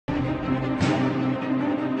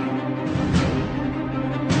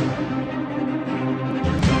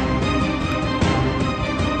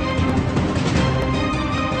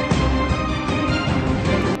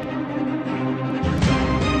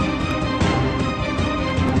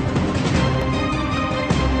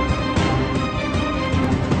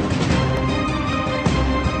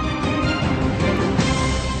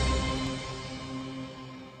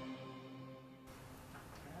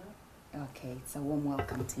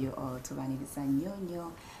you all to Vaniliza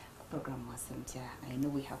Nyonyo program MUTYA. I know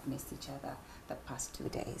we have missed each other the past 2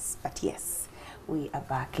 days, but yes, we are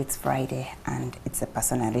back. It's Friday and it's a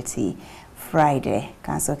personality Friday.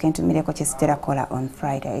 Kanso kentumire ko chesitera kola on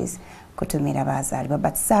Fridays kutumira bazali.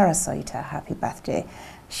 But Sarah Soita, happy birthday.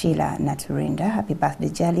 Sheila Naturinda, happy birthday.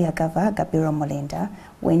 Jali Agava, Gabiro Molinda,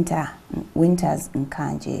 Winters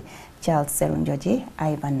Nkanji, Charles Serunjoji,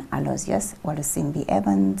 Ivan Aloysius, Walusimbi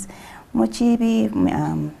Evans, Mochibi,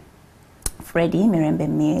 Freddie, Mirembe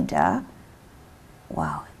Mida.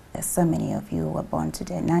 Wow, there's so many of you who were born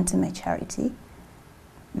today. Nantime Charity,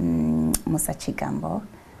 Musa Chigambo,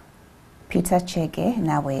 Peter Chege,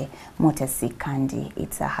 Nawe Motesi Kandi.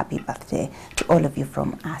 It's a happy birthday to all of you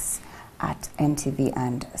from us at NTV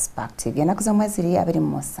and Spark TV. Nakuza mwezi abiri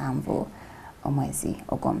musanvu omwezi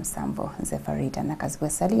ogw'omusanvu nze Farida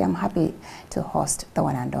Nakazibwesali. I'm happy to host the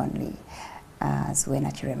one and only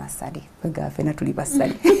Zuena Chirema Sadi. Wegafena tuliba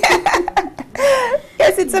Sadi.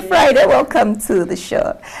 Yes, it's a Friday. Welcome to the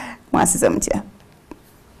show. MWASUZE MUTYA.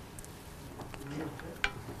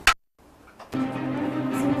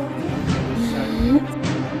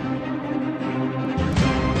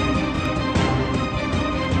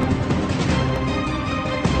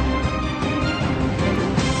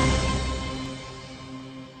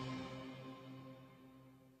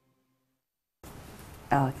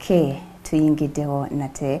 Okay, tuyingidewo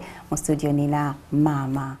nate mu studio nina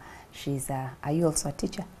mama. She's are you also a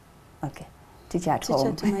teacher? Okay, teacher at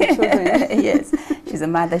home. To my children. Yes, she's a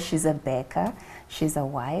mother, she's a baker, she's a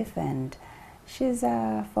wife, and she's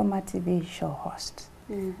a former TV show host.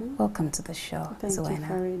 Welcome to the show, Thank Zuena. you,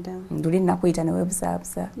 Farida. Ndulina kuita ne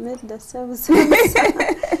websabsa. Nedda sabusa.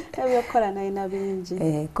 Ebyokola naina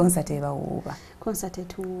bingi. Concert ebawuuba. Concert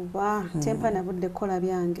etuuba. Tempa nabudde kola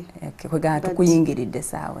byange. Okay, kwegana tukuyingiridde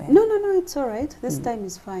saawe. No, it's all right. This time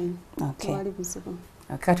is fine. Okay. Wali buzibu.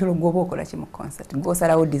 Katulo gwoba okola ki mu concert?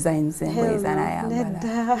 Gwosalawo designs engoye zanayambala.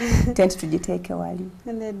 Nedda. Tent tugiteeke wali.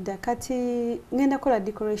 Nedda. Kati ngenda kola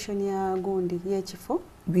decoration ya gundi y'ekifo.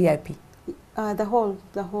 VIP. The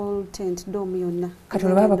whole tent dome yonna.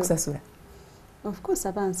 Katulo baba kusasula. Of course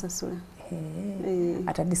abansasula.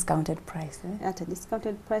 At a discounted price. At a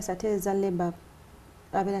discounted price ate eza labor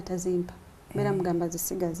abera tazimpa. Bera mugamba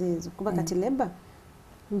zisigaze ezo. Kuba kati labor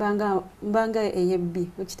mbanga eyebbi.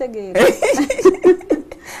 Okitegeera.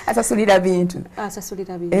 Asasulira bintu.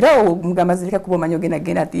 Asasulira bintu. Era mugamba zirika kuba manyo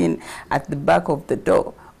gena at the back of the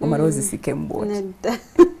door. Omarozi sikembot. Nedda.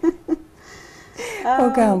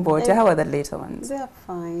 Okay, how are the later ones? They are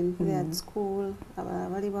fine. They are at school.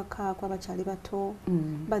 Bali waka kwa bachali bato,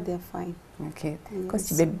 but they are fine. Okay.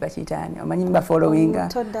 Because Bebe bachitani. Amanyi mba following.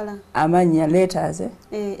 Toddala. Amanya letters.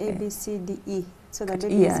 A B C D E. So the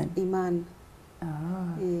baby is Iman.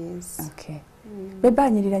 Yes. Okay. Bebe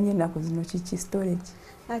anyirira nnyo ennaku zino kiki storage.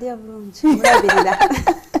 Alya bulungi. Mulabirira.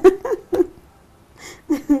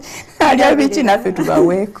 Alya biki naffe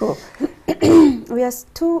tubaweeko. We are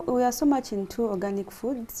so much into organic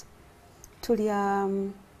foods. Tetulya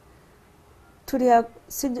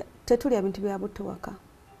bintu bya buto waka.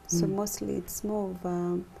 So mostly it's more of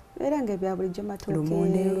era ngebya bulijjo matooke,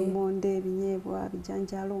 lumonde, ebinyeebwa,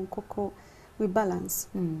 bijanjaalo, nkoko. We balance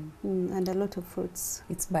and a lot of fruits.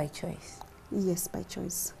 It's by choice. Yes, by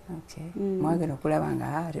choice. Okay. Mwagala okulaba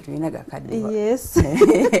nga tetulina gakaddiwa. Yes.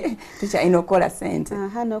 Tukyalina okukola ssente.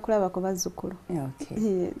 N'okulaba ku bazzukulu. Okay.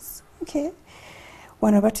 Yes. Okay.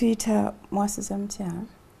 Wano batuyita MWASUZE MUTYA.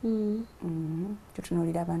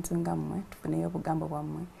 Tutunuulira abantu nga mmwe, tufuneyo obugambo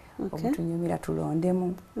bwammwe. Obutunyumira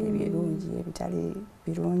tulondemu ebirungi ebitali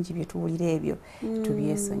birungi bye tuwulira ebyo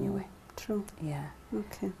tubyesonyiwe. True. Yeah.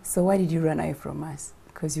 Okay. So why did you run away from us?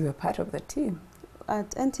 Because you were part of the team.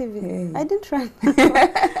 At NTV. I didn't run.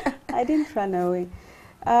 I didn't run away.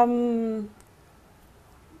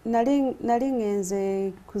 Nali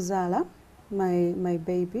ngenze kuzaala my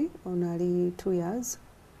baby only 2 years,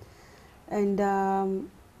 and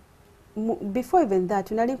before even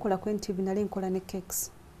that nali nkola ku NTV nali nkola ne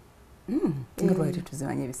cakes. Ngolwati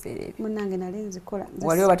tuzimanye ebiseera ebyo. Munange nali nzikola.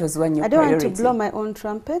 Waliwo batoziwa nnyo I don't want to blow my own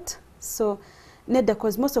trumpet, so nedda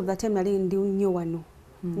cause most of the time nali ndi nnyo wano.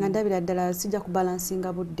 Nga ndabira ddala sijja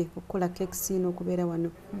kubalansinga budde okukola cakes n'okubeera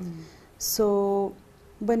wano. So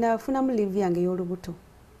bwe nafunamu leave yange y'olubuto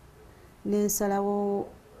nensalawo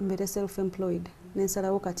mbeere self-employed,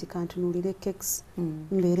 nensalawo kati kantunuulire cakes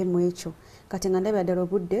mbeere mu ekyo. Kati nga ndabira ddala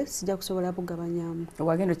obudde sijja kusobola bugabanyamu.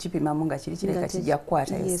 Wagenda okipimamu nga kiri kireka kijja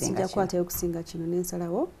kukwata yosinga kino. Sijja kukwata okusinga kino,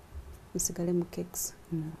 nensalawo nsigale mu cakes.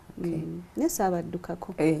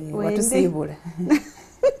 Nesaabaddukako. Watusiibula.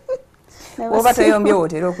 Oba toyombye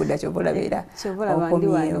otera okudda ky'oba olabira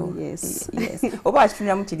okomyewo. Yes. Oba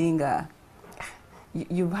akituniramu kiri nga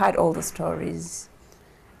you've had all the stories.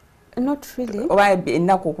 Not really.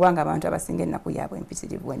 Ennaku okubanga abantu abasinga ennaku yaabwe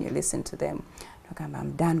empitirivu when you listen to them.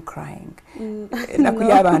 I'm done crying. Ennaku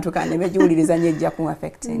y'abantu kandi begiwuliriza nnyo ejja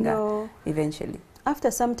affecting eventually.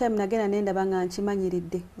 After some time nagenda nendaba nga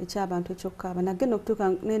nkimanyiridde eky'abantu ekyokkaaba. Nagenda okutuuka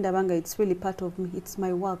nendaba nga it's really part of me. It's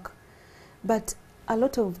my work. But a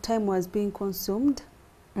lot of time was being consumed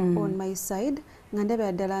on my side. Nga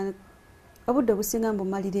ndabira ddala obudde obusinga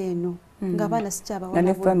mbumalira eno. Ng'abaana sikyabawa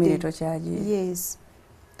na family tokyaji. Yes.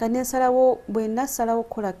 Kandi nsalawo bwe nasalawo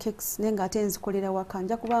okukola cakes naye ng'ate nzikolera waka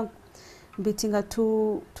nja kuba mbitinga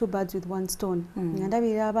two birds with one stone. Nga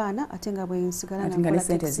ndabirira abaana ate nga bwe nsigala nakola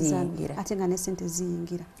cakes zange ate nga ne sente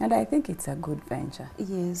ziyingira. And I think it's a good venture.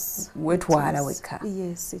 Yes. Wetwala weka.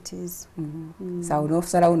 Yes, it is. So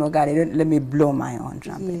n'ofusalawo n'ogaala let me blow my own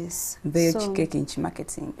trumpet. Yes. Mbeyo cake in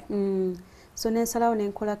marketing. So nensalawo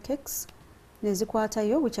nenkola cakes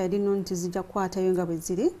nezikwatayo which I didn't know nti zijja kukwatayo nga bwe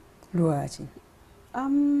ziri. Lwaki?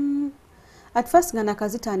 At first nga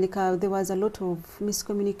nakazitandika there was a lot of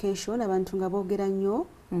miscommunication abantu nga boogera nnyo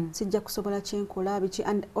sijja kusobola kyenkola biki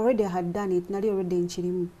and already I had done it nali already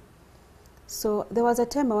nkirimu. So there was a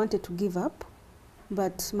time I wanted to give up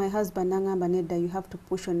but my husband nangamba nedda you have to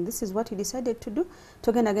push on, this is what you decided to do.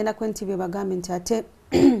 Togenda ku NTV bagambe nti ate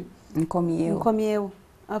nkomyewo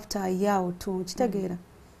after a year or two kitegeera.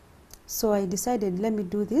 So I decided let me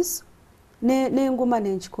do this nenguma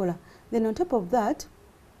nenkikola. Then on top of that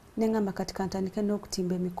nengamba kati kantandika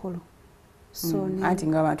n'okutimba emikolo. So anti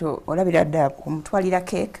ng'abantu olabira ddala kumutwalira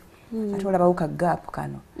cake ate olabawo ka gap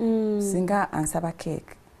kano singa ansaba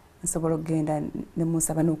cake nsobola okugenda ne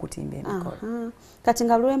musaba n'okutimba emikolo. Kati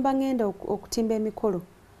nga lwemba ngenda okutimba emikolo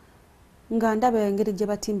nga ndaba engeri gye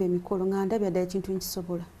batimba emikolo nga ndabira ddala ekintu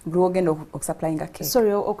nkisobola. Lwogenda okusupplyinga cake.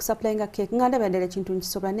 Sorry, okusupplyinga cake nga ndabira ddala ekintu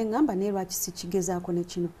nkisobola ne ngamba naye lwaki sikigezaako ne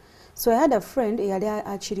kino. So I had a friend eyali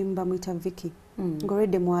akirimba mwita Vicky.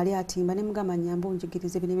 Ngorede mwali atimba ne mugamba nyamba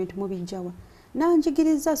onjigirize bino ebintu mubijjawa.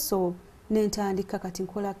 Nanjigiriza so nentandika kati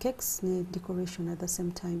nkola cakes ne decoration at the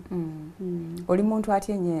same time. Oli muntu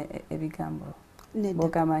atyenye ebigambo.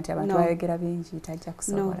 Bogamba nti abantu bayogera bingi tajja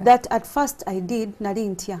kusobola. No, that at first I did nali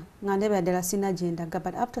ntya nga ndabira ddala sina gyendaga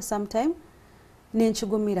but after some time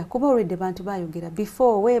nenkigumira kuba already bantu bayogera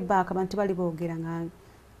before way back abantu bali boogera nga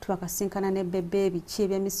twakasinkana ne Bebe biki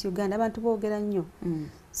ebya Miss Uganda abantu boogera nnyo.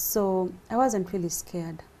 So I wasn't really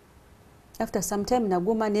scared. After some time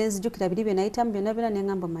naguma nenzijukira biri bye nayitamu byonna byonna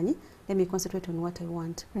nengamba manyi let me concentrate on what I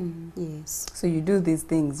want. Yes. So you do these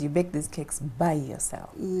things, you bake these cakes by yourself?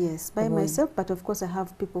 Yes, by myself, but of course I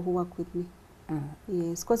have people who work with me.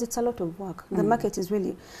 Yes, because it's a lot of work. The market is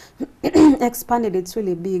really expanded, it's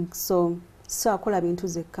really big, so akola bintu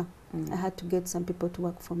zekka. I had to get some people to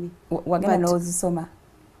work for me. Wagenda n'ozisoma?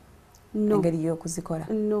 No. Engeri y'okuzikola?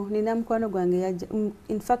 No, nina mukwano gwange yajja.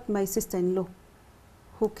 In fact, my sister-in-law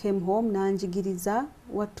who came home nanjigiriza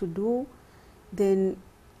what to do. Then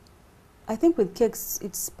I think with cakes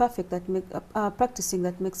it's perfect that practicing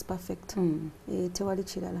that makes perfect. Tewali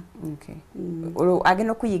kirala. Okay.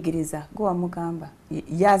 Agenda okuyigiriza go amugamba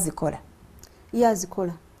yazikola.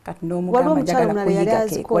 Yazikola. Kati n'omugamba njagala kuyiga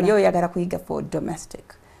cake. Oli oyagala kuyiga for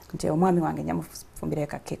domestic. Nti omwami wange nyamufumbira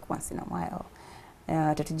ka cake once in a while.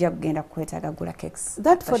 Tetujja kugenda kwetaaga gula cakes.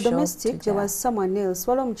 That for domestic there was someone else.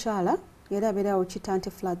 Waliwo omukyala yali abeerawo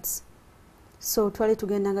Kitante Flats. So twali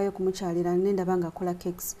tugendangayo kumukyalira nendaba nga akola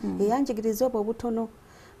cakes. Eyanjigiriza obwo obutono.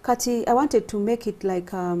 Kati I wanted to make it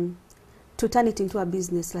like to turn it into a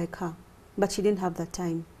business like her. But she didn't have that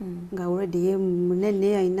time. Nga already ye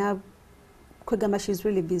munene ayina kwegamba she's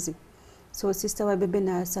really busy. So sister wa Bebe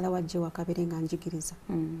nasalawo ajje wakabere nga njigiriza.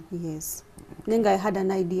 Yes. Nenga I had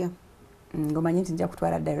an idea. Ngomanyi nti nja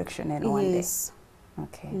kutwala direction eno one day. Yes.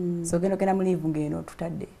 Okay. So genda mu leave ngeno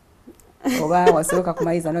tutadde. Oba wasooka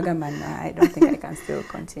kumayiza nogamba I don't think I can still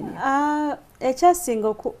continue.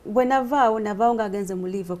 Ekyasinga bwe navaawo nga agenze mu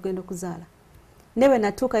leave okugenda okuzaala. Newe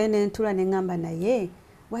natuuka ye nentula ne ngamba naye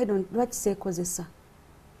lwaki seekozesa?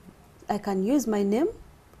 I can use my name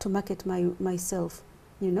to market myself,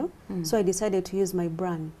 you know. So I decided to use my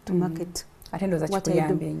brand to market. Ate ndooza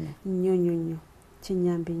kikuyambye nnyo. Nnyo.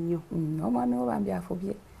 Kinyambi nnyo. Omwami obambi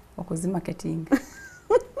afubye okuzimarketing.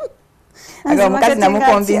 Omukazi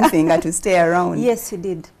namuconvincing to stay around. Yes, he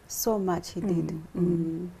did. So much he did.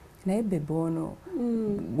 Naye Bebe ono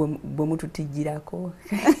bwe mututijjirako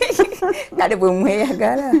kale bwe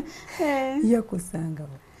mweyagala yakusangawo.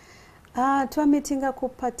 Twamitinga ku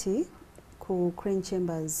party ku Crane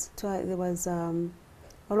Chambers. There was a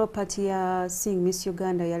party ya Sing Miss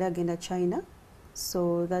Uganda yali agenda China.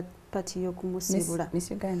 So that party yokumusibula.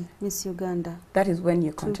 Miss Uganda. That is when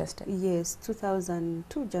you contested? Yes,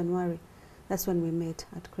 2002 January. That's when we met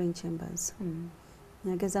at Crane Chambers.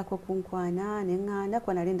 Nagezako kunkwana nengana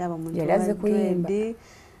kwa nalinda abamuntu yalaze kuyimba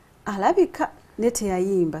alabika nete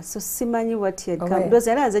yayimba so simanyi what he had come because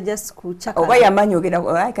yalaze just kuchaka oba yamanyi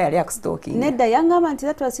ogenda aka yali akustalking nedda yangamba nti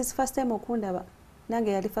that was his first time okundaba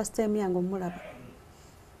nange yali first time yango mulaba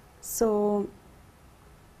so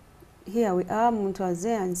here we are muntu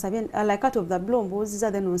aze ansabye like out of the blue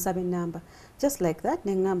mbuziza then unsabe number just like that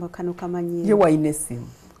nengamba kano kamanyi you were in a sim.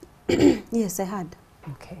 Yes, I had.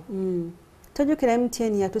 Okay. Tojukira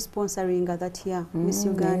MTN ya to sponsoring that year Miss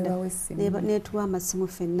Uganda netuwa amasimu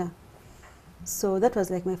fenna. So that was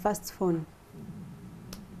like my first phone.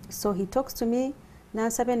 So he talks to me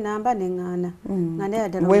nansabe number nengana ngane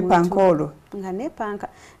yadala we pankolo ngane panka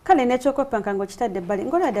kale nechoko panka ngo kitadde bali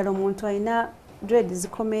ngola yadala omuntu ayina dreads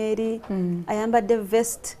komeri ayambadde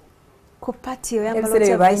vest ko party oyambala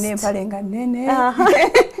vest bayine empale nga nene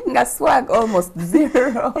nga swag almost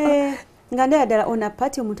zero ngane yadala on a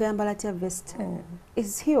party omuntu ayambala tia vest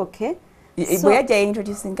is he okay? So he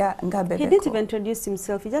introducing Bebe. He didn't even introduce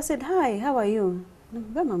himself. He just said, hi, how are you?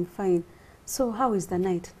 I'm fine. So how is the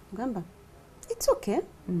night? Gamba, it's okay.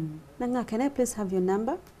 Nanga, can I please have your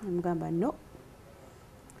number? Gamba, no.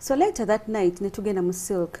 So later that night, netugenda mu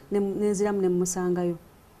silk, neziramu nemusangayo.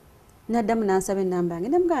 Nadamu nansabe number.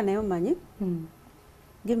 Ngenda mugana yo manyi.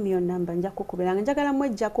 Give me your number. Nja kukubiranga njagala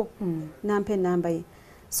mwejjako. Nampe number ye.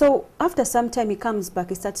 So after some time he comes back,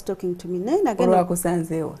 he starts talking to me. Then again,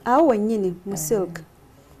 awo nyini mu silk.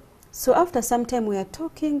 So after some time we are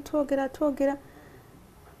talking, twogera.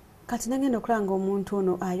 Kati nangenda okulanga omuntu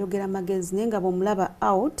ono ayogera magezi naye nga bw'omulaba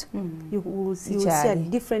out, you will see a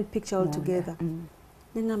different picture altogether.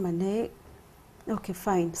 Nengamba naye, okay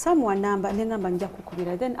fine. Someone number, nengamba nja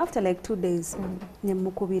kukubira. Then after like 2 days,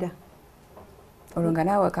 nemukubira. Olonga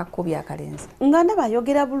nawe kakubya akalenzi. Nga ndaba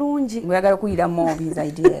ayogera bulungi. Nguyagala kuyira more of his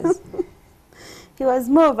ideas. He was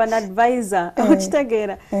more of an advisor.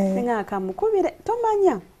 Okitegeera. Nga akamukubire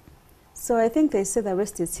tomanya. So I think they say the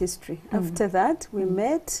rest is history. After that, we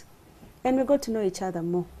met and we got to know each other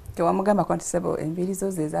more. Tewamugamba kwantisebo enviri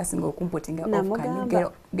zo ze zasinga okumputinga off, can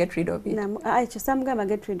you get rid of it? Samugamba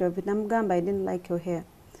get rid of it. Namugamba I didn't like your hair.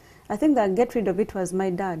 I think that get rid of it was my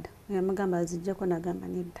dad. Namugamba azijjako nagamba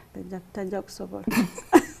nedda. Tajja kusobola.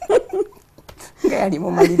 Ngayali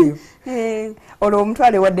mumalirivu. Olwo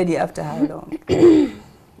omutwale wadde after how long?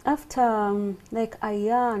 After like a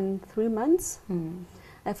year and 3 months.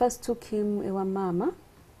 I first took him ewa mama.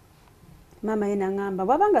 Mama yena ngamba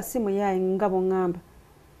wabanga simu yaye ngabo ngamba.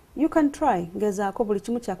 You can try. Gezaako buli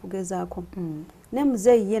kimu kyakugezaako. Ne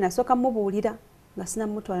muzeeyi yena soka mubuulira nga sina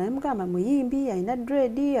mutwala nemugamba muyimbi alina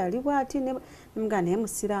dread ali bwati nemugamba naye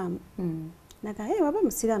musiraamu. Naga waba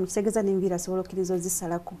musiraamu kitegeza n'enviira asobola okkiriza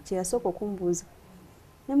ozisalako kye yasooka okumbuuza.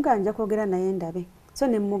 Nemugamba nja kwogera naye ndabe. So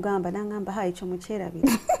nemugamba nangamba hayi ekyo mukyerabira.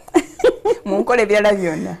 Munkole byala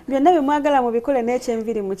byonna. Byonna bye mwagala mubikole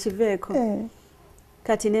n'ekyenviri mukiveeko.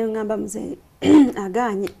 Kati ne ngamba muzeeyi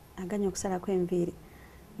aganye okusalako enviiri.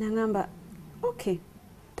 Nangamba okay.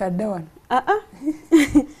 Tadda wano.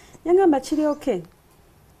 Yangamba kiri okay.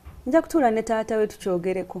 Nja kutuula ne taata we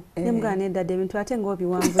tukyogereko. Nemugamba nedda ebintu ate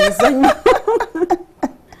ng'obiwanvuliza nnyo.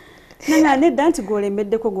 Nanga nedda nti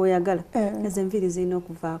gw'olembeddeko gw'oyagala. Ezo enviiri zirina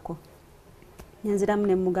okuvaako. Nenziramu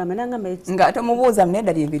nemugamba nangamba nga tomubuuza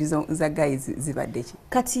nedda enviiri za guys zibadde ki?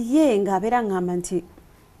 Kati ye ng'abeera ngamba nti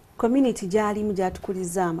community gy'alimu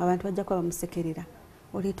gy'atukulizaamu abantu bajja kuba bamusekerera.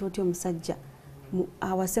 Oleeta otya omusajja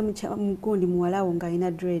awase mugundi muwalawo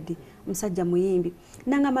ng'alina dread musajja muyimbi.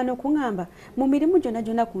 Nangamba n'okungamba mu mirimu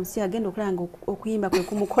gyonna ku nsi agenda okulanga okuyimba kwe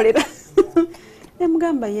kumukolera.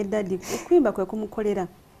 Nemugamba ye daddy okuyimba kwe kumukolera.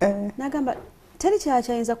 Nagamba teri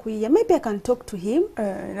kyayinza kuyiya. Maybe I can talk to him.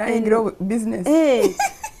 Business.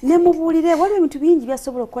 Nemubuulire waliwo ebintu bingi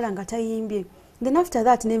byasobola okukola nga tayimbye. Then after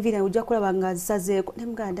that nenvira ujja kulaba nga azisazeeko.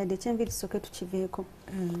 Nemugamba daddy ekyenviri soke tukiveeko.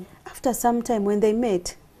 After some time when they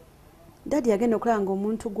met, daddy agenda okulanga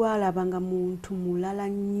omuntu gwalaba nga muntu mulala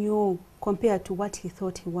nnyo compared to what he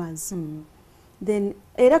thought he was. Then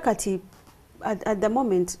era kati at the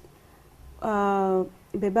moment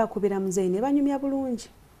Bebe akubira muzeeyi ne banyumya bulungi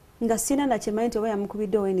nga sina na kyemanyi nti oba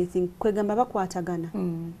yamukubidde or anything kwegamba bakwatagana.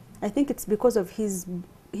 I think it's because of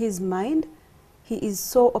his mind. He is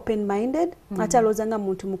so open-minded. Ate alowooza nga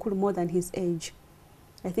muntu mukulu more than his age.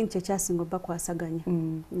 I think kyekyasinga bakwasaganya.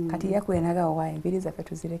 Kati yakwenaga owaye enviiri zaffe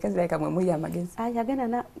tuzireke zirabika mwe muli amagezi.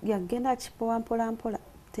 Yagenda kipowa mpola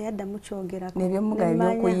teyaddamu kyogerako. N'ebyomugala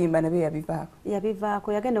by'okuyimba nabyo yabivaako.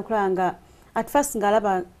 Yabivaako yagenda okulaba nga at first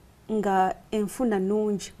ng'alaba nga enfuna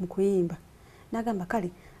nnungi mu kuyimba. N'agamba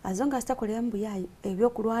kale azonga asitakolera mu buyaayi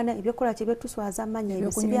ebyokulwana ebyokukola kye byetuswaza amanya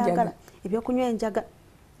ebisibyagala ebyokunywa enjaga.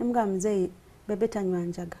 Nemugamba muzeeyi Bebe tanywa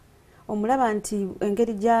njaga. Omulaba nti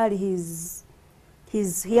engeri gyali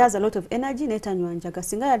he has a lot of energy netanywa njaga.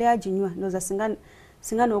 Singa yali aginywa ndoza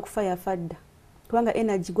singa n'okufa yafadda. Kubanga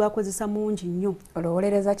energy gwakozesa mungi nnyo.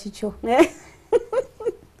 Olowolereza kikyo.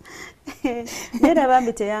 Nera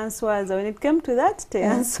bambi teyanswaza. When it came to that,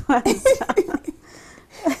 teyanswaza.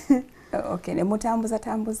 Okay, ne mutambuza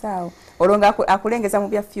tambuzaawo. Olonga akulengeza mu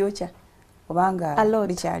bya future. Obanga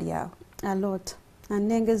bikyali awo. A lot.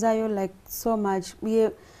 Anengezayo like so much.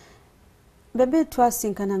 Bebe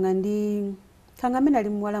twasinkana nga ndi kanga mena ali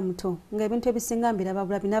muwala muto nga ebintu ebisinga mbiraba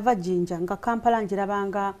bulabi nava Jinja nga Kampala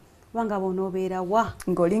njirabanga wanga bonobeera wa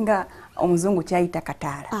ngolinga omuzungu kyayita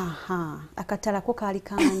katala. Aha, akatala ko kali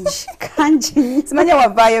kanji. Simanya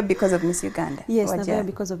wavayo because of Miss Uganda. Yes, navayo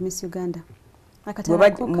because of Miss Uganda.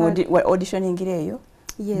 Akatala ko auditioning eyo.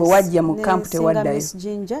 Yes. Bwajja mu camp tewaddayo. Miss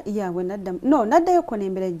Jinja, yeah, when no, naddayo ko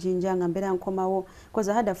nembera Jinja nga mbera nkomawo because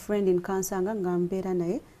I had a friend in Kansanga nga mbera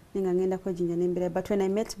naye ninga ngenda ko Jinja nembera, but when I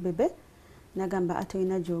met Bebe nagamba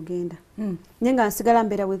atoina jogenda. Nenga nsigala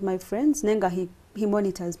mbera with my friends nenga he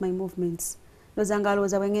monitors my movements. Nozanga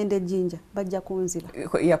aloza wengende Jinja bajja kunziba.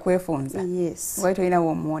 Yakwefunza. Yes. Waito ina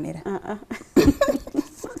wo muonera.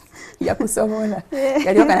 Yakusobola.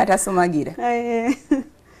 Yali okanata sumagira.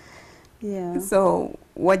 Yeah. So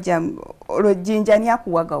wajja Jinja ni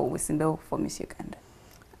akuwaga obusimbe for Miss Uganda.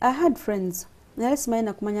 I had friends.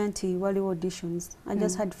 Nalisimanya kumanya nti wali auditions. I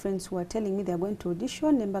just had friends who were telling me they are going to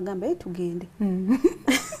audition nembagamba tugende.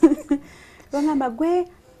 Bangamba gwe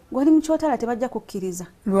gwali mukyotala tebajja kukkiriza.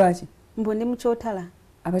 Lwaki? Mbo ndi mukyotala.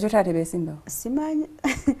 Abakyotala tebesimba. Simanya.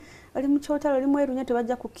 Ali mukyotala oli mwerunya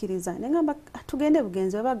tebajja kukkiriza. Nengamba tugende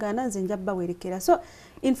bugenzi babagana nze njabba werekera. So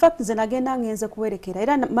in fact nze nagenda ngenze kuwerekera.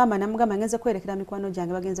 Era mama namugamba ngenze kuwerekera mikwano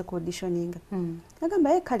gyange bagenze ku auditioning.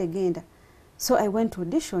 Nagamba kale genda. So I went to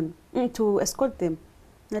audition to escort them.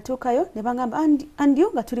 Natukayo ne bangamba andi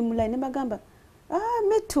nga tuli mu line ne bagamba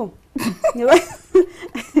me too.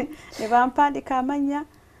 Ne bampandika amanya.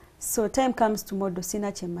 So time comes to modo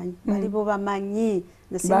sina chemanyi. Bali bo bamanyi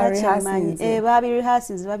the sina chemanyi. Babi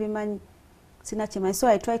rehearsals babimanyi. Sina chemanyi. So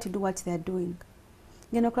I try to do what they are doing.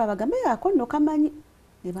 Ngeno kula bagamba akono kamanyi.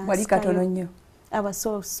 Ne banskayo. Wali katono nnyo. I was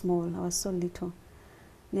so small. I was so little.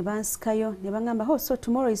 Ne banskayo ne bangamba oh so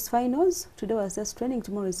tomorrow is finals. Today was just training,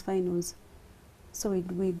 tomorrow is finals. So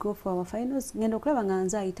we go for our finals. Ngendo kulaba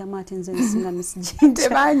nganza ayita mate nze nsinga Miss Jinja.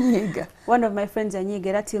 Tebanyiga. One of my friends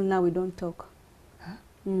yanyiga till now we don't talk.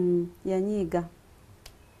 Yanyiga.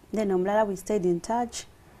 Then omulala we stayed in touch.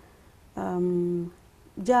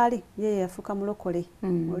 Jali yeye yafuka mulokole.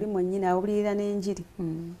 Oli mwennyina awulirira n'enjiri.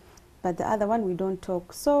 But the other one we don't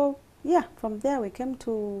talk. So yeah, from there we came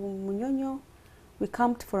to Munyonyo. We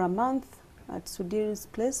camped for a month at Sudir's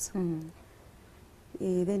place.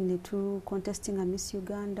 Then to contesting a Miss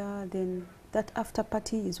Uganda. Then that after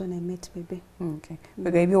party is when I met Bebe. Okay.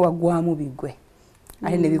 Bebe ebyo wagwamu bigwe.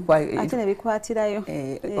 Ate ne bikwatirayo.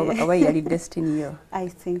 Oba yali destiny yo. I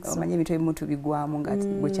think so. Omanye ebintu ebimu tubigwamu nga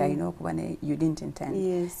bukyalina okuba ne you didn't intend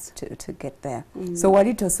to get there. So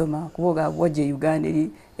wali tosoma kuboga wajje Uganda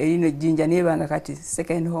erino Jinja nebanga kati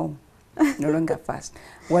second home. No longer first.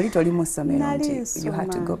 Wali toli mu ssomero nti you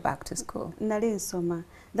had to go back to school. Nali nsoma.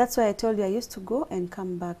 That's why I told you I used to go and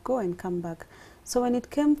come back. So when it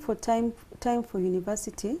came for time for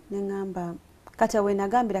university, nengamba kati we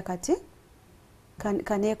nagambira kati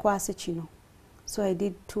kanekwase kino. So I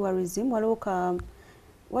did tourism. Waliwo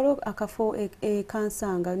akafo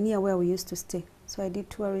Kansanga near where we used to stay. So I did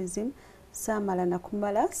tourism. Samala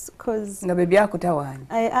nakumala cause nga Bebe akutawani.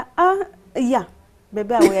 Yeah.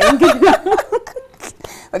 Bebe awe yayingira.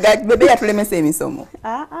 Bebe yatulemesa emisomo.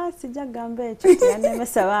 Sija gamba ekyo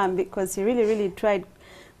yanemesa bambi because he really tried.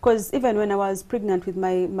 Because even when I was pregnant with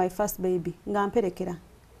my first baby, ngamperekera.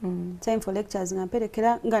 Time for lectures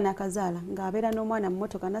ngamperekera nga nakazaala ngabera n'omwana mu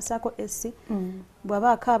motoka nasako SC.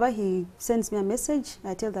 Bwaba akaba he sends me a message.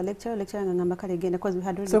 I tell the lecturer ngamba kale genda because we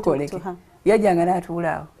had already talked to her. Yajanga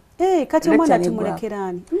n'atuulaawo. Kati omwana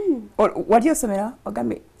tumulekerani. What you somera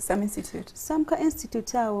ogambe some institute? Samka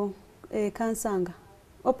Institute awo Kansanga.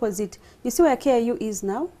 Opposite. You see where KU is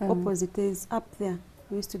now? Opposite is up there.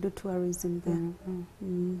 We used to do tourism there.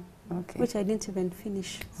 Okay. Which I didn't even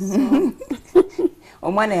finish.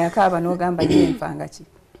 Omwana yakaba n'ogamba yenfanga ki?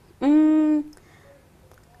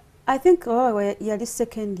 I think yali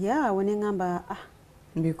second year when ngamba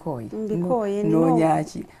mbikoye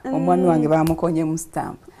nonyaki omwana wange bamukonye mu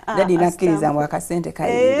stamp. Daddy nakkiriza mu akasente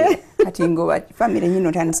kayi. Kati ngoba family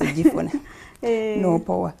nyino tanise gifuna. No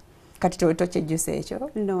power. Kati tokyejjusa ekyo?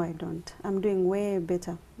 No, I don't. I'm doing way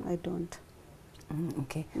better. I don't.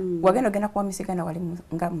 Okay. Wagenda kuba Miss Uganda wali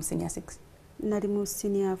nga mu senior 6? Nali mu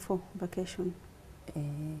senior 4 vacation.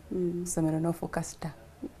 somero no focusita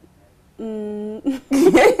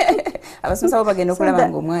abasomesa bo bagenda okulaba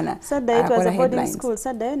ng'omwana Sadda it was a boarding school.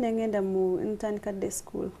 Sadda nengenda mu intandikadde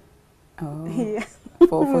school. Yeah.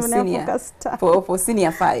 For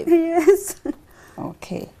senior 5. Yes.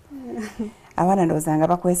 Okay. Abaana ndozanga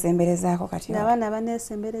bakwesemberezaako kati. Abaana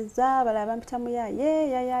banesembereza balaba mpitamu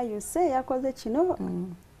yaya you say yakoze kino.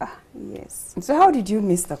 Yes. So how did you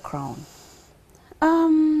miss the crown?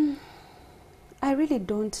 I really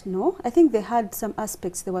don't know. I think they had some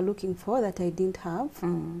aspects they were looking for that I didn't have.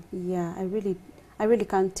 Yeah, I really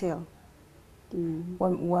can't tell.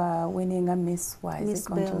 Winning a Miss Miss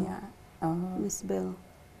Bell. Miss Bell.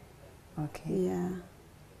 Okay. Yeah.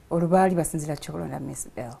 Olubali basinzira chokolonda Miss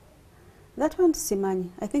Bell. That one simanyi.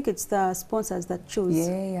 I think it's the sponsors that choose.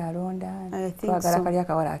 Yeah, alonda. I think so.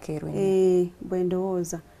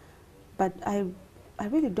 Bwendowooza. But I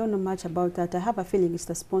really don't know much about that. I have a feeling it's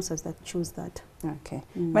the sponsors that choose that. Okay.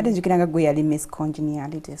 But did you get a Miss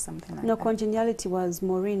Congeniality or something like that? No, Congeniality was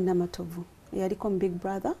Maureen Namatovu. Yariko Big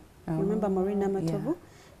Brother. Remember Maureen Namatovu?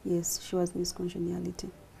 Yeah. Yes, she was Miss Congeniality.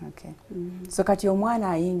 Okay. So kati omwana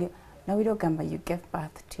ayinge now we don't gamba you gave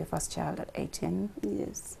birth to your first child at 18.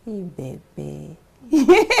 Yes. Bebe.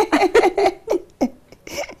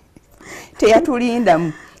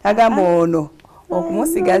 Teyatulinda agamba ono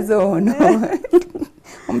okumusigaza ono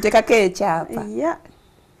omutekako ekyapa. Yeah.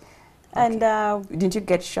 Okay. And didn't you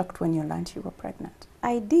get shocked when you learned you were pregnant?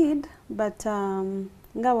 I did, but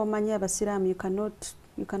nga wamanyi abasiraamu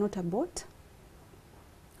you cannot abort.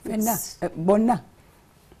 Bonna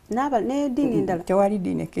ne dini endala tewali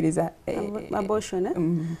dini ekkiriza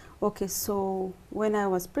abortion. Okay, so when I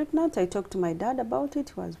was pregnant I talked to my dad about it.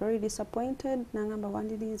 He was very disappointed. Nangamba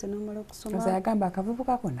wandirinze nomala okusoma. Agamba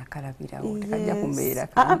akavubuka konna kalabirawo tekajja kumbeera.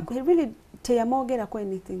 He really teyamwogerako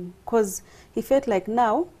anything because he felt like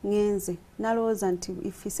now ngenze nalowooza nti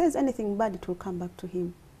if he says anything bad it will come back to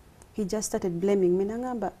him. He just started blaming me.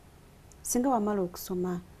 Nangamba singa wamala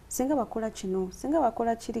okusoma, singa bakola kino, singa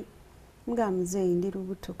bakola kiri, nga muzeeyi ndi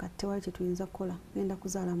lubuto kati tewali kye tuyinza kukola, ngenda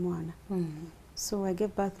kuzaala mwana. So I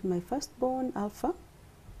gave birth to my firstborn, Alpha.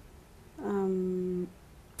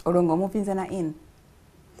 Olongo muvinze na in?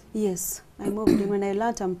 Yes, I moved in. When I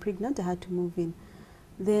learned I'm pregnant, I had to move in.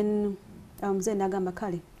 Then muzeeyi nagamba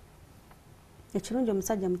kale ekirungi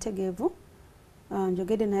omusajja mutegeevu,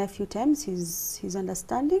 njogedde naye a few times, he's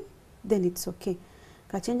understanding, then it's okay.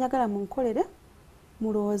 Kati njagala munkolere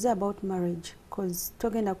mulowooze about marriage because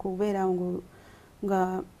togenda kubeera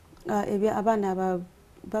nga abaana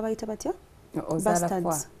babayita batya?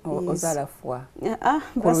 Bastards. Ozalafwa.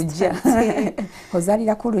 Bastards.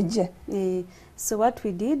 Ozalira ku lujja. So what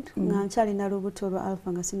we did, nga nkyalina lubuto lwa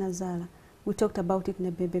Alpha nga sinazaala, we talked about it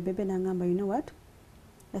ne Bebe nangamba, you know what?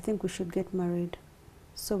 I think we should get married.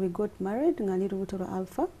 So we got married nga ndi lubuto lwa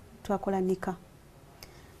Alpha, twakola nika.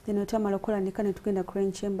 Then twamala okukola nika ne tugenda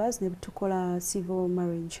Crane Chambers ne tukola civil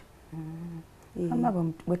marriage. Amaba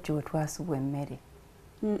bwetyo wetwasubwa emmere.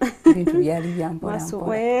 Bintu byali byampola.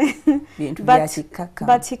 Bintu bya kikaka.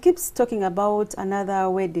 But he keeps talking about another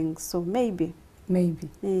wedding, so maybe.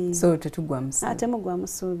 So tetugwa musubi. Ate mugwa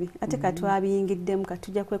musubi. Ate katwabiyingiddemu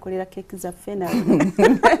katujja kwekolera keki zaffe na.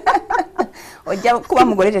 Ojja kuba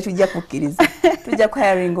mugole tetujja kukkiriza. Tujja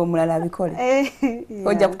kuhiringa omulala abikole.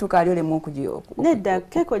 Ojja kutuka alyolemu okugiyo. Nedda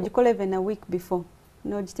keki ogikola even a week before.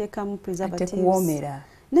 N'ogiteekamu preservatives. Ate kuwoomera.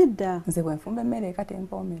 Nedda. Nze bwe nfumba emmere kati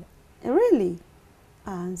empoomera. Really?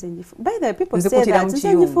 Nze njifu. By the way, people say that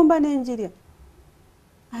nze njifumba n'enjirya.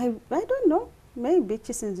 I don't know. Maybe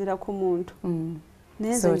kisinzira ku muntu.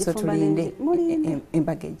 So tulinde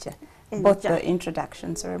embagejja. Both the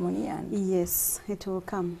introduction ceremony and yes, it will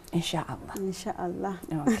come. Inshallah.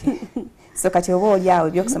 Okay. So kati oba oli awo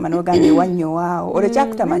ebyokusoma n'ogambye wannyo waawo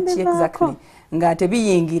olekyakuta maki exactly nga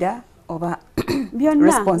tebiyingira oba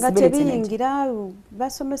byonna nga tebiyingira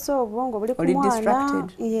basomesa obwongo buli ku mwana.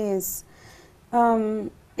 Yes.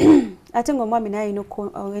 Ate ng'omwami naye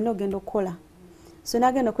alina ogenda okukola. So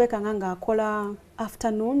nagenda okwekanga nga akola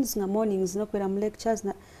afternoons nga mornings n'okubeera mu lectures.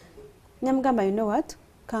 Nyamugamba, you know what?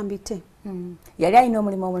 Kambite. Yali alina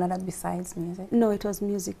omulimu omulala besides music? No, it was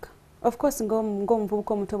music. Of course,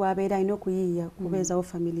 ng'omuvubuka omuto bw'abeera alina okuyiiya kubeezawo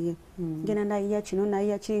family ye. Genda nayiiya kino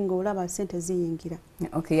nayiiya kiri ng'olaba ssente ziyingira.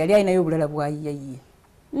 Okay, yali alinayo obulala bw'ayiiyayiiya?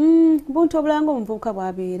 Buntu obulala ng'omuvubuka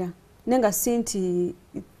bw'abeera. Naye nga si nti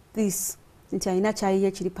this nti alina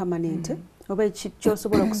kyayiiya kiri permanent oba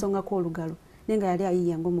ky'osobola okusongako olugalo. Naye nga yali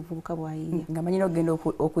ayiiya ng'omuvubuka bw'ayiiya. Nga manyina ogenda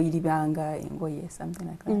okuyiribanga engoye something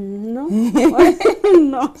like that?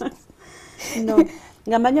 No.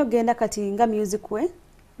 Nga manyi ogenda kati nga music we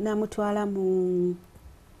namutwala mu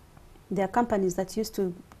there are companies that used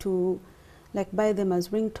to like buy them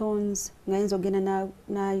as ringtones ngayinza ogenda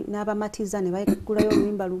n'abamatiza ne bayigulayo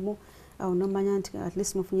oluyimba lumu awo nomanya nti at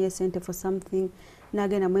least mufunye sente for something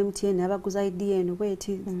nagenda mu MTN abaguza idea and wait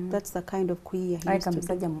that's the kind of queer he used to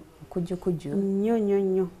musajja kujju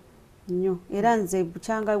nyo era nze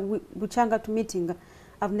buchanga to meeting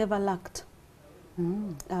I've never lacked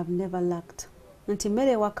nti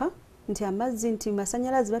mere waka nti amazzi nti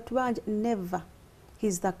masanyalazi batubanja never.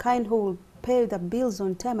 He's the kind who will pay the bills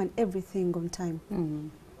on time and everything on time.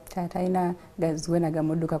 Tata ina Zuena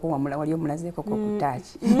gamuduka ko wamula wali omulaze ko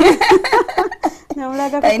kutachi. Na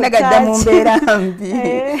mulaga ko ina gaddamu mbeera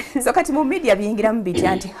mbi. So kati mu media biyingira mu biti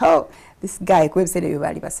anti this guy kwebisere byo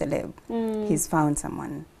bali ba celeb. He's found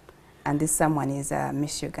someone and this someone is a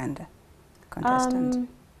Miss Uganda contestant.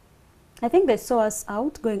 I think they saw us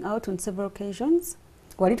going out on several occasions.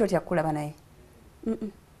 Wali totya kulaba naye?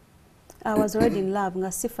 I was already in love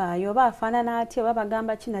nga sifayo bafanana atyo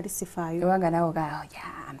babagamba kinali sifayo. Wanga nawo ga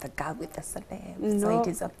yeah, I'm the girl with the celeb. So it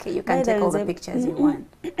is okay, you can take all the pictures you want.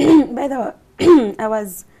 By the way, I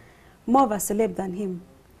was more of a celeb than him.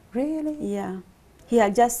 Really? Yeah. He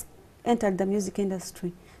had just entered the music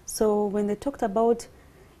industry. So when they talked about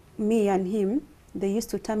me and him, they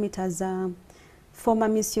used to term it as a former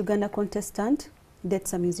Miss Uganda contestant,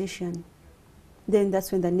 that's a musician. Then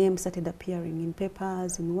that's when the name started appearing in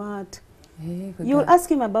papers and what. Hey, you'll ask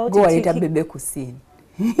him about go it. Go Bebe kusini.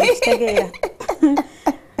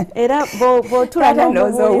 Era bo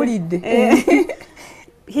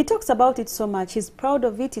he talks about it so much. He's proud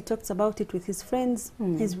of it. He talks about it with his friends.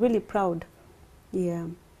 He's really proud. Yeah.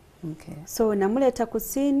 Okay. So namuleta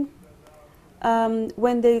kusini.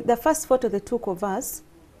 When the first photo they took of us,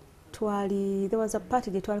 there was a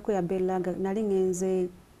party that twali ya belaga nalingenze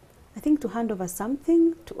I think to hand over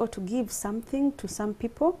something or to give something to some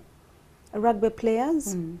people, rugby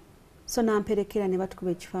players. So namperekera ne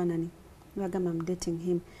batukuba ekifaananyi. Bagamba I'm dating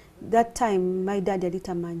him. That time my dad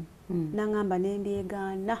alitamanyi. Nangamba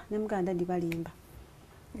nembyegana nemuganda ndi balimba.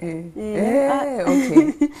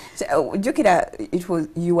 Okay. So jukira it was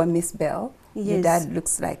you were Miss Bell. Yes. Your dad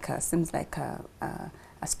looks like seems like a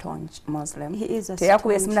staunch Muslim. He is a staunch.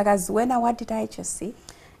 Zuena, what did I just see?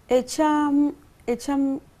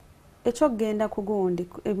 Echogenda kugundi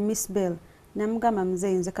Miss Bell namugamba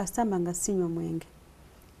mzee nze customer nga sinywa mwenge.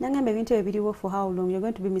 Nangamba ebintu ebiriwo for how long? You're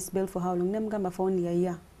going to be Miss Bell for how long? Namugamba for only a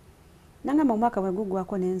year. Nangamba omwaka bwe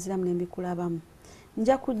gugwako nenziramu nembikulabamu.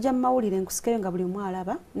 Nja kujja mawulire nkusikeyo nga buli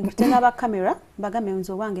mwalaba ntena ba camera bagambe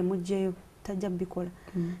nzo wange mujjeyo tajja bikola.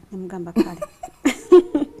 Namugamba kale.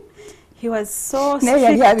 He was so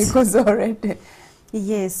strict. Because already.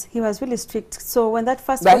 Yes, he was really strict. So when that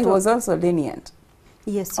first but he was also lenient.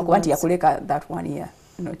 Yes, he was. That 1 year,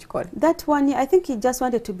 you know what you call it? That 1 year, I think he just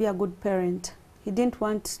wanted to be a good parent. He didn't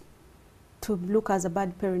want to look as a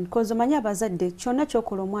bad parent. Because omanya abazadde kyonna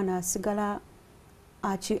kyokola omwana asigala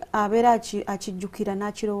abeera akijjukira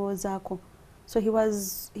n'akirowoozaako. So he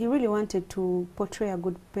really wanted to portray a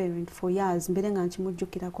good parent for years mbere nga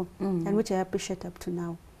nkimujjukirako, and which I appreciate up to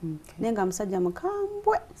now. Nenga musajja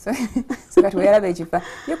mukambwe. So kati weyalaba ekifa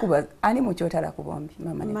yekuba ani mukyotala ku bombi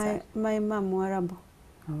mama ne taata? My mom Mwarabu.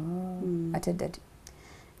 Ate daddy?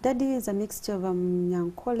 Daddy is a mixture of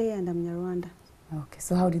Nyankole and Mnyarwanda. Okay,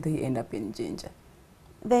 so how did they end up in Jinja?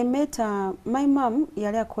 They met, my mom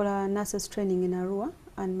yali akola nurses training in Arua,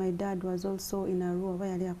 and my dad was also in Arua.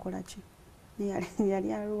 Yali akola chi?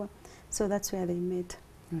 Yali Arua. So that's where they met.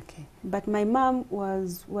 Okay. But my mom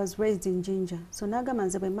was raised in Jinja. So nagamba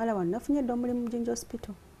nze bwe mala wano nafunye dda omulimu mu Jinja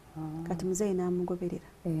Hospital. Kati muzeeyi n'amugoberera.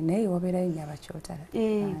 Naye wabeerayo nnyo abakyotala.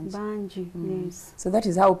 Banji, yes. So that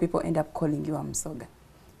is how people end up calling you a Musoga?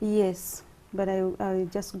 Yes. But I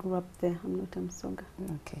just grew up there. I'm not a Musoga.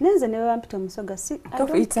 Okay. Nenze never wampita Musoga.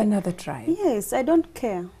 It's another tribe. Yes, I don't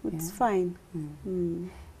care. It's fine.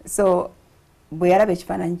 So, bwe yalaba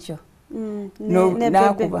ekifaananyi kyo?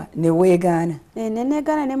 N'akuba neweegaana.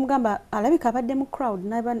 Neneegaana ne mugamba alabika abadde mu crowd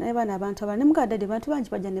n'abaana abantu abalala. Ne mugamba dade bantu bangi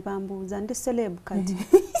bajja ne bambuuza ndi celeb kati.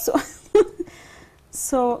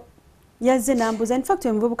 So yazze n'ambuuza. In fact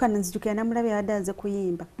omuvubuka nzijukira namulabye yadde aze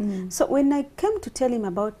kuyimba. So when I came to tell him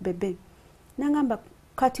about Bebe, nangamba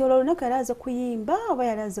kati olwo lunaku yali aze kuyimba oba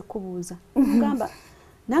yali aze kubuuza. Mugamba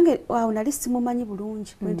nange waawo nali simumanyi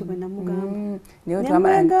bulungi bwenti bwe namugamba.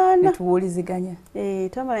 Netuwuliziganya.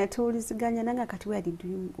 Twamala netuwuliziganya nange kati where did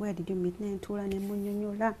you meet? Nentuula ne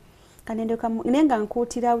munnyonnyola. Kanendoka nenga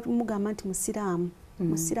nkuutira mugamba nti musiraamu.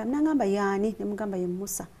 Musiraamu nangamba yaani ne mugamba ye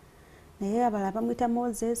Musa. Naye abalala bamwita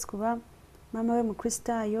Moses kuba mama we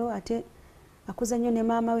Mukristaayo ate akuza nnyo ne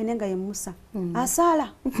maama we nenga ye Musa.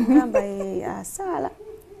 Asaala. Mugamba asaala.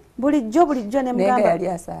 Bulijjo ne mugamba. Nenga yali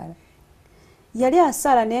asaala. yali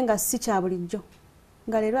asala naye nga si kya bulijjo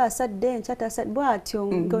nga leero asadde enkyata asadde bw'atyo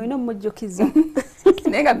nga olina omujjukiza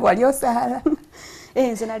naye nga gwali osaala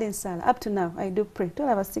nze nali nsala up to now I do pray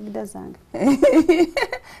tolaba sigida zange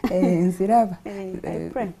nziraba I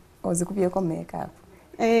pray ozikubyeko makeup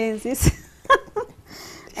nzisi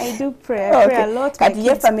I do pray. I pray a lot. Kati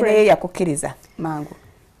ye family ye yakukkiriza mangu.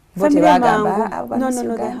 Family mangu.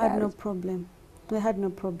 No, they had no problem. They had no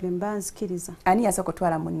problem. Banzikiriza. Ani yasoko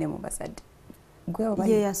twala munne mu basadi. Gwe oba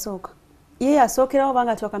ye yasoka. Ye yasookerawo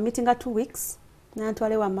banga twaka meeting 2 weeks.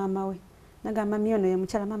 Nantwale wa mama we. Nagamba mami ono ye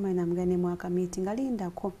mukyala mama we namugane mu aka meeting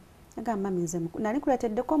alindako. Nagamba mami nze nali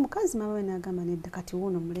kuleteddeko omukazi mama we nagamba nedda kati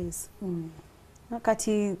wuno mulezi.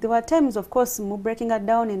 Kati there were times of course mu breaking it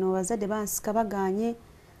down eno bazadde bansika baganye.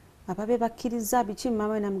 Ababe bakkiriza biki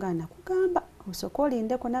mama we namuganda kugamba osooka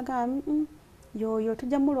olindeko nagamba yoyo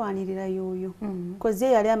tujja mulwanirira yoyo because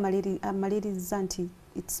ye yali amaliriza nti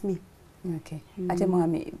it's me. Okay. Ate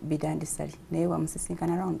mwami bidandisali naye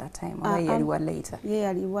wamusisinkana around that time oba yali wa later? Ye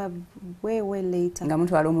yali wa way later. Nga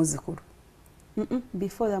mutwala omuzukulu?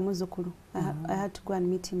 Before the muzukulu. I had to go and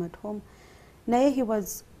meet him at home. Naye he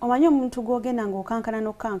was omanyi omuntu gwogenda ng'okankana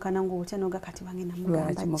n'okankana ng'otya n'oga kati bangenda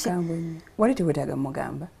mugamba ki? Wali tewetaaga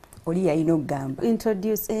mugamba? Oli yalina okugamba?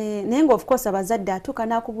 Introduce. Naye nga of course abazadde atuuka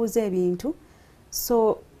n'akubuuza ebintu.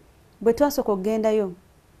 So bwe twasooka okugendayo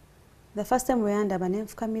the first time we yandaba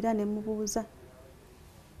nenfukamira ne mubuuza.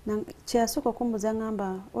 Kye yasooka okumbuuza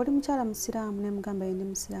ngamba oli mukyala musiraamu ne mugamba ye ndi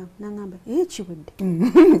musiraamu n'angamba kiwedde.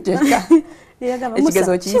 Yagamba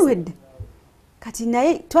Musa kiwedde. Kati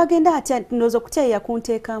naye twagenda atya ndowooza okutya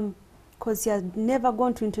yakunteekamu because he had never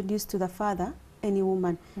gone to introduce to the father any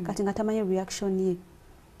woman. Kati nga tamanyi reaction ye.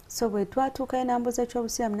 So bwe twatuukayo n'ambuuza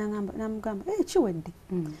eky'obusiraamu n'amugamba kiwedde.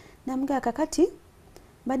 Namugamba kakati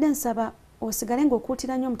badde nsaba osigale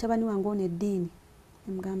ng'okuutira nnyo omutabani wange ono eddiini.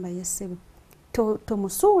 Namugamba yessebo.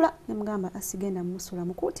 Tomusuula. Namugamba asigenda mumusuula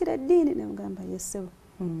mukuutira eddiini. Namugamba yessebo.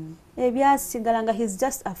 Ebyasigala nga he's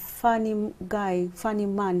just a funny guy, funny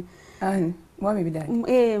man. Mwami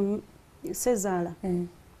bidani? Sezaala.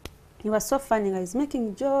 He was so funny, he's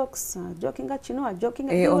making jokes, joking at joking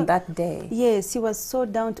at on that day. Yes, he was so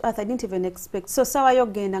down to earth. I didn't even expect. So sawa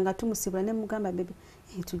yogenda nga tumusibula ne mugamba Bebe,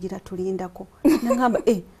 tugira tulindako. Nangamba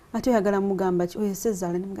ate oyagala mugamba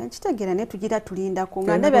Sezaala ne mugamba kitegeera ne tugira tulindako.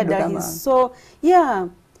 Nga ndabya ddala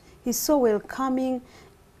he's so welcoming.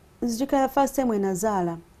 Nzijukira the first time when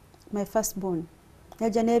Azaala, my firstborn,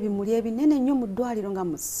 yajja n'ebimuli ebinene nnyo mu ddwaliro nga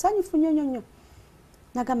musanyufu nnyo.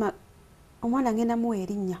 Nagamba omwana ngenda muwa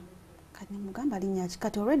erinnya. Kati mugamba linnya ki?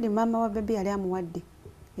 Kati already mama wa Bebe yali amuwadde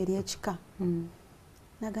ery'ekika.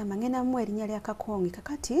 Nagamba ngenda muwa erinnya lya Kakonge.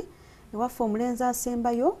 Kakati ewaffe omulenzi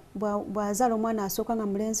asembayo bw'azaala omwana asooka nga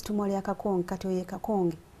mulenzi tumuwa lya Kakonge. Kati oyo ye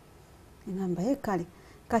Kakonge. Ngamba kale.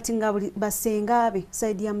 Kati nga basenga abe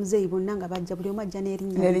side ya muzeeyi bonna nga bajja buli omu ajja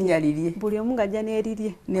n'erinnya lirye. Buli omu ng'ajja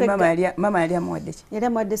n'erirye. Ne mama yali amuwadde ki? Yali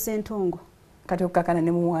amuwadde Ssentongo. Kati okukakana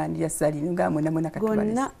ne muwandi ya sali nga mwena kati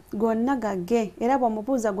balese. Gonna gage. Era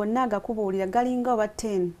bw'omubuuza gonna agakubuulira galinga oba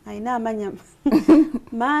 10. Ayina amanya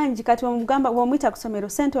mangi. Kati bw'omuyita ku ssomero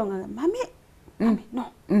Ssentongo mami no.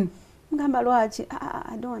 Mugamba lwaki?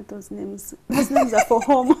 I don't want those names. Those names are for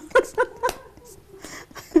home.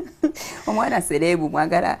 Omwana serebu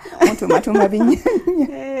mwagala matuma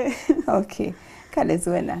binyanya. Okay. Kale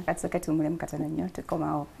Zuena katsoka tumulemu katono nnyo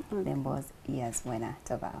tukomawo emboozi ya Zuena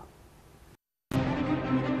tabaawo.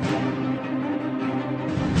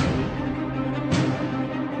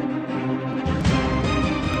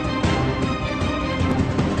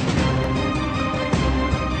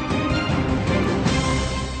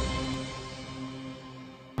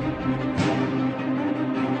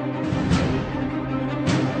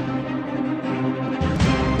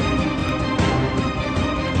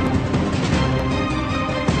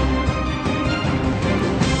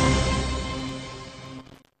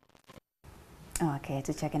 Okay,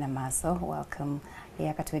 tuchake na maaso. Welcome.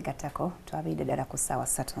 Yakatwegatako twabide ddala ku ssaawa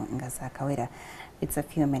 3 nga zaakawera. It's a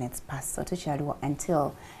few minutes past, so tukyaliwo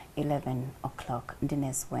until 11 o'clock.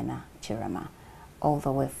 Ndine Zuena Chirama, all the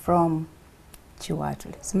way from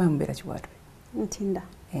Chiwatule. Simambera Chiwatule. Ntinda.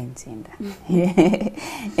 Ntinda.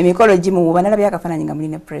 Emikolo gimu banalabye akafaananyi nga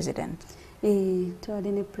muline president.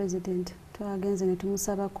 Twadde ne president. Twagenze ne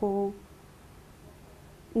tumusabako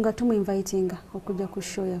nga tumu-invitinga okujja ku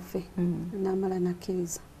show yaffe. N'amala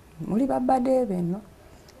nakkiriza. Muli babbade beno?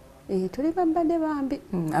 Tuli babbade bambi.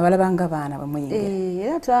 Abalabanga baana bamuyingira.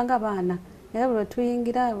 Era tulanga baana. Era bwe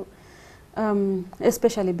tuyingira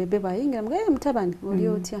especially Bebe bayingira mutabani oli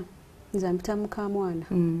otya. nza mpita muka mwana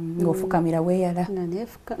ng'ofukamira weeyala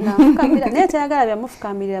nafukamira naye teyagala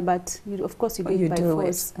byamufukamirira but of course you do it by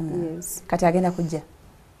force. Yes. Kati agenda kujja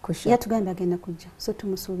yatugamba agenda kujja so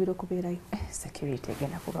tumusuubira okubeerayo. Security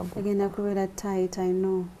egenda kubeera tight. I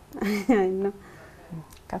know. I know.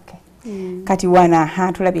 Okay. Kati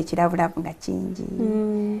wana tulabye ekirabulavu nga kingi.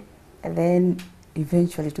 Then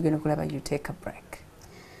eventually tugenda kulaba you take a break.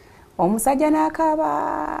 Omusajja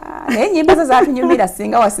n'akaaba naye ennyimba zo zaatunyumira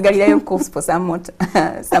singa wasigalirayo for some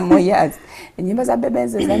more years. Ennyimba za Bebe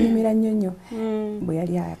zanyumira nnyo bwe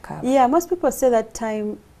yali akaaba. Yeah, most people say that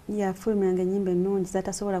time fulumyanga ennyimba ennungi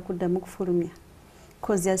zatasobola kuddamu kufulumya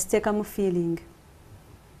because yaziteekamu feeling.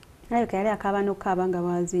 Naye yali akaaba n'okukaaba nga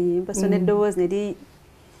bwaziyimba so n'eddoboozi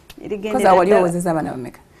erigendera. Wali owozezza abaana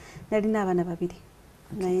bameka? Nalina abaana babiri.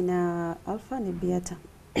 Nalina Alpha ne Beata,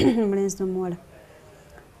 mulenzi n'omuwala.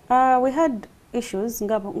 We had issues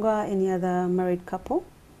nga any other married couple.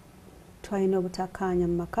 Twalina obutakkaanya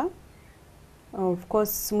mu maka. Of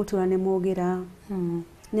course mutula ne mwogera.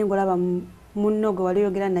 Naye ng'olaba munno gwe wali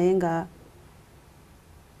oyogera naye nga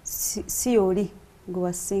si oli gwe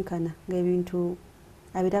wasinkana ng'ebintu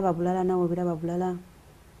abiraba bulala nawe obiraba bulala.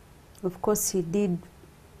 Of course he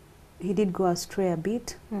did go astray a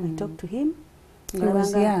bit. I talked to him. He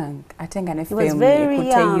was young. Atenga ne He was very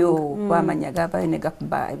young.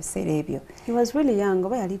 He was really young.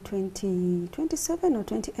 Oba yali 27 or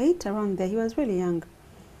 28 around there. He was really young.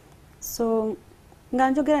 So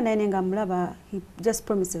nga njogera naye nga mulaba, he just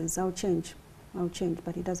promises I'll change,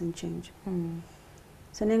 but he doesn't change.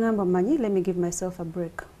 So nengamba manyi, let me give myself a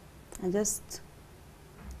break. I just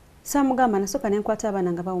samugamba nasoka nenkwata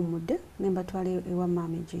abaana nga bawumudde nembatwala ewa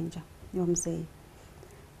maama ejinja ewa muzeeyi.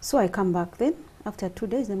 So I come back then after 2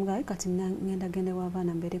 days nemugaye kati ngenda gende wa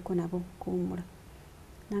abaana mbereko nabo kuwumula.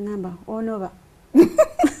 Nangamba onoba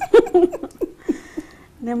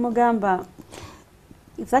nemugamba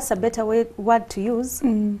if that's a better word to use,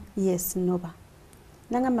 yes, noba.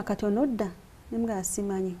 Nangamba kati onodda nemugaye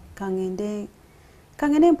simanyi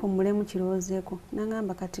kangende mpumule mu kirowoozeeko.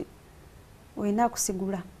 Nangamba kati oyina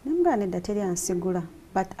kusigula. Nemugamba nedda teri ansigula,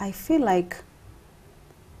 but I feel like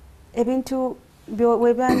ebintu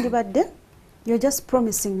webandibadde you're just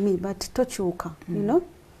promising me but tokyuka, you know.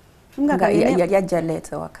 Nga yajja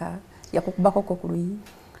leeta waka yakukubako ko kuluyi.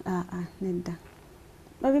 Nedda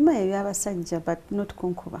babimanyi ebyabasajja but not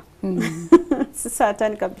kunkuba.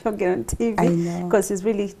 Satanic byogera on TV because he's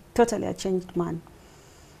really totally a changed man.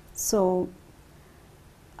 So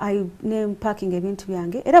I name parking ebintu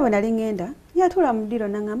byange era bwe nali ngenda yatula mu ddiro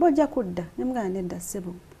nangamba ojja kudda nemugamba nedda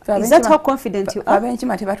ssebo. Is that how confident you are?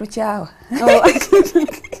 Abenchima tebatukyawa.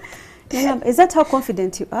 Is that how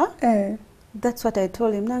confident you are? That's what I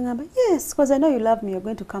told him. Nangamba, yes, because I know you love me, you're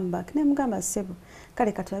going to come back. Nemugamba sebo.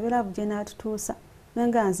 Kale katulabira bujena atutuusa.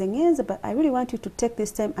 Nanga nze ngenze, but I really want you to take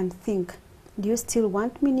this time and think. Do you still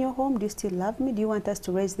want me in your home? Do you still love me? Do you want us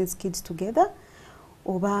to raise these kids together?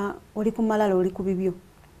 Oba oli ku malala oli ku bibyo.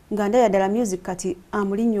 Nga ndaya ddala music kati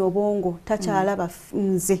amulinnyo obwongo takyalaba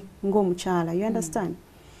nze ng'omukyala. You understand?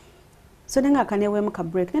 So nenga kaneweemu ka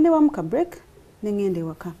break. Nenewamu ka break nengenda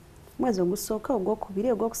ewaka. Mwezi ogusooka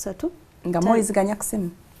ogwokubiri ogwokusatu nga mwoliziganya ku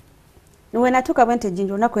simu. When natuuka bwente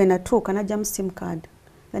ejjinja olunaku lwe natuuka najjamu sim card.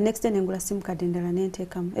 The next day nengula sim card endala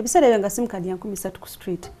nenteekamu. Ebiseera ebyo nga sim card ya 13 ku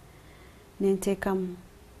street. Nenteekamu.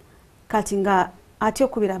 Kati nga ate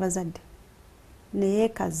okubira abazadde.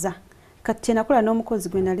 Neyeekaza. Kati kyenakula n'omukozi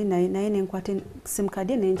gwe nali naye nenkwata sim card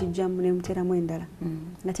ye nenjijjamu nemuteeramu endala.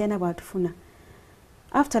 Nga teyina bwatufuna.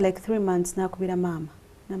 After like 3 months nakubira maama.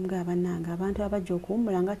 Namugamba bannange abantu abajja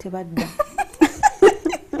okuwummula nga tebadda.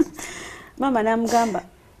 Mama namugamba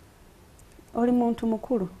oli muntu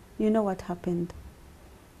mukulu. You know what happened.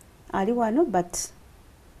 Ali wano but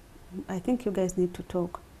I think you guys need to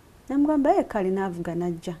talk. Namugamba kali navuga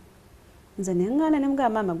najja. Nze nengana namugamba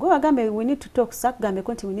mama gwe wagambe we need to talk. Sakugambe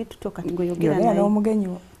konti we need to talk ati ngoyogera naye. Era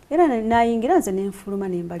n'omugenyi. Era nayingira nze nenfuluma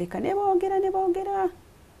nembaleka neboogera.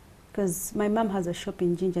 Because my mom has a shop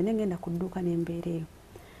in Jinja nengenda kudduka nembeereyo.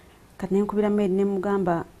 Kati nenkubira maid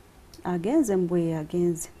nemugamba agenze mbwe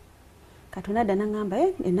agenze. Kati onadda nangamba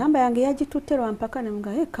enamba yange yagitutte lwampaka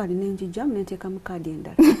nemugamba kali nenjijjamu nenteekamu kaadi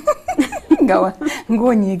endala. Ngawa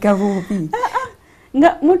ng'onyiiga bubi.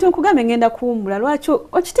 Nga muntu nkugambe ngenda kuwummula lwaki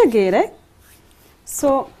okitegeera.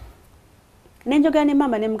 So nenjogera ne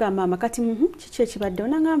mama nemugamba mama kati kiki ekibadde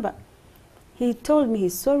onangamba. He told me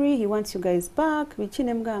he's sorry, he wants you guys back.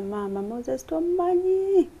 Bichine mugamba mama Moses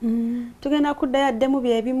tomanyi. Tugenda kuddayo addemu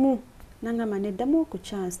byebimu. Nangamba neddamu ku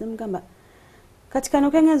chance nemugamba kati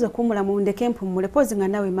kano kengenza okuwummula mundeke mpumule pozi nga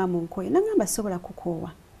nawe mama onkoye. Nangamba sobola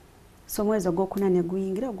kukoowa. So mwezi ogwokuna ne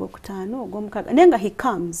guyingira ogwokutaano ogw'omukaaga. Naye nga he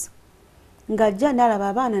comes. ngajja nalaba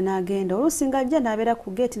abaana n'agenda oluusi ngajja n'abeera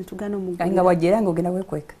ku gate netugana omugulira nga wajjera ng'ogenda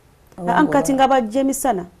wekweka kati nga bajja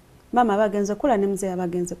emisana maama abagenze kula ne muzeeyi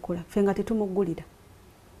abagenze kula ffe nga tetumugulira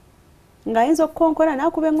ng'ayinza okukonkola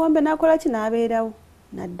n'akuba engombe n'akola ki n'abeerawo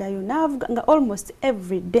n'addayo n'avuga nga almost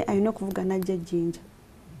every day alina okuvuga n'ajja ejjinja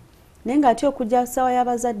naye ng'ate okujja ssaawa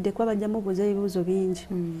y'abazadde kuba bajja mubuuza ebibuuzo bingi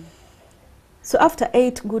so after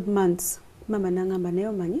 8 good months maama n'aŋŋamba naye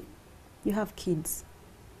omanyi you have kids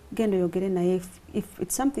genda oyogere naye if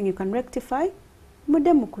it's something you can rectify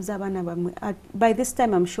mudde mukuza abaana bammwe by this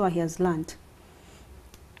time I'm sure he has learned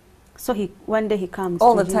so one day he comes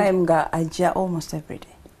all the time nga ajja almost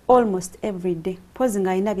every day pozi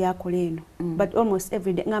ng'alina byakola eno but almost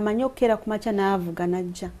every day ng'amanyi okukeera ku makya n'avuga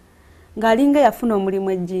n'ajja ng'alinga yafuna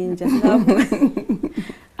omulimu ejjinja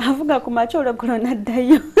avuga ku makya olweggulo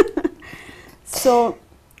n'addayo so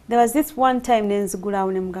there was this one time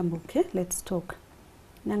nenzigulawo ne mugamba okay let's talk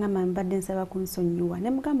nangamba mbadde nsaba kunsonyiwa ne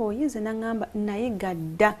mugamba oyize nangamba nayiga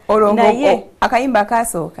dda naye akayimba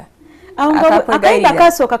akasooka akayimba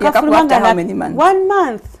akasooka kafulumanga 1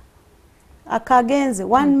 month akagenze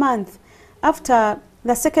 1 month after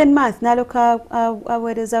the second month naloka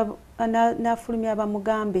aweereza nafulumya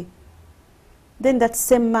bamugambe then that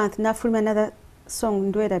same month nafulumya another song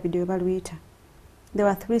ndwerabidde we baluyita there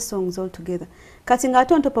were 3 songs all together kati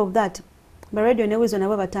ng'ate on top of that baradio ne Wizo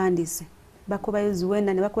nabo batandise bakubayo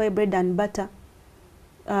Zuena ne bakubayo bread and butter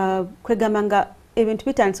kwegamba nga ebintu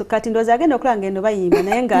bitandise kati ndowooza agenda okulaba ngendo bayimba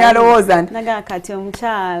naye ngalowooza naga kati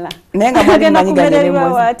omukyala naye nga mwali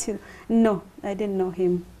mmanyi no I didn't know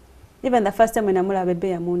him even the first time when namulaba Bebe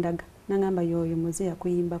yamundaga nangamba yoyo muze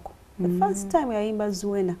yakuyimbako the first time yayimba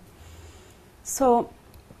Zuena so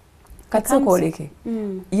katsokoleke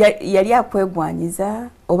yali akwegwanyiza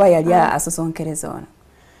oba yali asosonkereza ono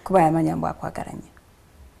kuba yamanya mbu akwagalanya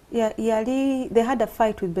yali they had a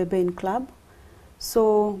fight with Bebe in club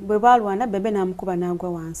so bwe balwana Bebe namukuba n'agwa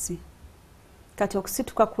wansi kati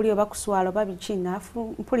okusituka kuli oba kuswala oba biki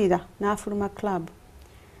mpulira n'afuluma club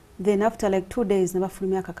then after like 2 days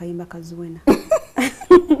nabafulumya akakayimba ka Zuena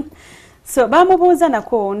so bamubuuza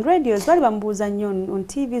nako on radios bali bamubuuza nnyo on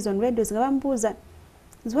TVs on radios nga bamubuuza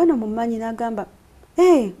Zuena mumanyi n'agamba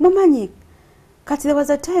mumanyi kati there was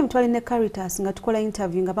a time twali ne Caritas nga tukola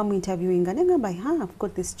interview nga bamu interviewinga negamba I've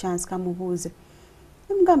got this chance kamubuuze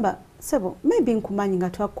mugamba sebo maybe nkumanyi nga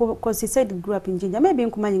because he said he grew up in Jinja maybe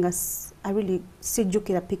nkumanyi nga I really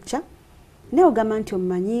sijjukira picture ne ogamba nti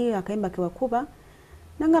omumanyi akayimba ke wakuba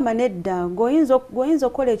nangamba nedda goyinza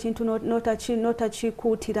okola ekintu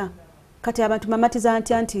notachikuutira kati abantu mamatiza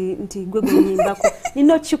nti gwe gwenyimbako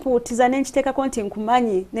nino kikuutiza nenkiteekako nti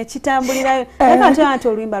nkumanyi nekitambulirayo nakati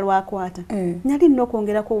oluyimba lwakwata nyali nina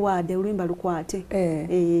okwongerako waade oluyimba lukwate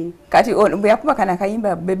kati bwe yakuba kana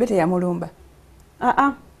kayimba Bebe teyamulumba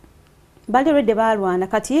bali redde balwana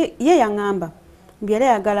kati ye yaŋŋamba mbu yali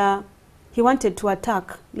ayagala he wanted to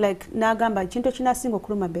attack like n'agamba ekintu ekinasinga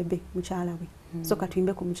okuluma Bebe mukyala we so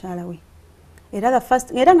katuyimbe ku mukyala we era the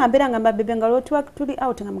first era ngambera ngamba Bebe nga lwotwa tuli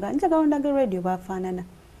out ngamugamba njagala ondage radio bafaanana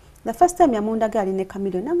the first time yamundaga ali ne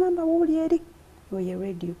Camille nangamba wuli eri oye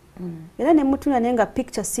radio era ne mutuna nenga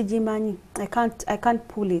picture sigimanyi I can't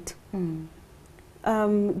pull it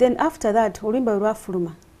then after that oluyimba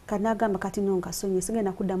lwafuluma kanagamba kati nonka sonye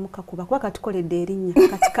sigenda kuddamu kakuba kuba katukoledde erinnya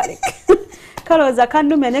kati kaleke kaloza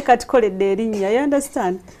kandume ne katukoledde erinnya you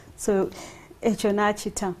understand so ekyo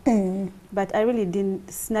nakita but I really didn't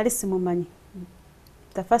sinali simumanyi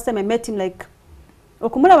the first time I met him like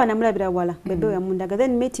okumulaba namulabira wala Bebe yamundaga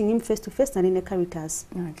then meeting him face to face nali ne Caritas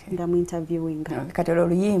nga mu interviewing kati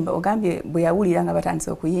oluyimba ogambye bwe yawulira nga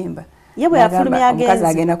batandise okuyimba ye bwe yafulumya agenze omukazi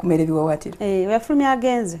agenda kumera ebiwawaatiro bwe yafulumya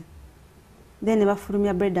agenze then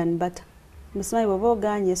bafulumya bread and butter musimanyi bwoba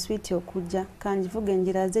oganye sweet okujja kanjivuga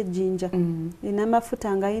enjira z'ejjinja ina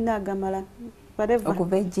amafuta nga ayina agamala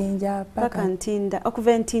okuva ejjinja paka ntinda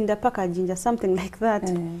okuva entinda paka jinja something like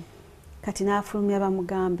that kati n'afulumya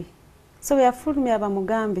bamugambe so bwe yafulumya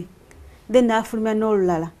bamugambe then n'afulumya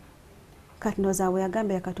n'olulala kati ndowooza bwe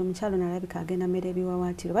yagambe yakati omukyalo nalabika agenda mmera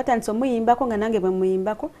ebiwawaatiro batandise omuyimbako nga nange bwe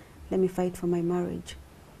muyimbako let me fight for my marriage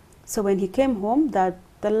so when he came home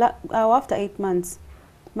after 8 months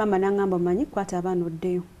mama nangamba manyi kwata abaana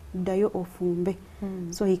oddayo ofumbe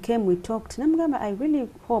so he came we talked namugamba I really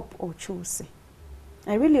hope okyuse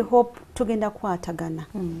I really hope tugenda kwatagana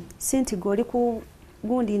sinti goli ku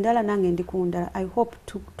gundi ndala nange ndi ku ndala I hope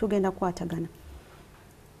tugenda kwatagana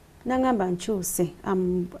nangamba nkyuse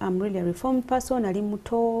I'm really a reformed person ali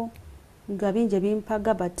muto gabinje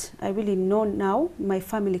bimpaga but I really know now my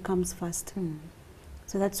family comes first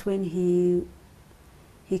so that's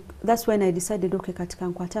when I decided okay katika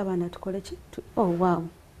nkwata abana tukole ki oh wow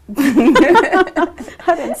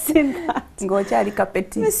hadn't seen that. Ng'okyali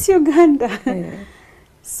kapeti. Miss Uganda.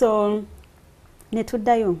 So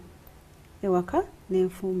netuddayo ewaka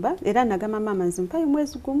nenfumba era nagamba mama nzimpayo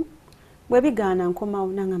mwezi gumu bwebigaana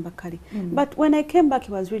nkomawo nangamba kale. But when I came back,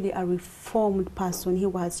 he was really a reformed person. He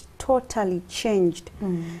was totally changed.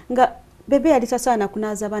 Nga Bebe yali tasaana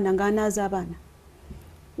kunaaza abaana nga anaaza abaana.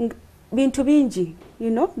 Bintu bingi, you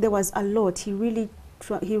know, there was a lot. He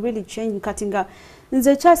really changed. Kati nga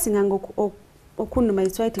nze kyasinganga okunuma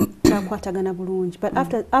iswaite twakwatagana bulungi. But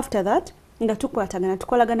after that, nga tukwatagana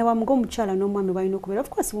tukolagana wamu ng'omukyala n'omwami balina okubeera. Of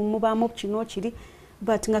course mubaamu kino kiri,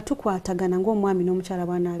 but nga tukwatagana ng'omwami n'omukyala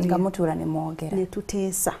bw'anaabeera. Nga mutuula ne mwogera. Ne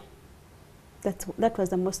tuteesa. That was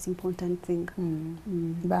the most important thing.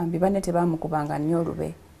 Bambi banne tebaamukubanga nnyo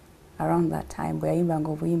olube. Around that time, bwe yayimbanga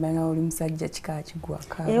obuyimba nga oli musajja kika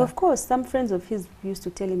kigwaka. Of course, some friends of his used to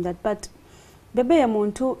tell him that, but Bebe ye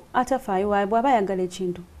muntu atafaayo bw'aba ayagala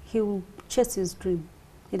ekintu, he will chase his dream.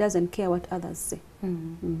 He doesn't care what others say.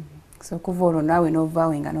 So kuva olwo naawe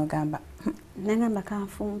n'ovaawo nga n'ogamba nangamba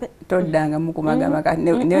kanfumbe toddanga mukumagamba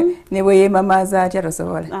ne bwe yeemamaaza atya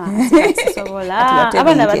tosobola. Tosobola.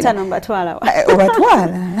 Abaana bataano mbatwala wa.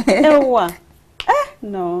 Obatwala? Ewa.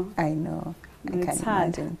 No. I know. I It's can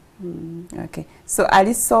hard. imagine. Okay. So are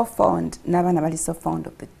you so fond, n'abaana bali so fond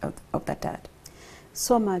of the dad?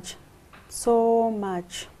 So much. So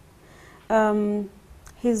much.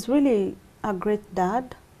 He's really a great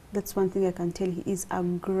dad. That's one thing I can tell. He is a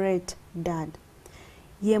great dad.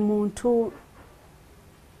 Ye muntu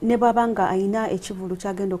ne bwabanga ayina ekivulu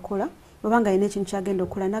kyagenda okukola, bwabanga ayina ekintu kyagenda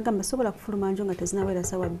okukola n'agamba sobola kufuluma njo nga tezinawera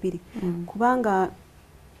ssaawa 2. Kubanga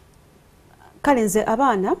kale nze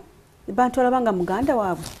abaana bantwala banga muganda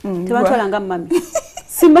waabwe tebantwala nga mami.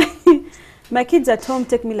 My kids at home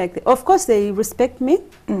take me like that. Of course they respect me,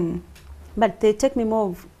 but they take me more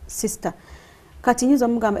of sister. Kati nyuzo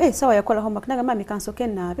mugamba sawa yakola homework naga mami kansoke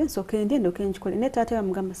naabe nsoke ndi ndoke njikole ne taata ya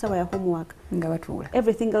mugamba sawa ya homework nga batula.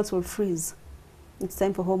 Everything else will freeze. It's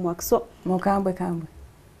time for homework. So mukambwe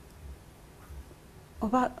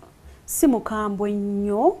oba si mukambwe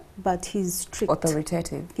nnyo, but he's strict.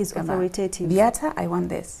 Authoritative. He's authoritative. Biata, I want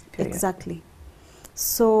this. Period. Exactly.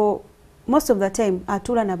 So most of the time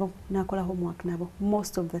atula nabo nakola homework nabo.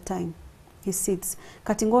 Most of the time he sits.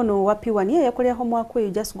 Kati ngono wapiwa niye yakolea homework we, you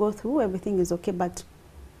just go through, everything is okay. But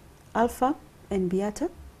Alpha and Beata,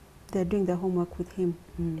 they're doing their homework with him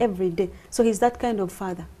every day. So he's that kind of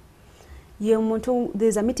father.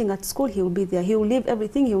 There's a meeting at school, he will be there. He will leave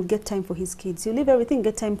everything, he will get time for his kids. He'll leave everything,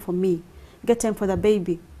 get time for me, get time for the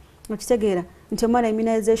baby. Okitegera nti omwana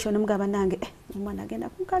immunization omugaba nange omwana agenda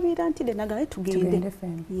kunkabira nti de nagala tugende.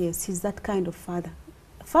 Yes, he's that kind of father.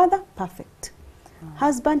 Father, perfect.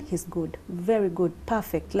 Husband, he's good, very good,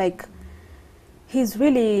 perfect. Like he's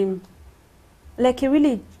really, like he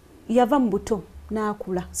really yava mbuto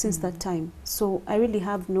naakula since that time. So I really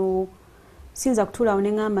have no, since akutula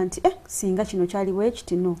onengamba nti singa kino kyali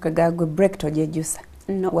wekiti no. Kagagwe break tojejusa.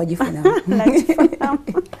 No. Wajifuna.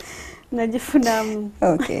 Najifunamu.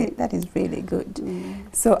 Okay, that is really good.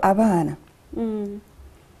 So abaana.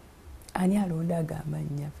 Ani alonda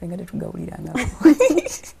agamanya fenga tetugawuliranga.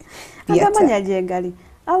 Agamanya jegali.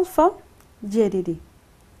 Alpha jeriri.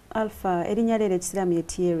 Alpha erinnya lere ekisiramu ye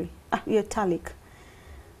Thierry. Ye Talik.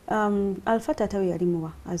 Alpha tatawe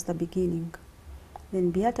yalimuwa as the beginning.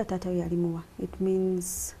 Then Beata tatawe yalimuwa. It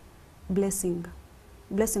means blessing.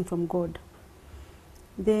 Blessing from God.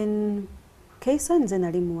 Then Kaisa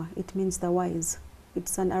nalimuwa. It means the wise.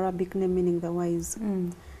 It's an Arabic name meaning the wise.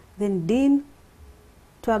 Then Dean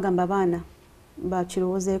twagamba baana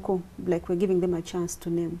bakirowozeeko, like we're giving them a chance to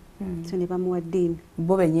name. So ne bamuwa Dean.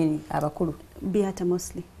 Bo benyini abakulu. Beata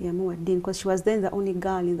mostly yamuwa Dean because she was then the only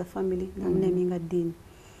girl in the family. Naming her Dean.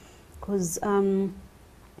 Because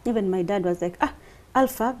even my dad was like,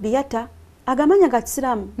 Alpha, Beata, agamanya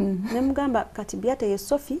gatsiramu. Nemugamba kati Beata ye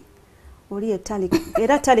Sophie, oli ye Talik.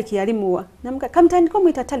 Era Talik yalimuwa. Namuga kamutandika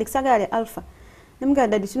omuyita Talik sagale Alpha. Nemuga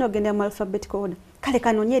dadi tunogenda mu alphabetical order. Kale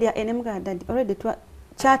kanonyerya nemuga dadi already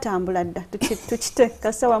kyatambula dda tukite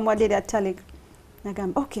kasawa mwadde ya Talik.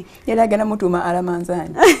 Nagamba okay. Yera agana mutuma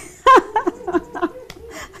alamanzani.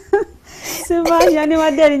 Simanya ni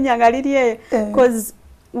wadde erinnya lirye because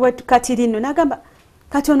kati lino nagamba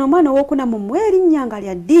kati ono omwana owokuna mumuwa erinnya nga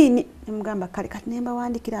lya Dean. Nemugamba kale kati nemba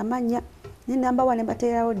wandikira amanya ne namba 1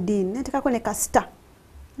 nembateerawo Dean netekako ne kasita.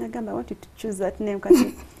 Nagamba I want you to choose that name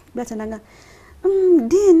kati better nanga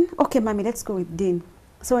Dean. Okay mommy, let's go with Dean.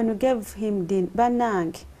 So when we gave him Dean,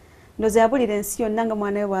 banange ndoze yabulira ensi yonna nga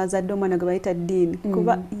mwana we bwazadde omwana gwe bayita Dean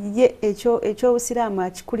kuba ye ekyo busiraamu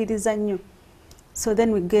akikuliriza nnyo. So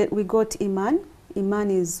then we got Iman.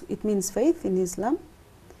 Iman it means faith in Islam.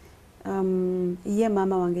 ye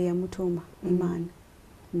mama wange yamutuma Iman.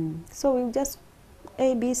 So we just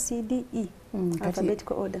A, B, C, D, E,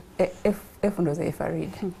 alphabetical order. F ndoza ye Farid.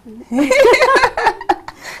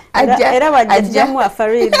 Era wajjamu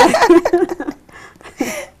Farid.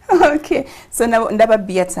 Okay, so now ndaba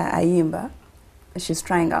Beata ayimba. She's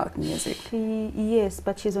trying out music. Yes,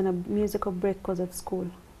 but she's on a musical break because of school.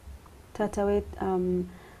 Tata we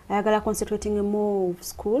ayagala concentrating more of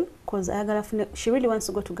school because ayagala she really wants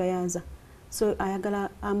to go to Gayaza. So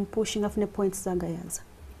I'm pushing up the points za Gayaza.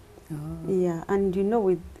 Yeah, and you know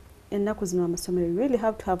with ennaku zino amasomero you really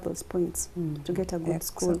have to have those points to get a good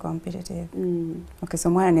school. So competitive. Okay, so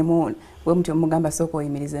mwana ne mu we mtu mugamba soko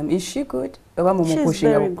yimiriza. Is she good? Oba mu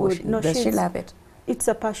pushing up pushing. No, does she love it? It's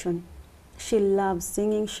a passion. She loves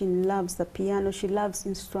singing, she loves the piano, she loves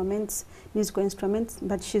instruments, musical instruments,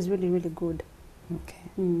 but she's really, really good.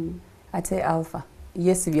 Okay. Ate Alpha.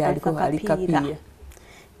 Yes, we are Kapira.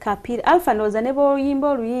 Kapira. Alpha knows a nebo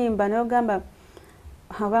yimba, no gamba.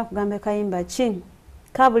 Hava gambe kaimba chin.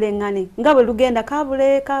 Kabule ngani. Ngabe lugenda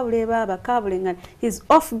kabule baba, kabule ngani. He's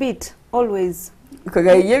offbeat always. Because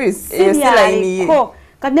you ko.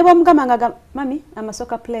 Kati nebo mugamba ngaga, mami, I'm a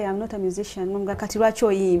soccer player, I'm not a musician. Munga kati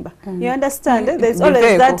lwacho yimba. You understand? There's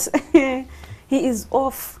always that. He is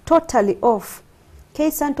off, totally off.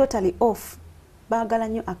 Kaysan totally off. Bagala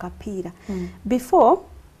nyo akapira. Before,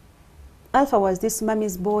 Alpha was this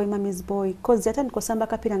mommy's boy. Cause yata nikosamba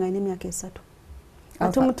kapira nga inemi yake esatu.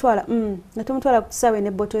 Natumutwala kusawe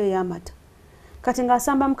ne boto ya amata. Kati nga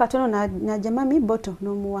samba mkatono na jamami boto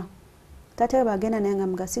no muwa. Tate bagenda naye nga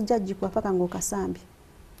mga sijja jikwa paka ngo kasambi.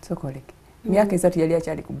 So koleke. Myaka esatu yali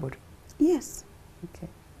achali ku boto. Yes. Okay.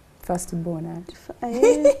 First born and.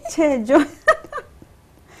 Chejo.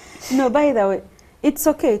 No, by the way, it's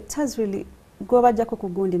okay. It has really go bajja ko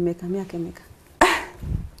kugundi meka myaka meka.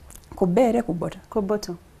 Kubere kuboto.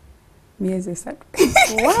 Kuboto. Miezi esatu.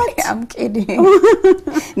 What? I'm kidding.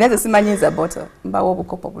 Neza simanyiza boto. Mba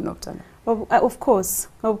obukopo bunokutana. Of course.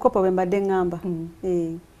 Obukopo bembadde ngamba.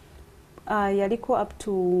 Yaliko up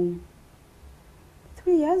to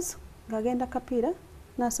 3 years. Gagenda kapira.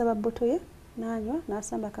 Nasaba boto ye. Nanywa.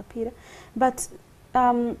 Nasamba kapira. But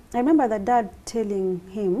I remember the dad telling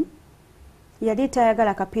him, yalita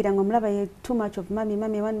yagala kapira ngomulaba ye too much of mommy,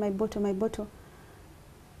 I want my bottle.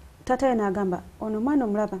 Tata ye nagamba, ono mwana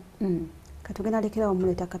omulaba. Katugenda alekera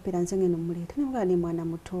omuleta kapira nzenge nomuleta. Nemugala ni mwana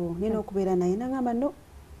muto. Nina okubeera naye nagamba no.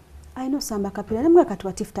 Ayino samba kapira nemugala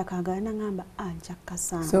katuwatifta kagala nagamba anja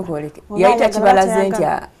kasamba. So koleke. Yaita kibalaze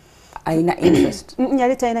ntya aina interest.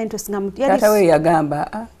 Yalita aina interest ngamu. Tata we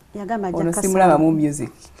yagamba yagamba anja kasamba. Ono simulaba mu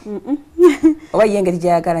music. Oba yengeri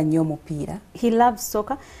jayagala nnyo omupiira. He loves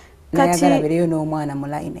soccer. Kati bereyo n'omwana mu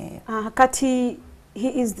line eyo. Kati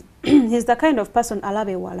he's the kind of person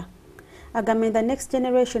alabe wala. Agamba in the next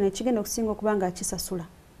generation ekigenda okusinga okubanga akisasula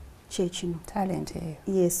kyekino. Talent eyo.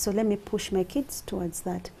 Yes, so let me push my kids towards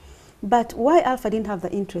that. But why Alpha didn't have the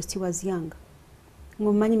interest? He was young.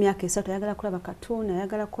 Ngomanyi myaka esatu ayagala kulaba katuna,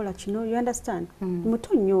 ayagala kola kino, you understand?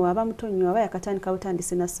 Muto nnyo aba yakatandika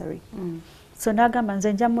butandise nursery. So nagamba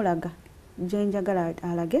nze nja mulaga gye njagala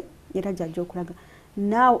alage era jajja okulaga.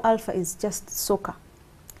 Now Alpha is just soccer.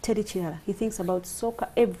 Teddy Chirala. He thinks about soccer,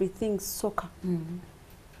 everything soccer.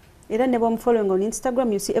 Era ne bom following on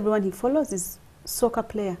Instagram, you see everyone he follows is soccer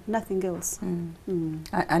player, nothing else.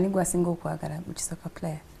 Ani gwa singo kwagala mu soccer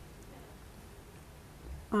player?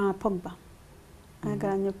 Pogba.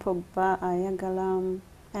 Ayagala nnyo Pogba,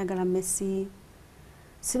 ayagala Messi.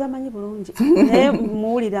 Sibamanyi bulungi. Naye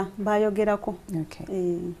muwulira bayogerako.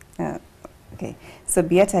 Okay. Okay. So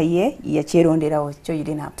Beata ye yacheronderawo, so you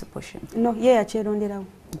didn't have to push him. No, ye yacheronderawo.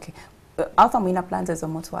 Okay. Alpha Mwina plans as a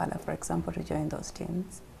Mutwala, for example, to join those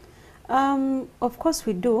teams? Of course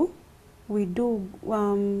we do.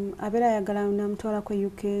 Abera yagala namutwala ko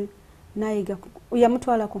UK nayiga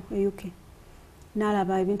yamutwala ko UK.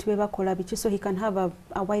 Nalaba ebintu bebakola biki, so he can have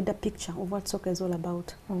a wider picture of what soccer is all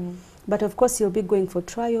about. But of course he'll be going for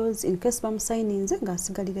trials in case bam signings nga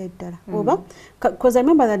asigalira eddala. Oba because I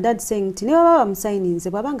remember the dad saying tine baba bam signings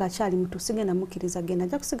bwabanga achali mutu sigenda mukiriza genda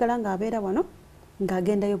ja kusigala nga abera wano nga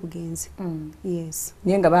agenda yo bugenzi. Yes.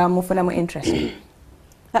 Nyenga ba mufuna mu interest.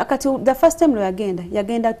 Akati the first time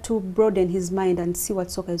yagenda to broaden his mind and see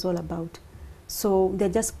what soccer is all about. So they're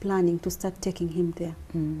just planning to start taking him there.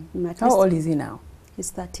 How old is he now? He's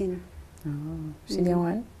 13. Senior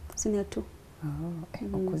 1? Senior 2.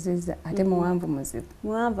 Okuziza ate muwanvu muzibu.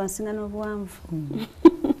 Muwanvu asinga n'obuwanvu.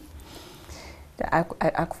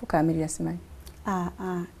 Akufukamirira simanyi?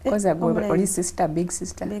 Because oli sister, big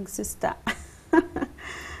sister. Big sister.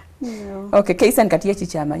 No. Okay, Kaysan kati ye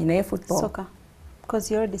kikyamanyi naye football. Soccer. because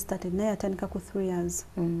he already started naye atandika ku 3 years.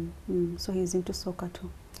 So he's into soccer too.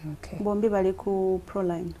 Okay. Bombi bali ku pro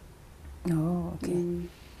line. Oh, okay.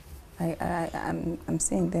 I'm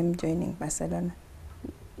seeing them joining Barcelona.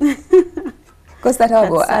 Because that how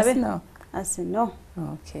go Arsenal. Arsenal.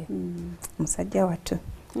 Okay. Musajja wattu.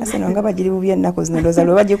 Arsenal nga bagiri bubi ennaku zino ndoza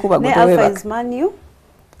lwe baje kuba gotowe Alpha baka. is Manu.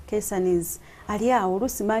 Kesan is Alia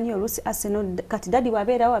olusi Manu olusi Arsenal kati daddy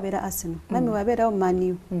wabeerawo abeera Arsenal. Mami wabeerawo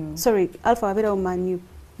Manu. Sorry, Alpha wabeerawo Manu,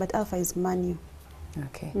 but Alpha is Manu.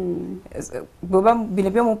 Okay. Boba bino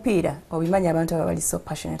byomupiira obimanya abantu abali so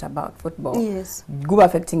passionate about football. Yes. Guba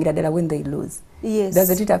affecting ddala when they lose. Yes. Does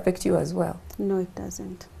it affect you as well? No, it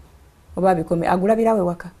doesn't. Oba bikome agulabirawe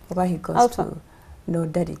waka oba he goes Alpha. to no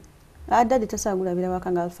daddy. Daddy tasagulabira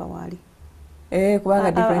waka nga Alpha wali.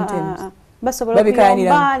 Kubanga different teams. Basobola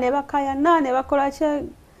kuyomba ne bakayana ne bakola che.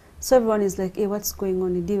 So everyone is like, hey, what's going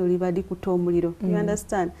on? Dilo libadi kutoa omuliro. You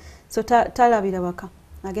understand? So talabira waka.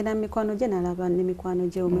 Agenda mikwano je nalaba ne mikwano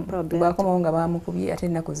je omu problem. Bakoma nga bamukubye ate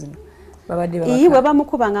ennaku zino. Babadde babaka. Iwe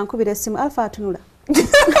bamukuba nga nkubira simu Alpha atunula.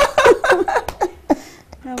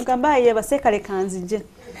 Ngamba ye basekale kanzije.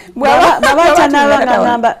 Baba chanaba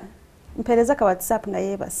ngamba mpereza ka WhatsApp nga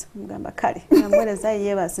yebasa. Ngamba kale. Ngamweleza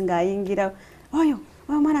yebasa nga ayingira. Oyo,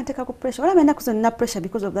 mwana ateka ku pressure. Wala benda kuzonna pressure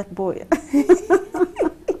because of that boy.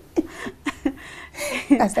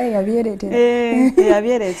 Asa yabyeretere.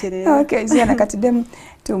 Yabyeretere. Okay, Zuena kati dem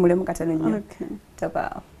tumule mu katano nnyo. Okay.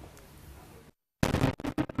 Tapa.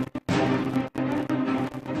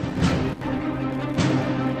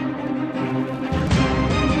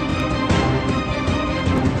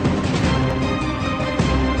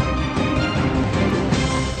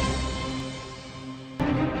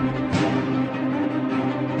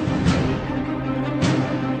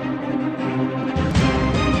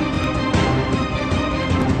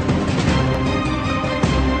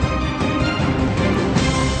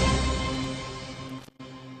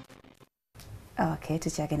 Okay,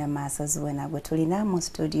 tukyagenda maaso Zuena gwe tulina mu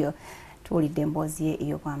studio tuwulidde emboozi ye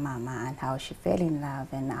ey'obwa maama and how she fell in love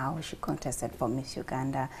and how she contested for Miss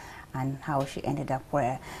Uganda and how she ended up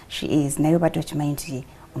where she is. Naye obadde okimanyi nti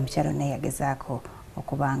omukyalo naye yagezaako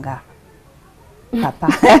okubanga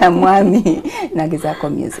papa mwami nagezaako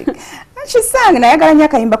music. She sang nayagala nnyo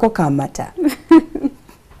akayimbako kamata.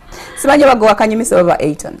 Simanyi oba gwe wakanyumisa oba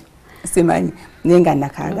Ayton. Simanyi naye nga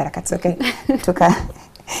nakaagala kati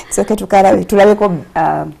soke tukarabe tulabeko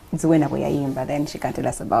Zuena bwe yayimba, then she can tell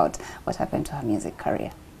us about what happened to her music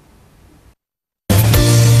career.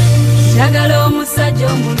 Jagala omusajja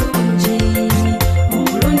omulungi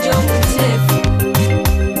omuteefu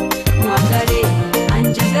mwagale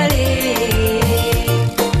anjagale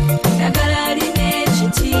jagala alina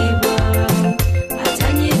ekitiibwa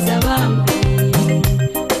atanyiza bambi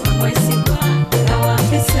omwesigwa nga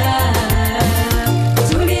wampisa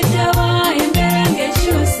tuliddawa embeera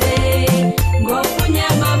ng'ekyuse ng'ofunye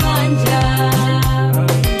amabanja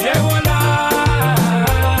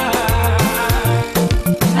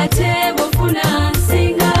ate bw'ofuna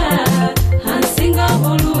ansinga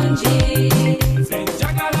bulungi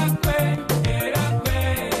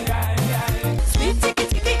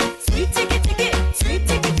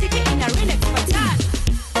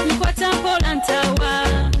nkwata mpola ntawa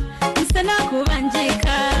nsana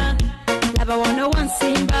kubanjika laba wano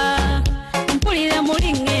wansimba mpulira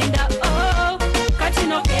muli ngenda kati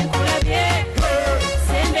no enkulabye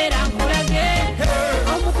sembera nkulage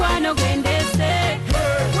omukwano gwendese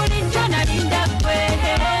bulijjo nalinda gwe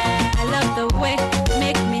I love the way you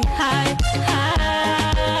make me high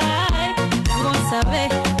ngonsabe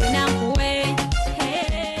enankuwe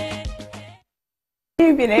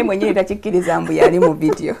Hivi naye mwenyewe takikkiriza mbu yali mu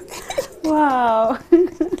video. Wow.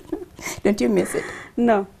 Don't you miss it?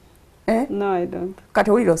 No. Eh? No, I don't.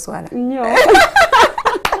 Kati owulira oswala. No.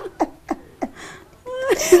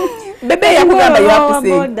 Bebe yakugamba you have to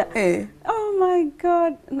sing. Oh my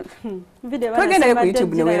God. Video Twagenda ku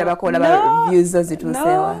YouTube ne weeraba ko olaba views zo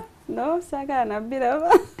zituuseewa. No, sagala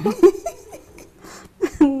nabiraba.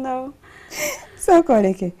 No. So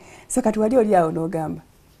koleke. So kati wali oli awo n'ogamba.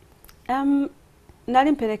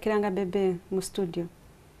 Nali mperekeranga Bebe mu studio.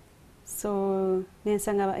 So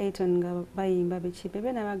nensanga ba Ayton nga bayimba biki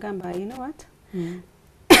Bebe nabagamba, you know what?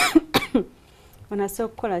 Onaso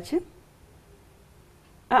kukola ki?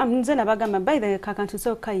 Nze nabagamba by the kakantu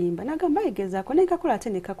so kayimba nagamba igezaako nekakola ate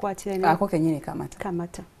nekakwatira ne Ako kenyine kamata.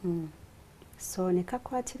 Kamata. So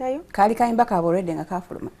nekakwatirayo. Kali kayimba ka already nga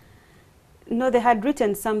kafuluma. No, they had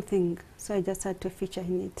written something, so I just had to feature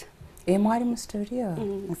in it. Mwali mu studio.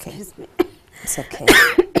 Okay. Excuse me. It's okay.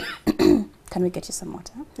 Can we get you some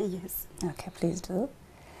water? Yes. Okay, please do.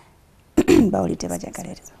 Baulite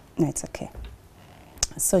bajagalera. No, it's okay.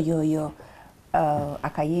 So yo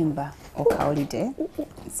akayimba okawulidde,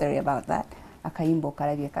 sorry about that, akayimba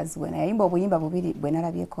okalabye ka Zuena yayimba obuyimba bubiri bwe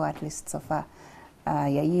nalabyeko at least so far.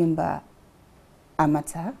 Yayimba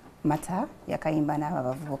Mata yakayimba n'aba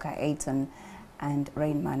bavubuka Aiton and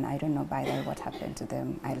Rainman. I don't know by the way what happened to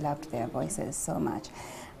them. I loved their voices so much.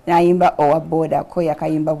 Nayimba owa boda ko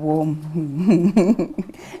yakayimba bwomu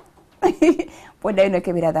boda ino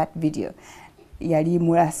kebera that video yali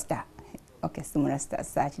murasta. Okay, so murasta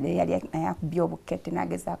such they yali nakubya obukete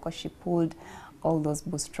nagezaako she pulled all those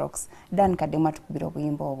bull strokes. Dan kadema tukubira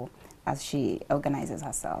obuyimba obwo as she organizes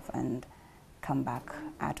herself and come back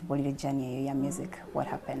to Bollywood journey ya music. What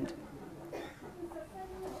happened?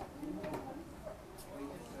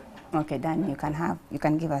 Okay, Dan, you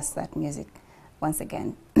can give us that music once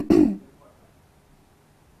again.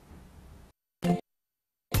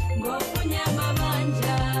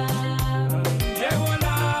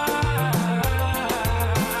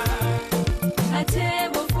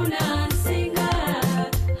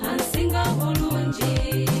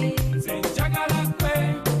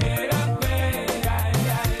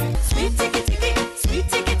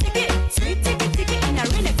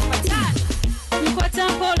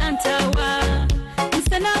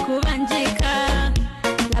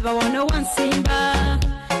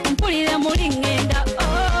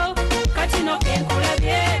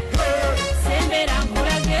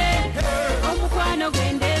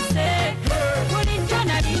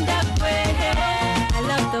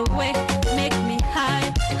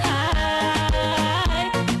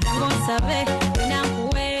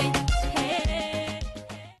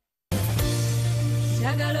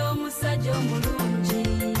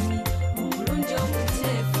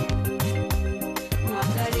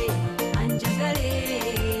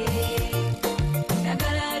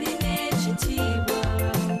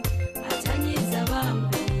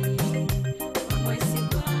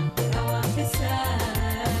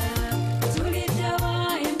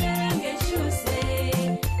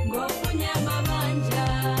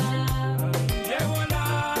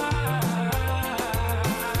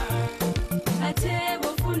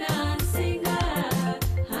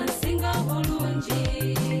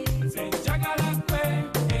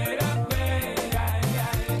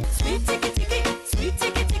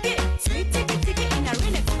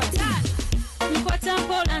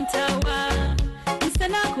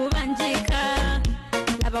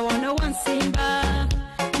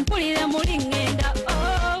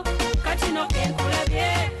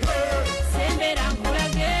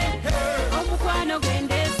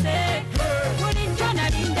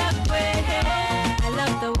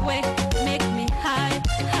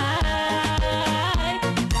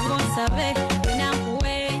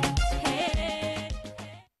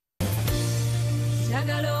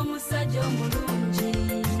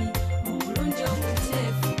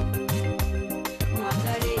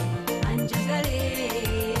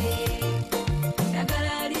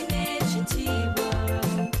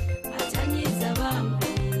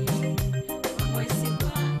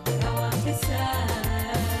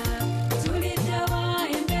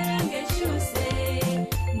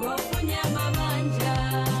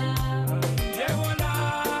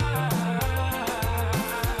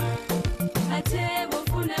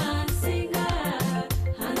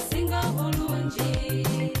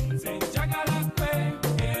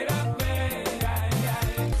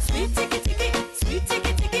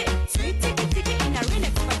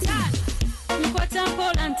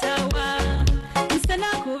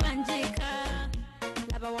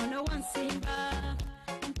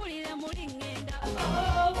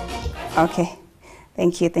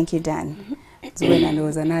 Okay, thank you, Dan. Zuena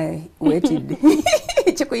ndoza naye waited.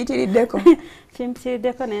 Chikuyitiriddeko.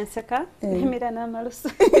 Chimpitiddeko nenseka. Emira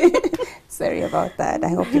n'amalusu. Sorry about that. I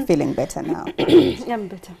hope you're feeling better now. I'm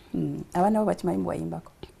better. Abaana bo bakimanyi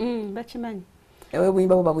bwayimbako. Bakimanyi. Ewe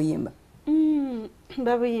buyimba bo babuyimba.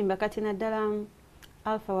 Babuyimba kati naddala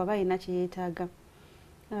Alpha waba alina kye yeetaaga.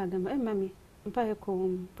 Agamba, mami, mpaye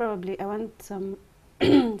ku probably I want some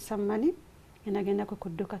money. And agenda ku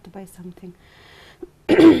kudduka to buy something.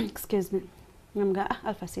 Excuse me. Ngamga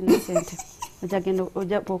Alpha sina sente.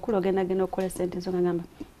 Oja bokulu agenda okukola sente zo ngamba.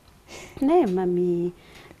 Naye mami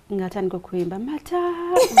ngatandika okuyimba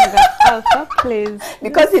Mata. Alpha please.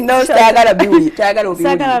 Because he knows tayagala biwi.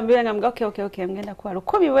 Sagala biwi ngamga okay ngenda kwalo.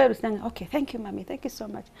 Kobi weru sanga okay thank you mami. Thank you so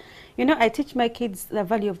much. You know I teach my kids the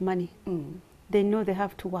value of money. They know they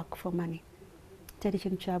have to work for money. Teri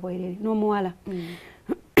kintu kyabwerere. No muwala.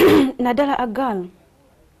 Nadala a girl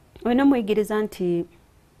wena muyigiriza nti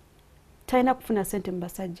talina kufuna sente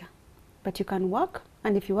mbasajja but you can work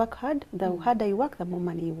and if you work hard the harder you work the more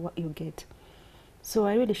money you get So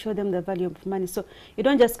I really show them the value of money. So you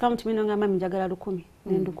don't just come to me nongamba njagala 10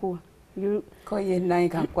 nendukuwa. You ko yenna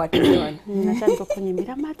nkakwatira natandika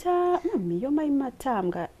okunyimira mata you're my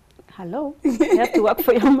mata hello you have to work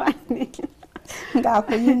for your money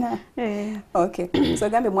ngakuyina okay so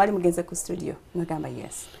gambe mwali mugenze ku studio ngamba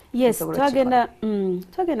yes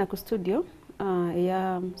twagenda ku studio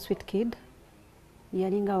ya Sweet Kid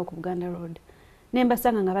yalinga ku Buganda Road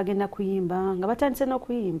nembasanga nga bagenda kuyimba nga batandise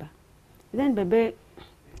n'okuyimba then Bebe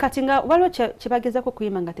kati nga waliwo kibageza ko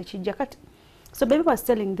kuyimba nga tekijja kati so Bebe was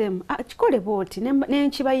telling them chikole boti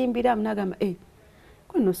nenchibayimbira mnagamba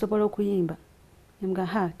kuno sobola okuyimba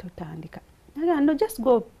nemga totandika no just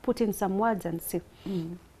go put in some words and see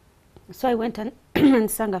so I went and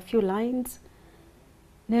sang a few lines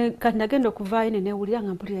ne kati nagenda okuva ine newulira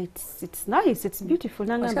nga mpulira it's nice it's beautiful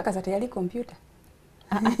nangamba kaka teyali computer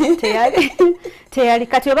teyali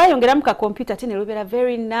kati obayongeramu ka computer tine lubera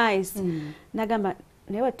very nice nagamba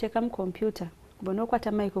newe teka mu computer bono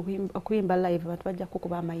kwata mic okuyimba live abantu bajja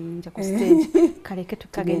kukuba amayinja ku stage kaleke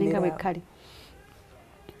tukagenga we kali.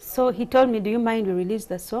 So he told me, do you mind we release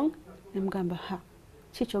the song? Nemgamba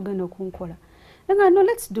chicho genda okunkola. No,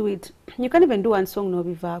 let's do it. You can even do one song no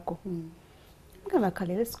bivako. Ngamba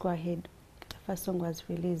kale, let's go ahead. The first song was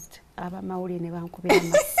released. Aba mauli ne bankubira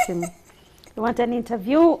masimu. They want an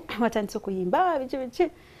interview, watanso kuyimba bichi.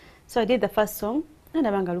 So I did the first song and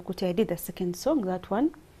abanga lukuti I did the second song, that one.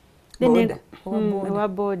 Then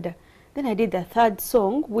border. Then I did the third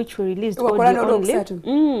song which we released audio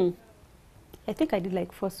only. I think I did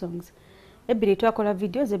like 4 songs. Ebiri twakola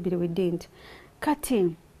videos, ebiri we didn't.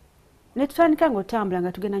 Kati netutandika ng'otambula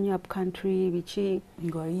nga tugenda New Up Country bichi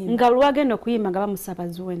nga lwagenda okuyimba nga bamusaba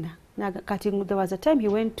Zuena. Kati there was a time he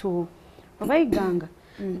went to Obaiganga.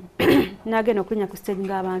 Nagenda okunya ku stage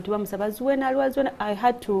ng'abantu bamusaba Zuena. I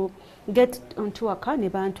had to get onto a car ne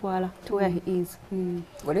bantwala to where he is.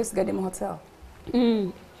 Well, let's get him a hotel.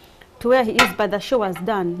 To where he is, but the show was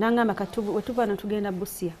done. Nangamba katubu wetuva natugenda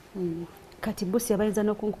Busia. Kati Busia bayinza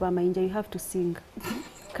n'okunkuba amayinja, you have to sing.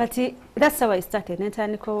 Kati that's how I started.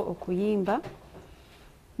 Netandika okuyimba.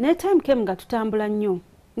 Ne time came nga tutambula nnyo.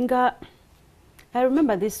 Nga I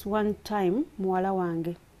remember this one time muwala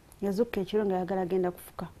wange yazukka ekiro nga yagala agenda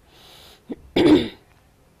kufuka.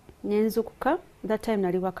 Nenzukuka that time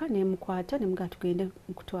nali waka nemukwata nemuga tugende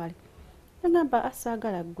nkutwale. Nagamba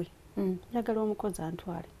asagala gwe. Yagala omukozi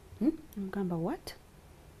antwale. Ngamba what?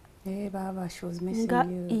 Baba, she was missing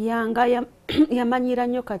you. Yanga yamanyira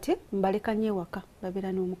nnyo kati mbaleka nnyo waka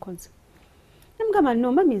babira n'omukozi. Namugamba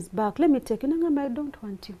no, mommy is back. Let me take you. Nangamba I don't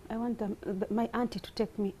want you. I want my auntie to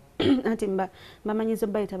take me. Auntie mamanyizo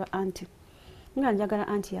bayita ba auntie. Nga njagala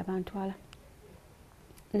auntie yabantwala.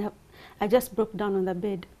 Now I just broke down on the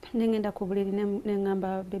bed. Nengenda ku buliri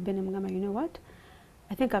nengamba Bebe nemugamba you know what?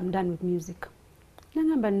 I think I'm done with music.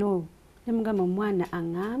 Nangamba no. Nemugamba mwana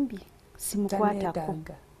angambi simukwatako.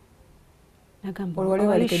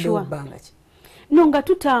 Nagamba sure. No nga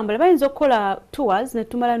tutambula bayinza okukola tours ne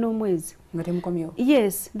tumala n'omwezi. Nga temukomyo.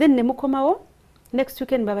 Yes, then ne mukomawo next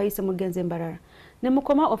weekend baba yise mugenze Mbarara. Ne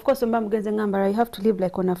mukoma of course mba mugenze Ngambara you have to leave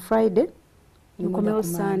like on a Friday. Mukomewo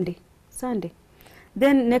Sunday.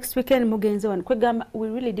 Then next weekend mugenze one. Kwegamba we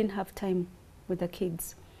really didn't have time with the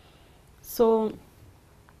kids. So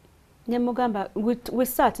Nyamugamba we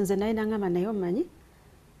start nze naye nangamba nayo manyi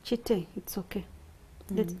chite it's okay.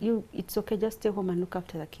 It's okay, just stay home and look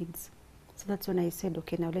after the kids. So that's when I said,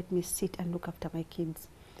 okay, now let me sit and look after my kids.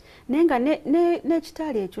 Nenga ne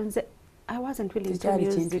chitali ekyo nze I wasn't really into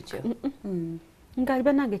music.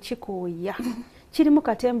 Ngaliba nange chikoya. Chirimu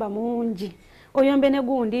katemba mungi. Oyombe ne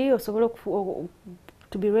gundi osobola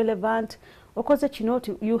to be relevant. Okoze kino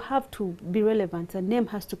you have to be relevant. The name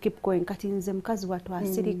has to keep going. Kati nze mukazi watu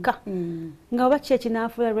asirika. Nga oba kye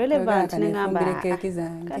kinafuula relevant nengamba.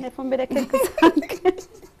 Kanefumbire keke zange.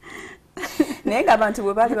 Naye abantu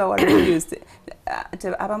bwe bali bawaluse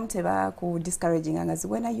abamu teba discouraging nga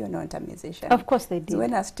Zuena you're not a musician. Of course they did.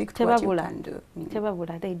 Zuena stick to what you can do.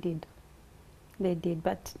 Tebabula they did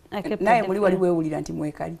but I kept naye muli wali wewulira nti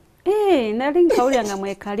mwekali. Nali nkawulira nga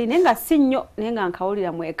mwekali nenga sinyo nenga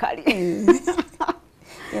nkawulira mwekali.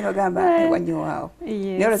 Gamba wanyoao.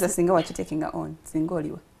 Yes. Nero za singa what you taking her on? Singa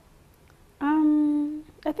oliwa.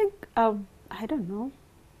 I think I don't know.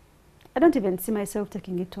 I don't even see myself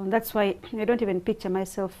taking it on. That's why I don't even picture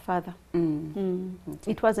myself further.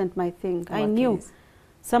 Okay. It wasn't my thing. I knew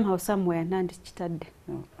somehow, somewhere, Nandi chitade.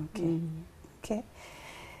 Oh, okay. Okay.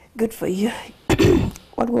 Good for you.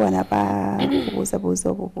 What we want about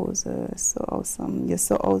so awesome. You're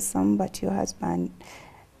so awesome, but your husband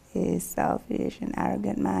is selfish and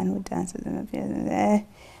arrogant man who dances in the field.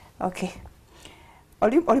 Okay.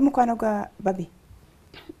 Oli mukwano gwa Babi.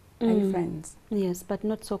 Are you friends? Yes, but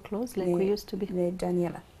not so close like we used to be.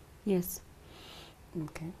 Daniela? Yes.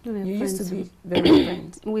 Okay. We were You friends. used to be very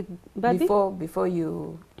friends? With Bebe?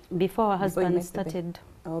 Before our husband started.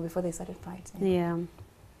 Oh, before they started fighting. Yeah.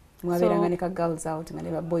 So, girls out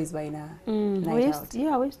and boys by night out.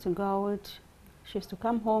 Yeah, we used to go out. She used to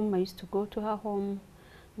come home. I used to go to her home.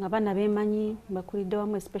 Ngabana bemanyi bakulira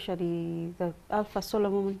wamu, especially the Alpha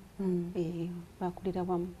Solomon. Bakulira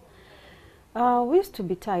wamu. We used to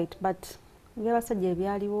be tight, but we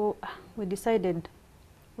decided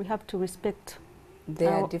we have to respect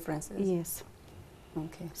their differences. Yes.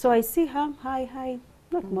 Okay. So I see her, hi,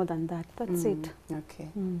 not more than that. That's it. Okay.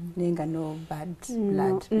 Nenga no bad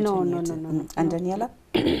blood. No. And Daniela?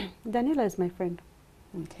 Daniela is my friend.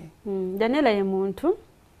 Okay. Daniela ye muntu.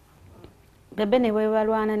 Bebe ne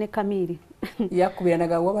webalwana ne Kamiri.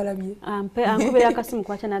 Yakubiranaga wabalabye. Ankubira akasimu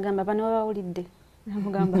kwacha nagamba bano bawulidde.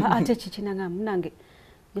 Namugamba ate chichi nangamba nange.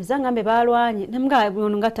 Ngambe balwanye nemga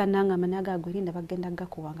bino ngata nangamba naga agwirinda bagenda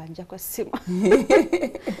gakuwanga nja kwa simu.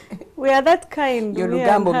 We are that kind. Your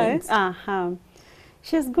Lugambo means.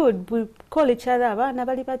 She's good. We call each other abana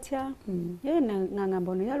bali batya.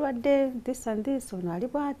 Ngamba ono yalwadde this and this ono ali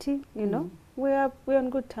bwati, you know. We're on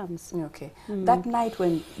good terms. Okay. That night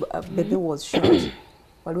when Bebe was shot,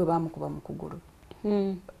 waliwe bamukuba mukuguru.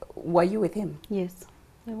 Were you with him? Yes,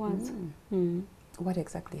 I was. What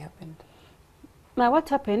exactly happened? What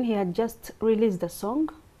happened, he had just released the song.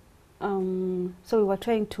 So we were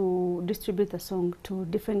trying to distribute the song to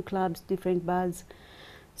different clubs, different bars.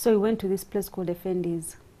 So we went to this place called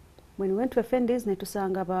Effendi's. When we went to Effendi's,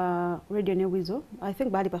 netusanga ba radio ne Wizo. I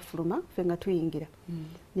think bali bafuluma fenga tuyingira.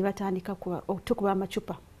 Ne batandika tukuba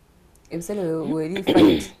amachupa. Ebisale were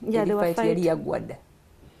fight. Yeah, they were fighting. Yagwada.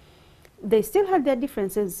 They still had their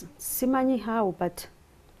differences. Simanyi how, but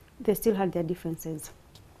they still had their differences.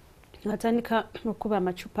 Batandika okuba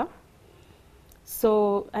amachupa.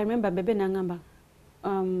 So I remember Bebe nangamba,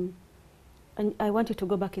 I want you to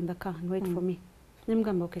go back in the car and wait for me.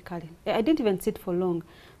 I didn't even sit for long.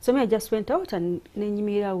 So I just went out and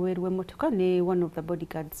nenyimira we motoka ne one of the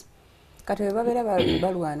bodyguards. Kati babera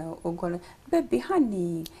balwana okola baby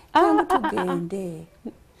honey tugende.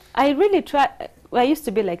 I really I used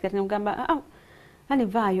to be like that. Ngamba hani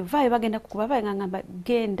vayo bagenda kukuba vayo ngamba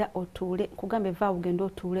genda otule kugambe vayo genda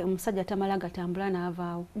otule omusajja tamalaga tambula na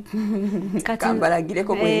avaawo.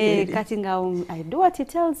 Kambalagireko bwe. Kati nga I do what he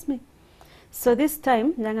tells me. So this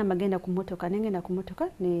time nangamba genda ku motoka nengenda ku motoka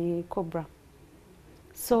ne Cobra.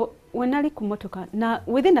 So when ali ku motoka na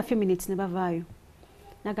within a few minutes ne bavaayo.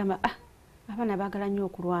 Nagamba abana bagala nnyo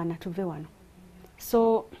okulwana tuve wano.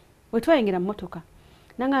 So we twayingira mu motoka.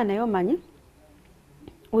 Nanga nayo manyi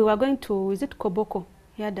we were going to, is it Koboko?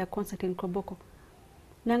 He had a concert in Koboko.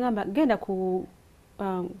 Nangamba genda ku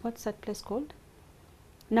what's that place called?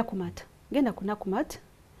 Nakumat. Genda ku Nakumat.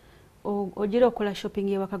 Ojira okola shopping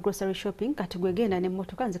ye waka grocery shopping kati gwe genda ne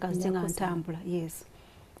motoka nze kazinga ntambula. Yes.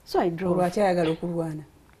 So I drove. Olwacha yagala okulwana.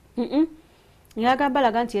 Nyagamba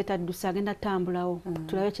laga nti yetaddusa agenda tambulawo.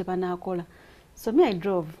 Tulabe kye banaakola. So me I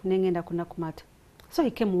drove nengenda ku Nakumat. So he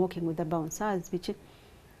came walking with the bouncers which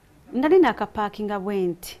ndali nakaparkinga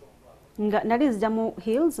bwenti nga nali nzija mu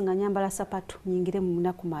hills nga nyambala sapatu nyingire mu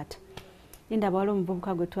Nakumat. Ndaba waliwo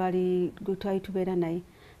omuvubuka gwe twali tubeera naye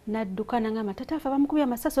nadduka nangamba tata afa bamukubya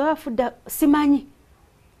amasasi abafudda simanyi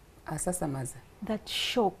asasamaza. That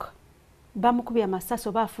shock. Bamukubya amasasi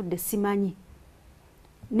abafudde simanyi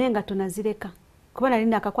nenga tonazireka kuba nali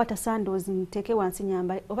nakakwata sandals nteke wansi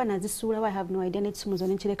nyambale oba nazisuula. I have no idea n'ekisimuzo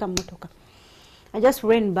n'ekireka mu motoka. I just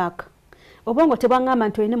ran back. Obongo tebangamba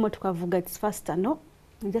nti oyine motoka vuga, it's faster. No,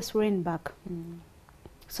 I just ran back.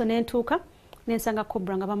 So nentuuka nensanga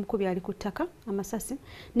Cobra nga bamukubya ali ku ttaka amasasi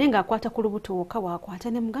nenga akwata ku lubuto wokka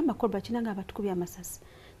waakwata ne mugamba Cobra kinanga abatukubya amasasi.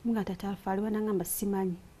 Nga tata Alpha aliwa nangamba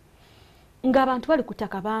simanyi. Nga abantu bali ku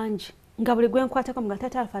ttaka bangi nga buli gwe nkwatako nga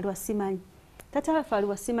tata Alpha aliwa simanyi. Tata Alpha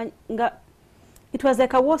aliwa simanyi nga it was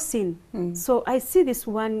like a war scene. So I see this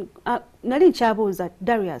one nali nkyabuuza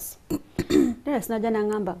Darius. Darius najja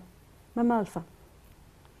nangamba Mama Alpha,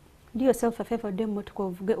 do yourself a favor, do motoka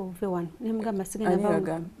ovuge wano. Nemugamba sigenda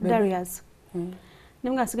bawo Darius.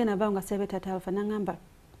 Nemugamba sigenda bawo nga sebe tata Alpha nangamba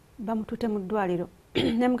bamutute mu ddwaliro.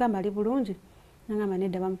 Nemugamba ali bulungi. Nangamba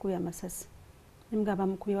nedda bamukubya amasasi. Nemugamba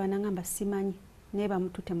bamukubya nangamba simanyi naye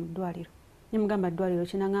bamutute mu ddwaliro. Nemugamba ddwaliro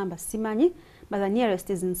kinangamba simanyi, but the nearest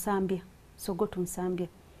is in Nsambya. So go to Nsambya.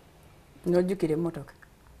 Nojjukira emmotoka.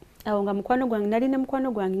 Awo nga mukwano gwange nali ne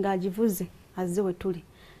mukwano gwange ng'agivuze azze we tuli.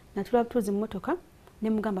 Natula tuzi motoka ne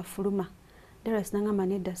mugamba fuluma. Darius nangamba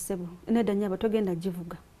nedda ssebo. Nedda nyaba togenda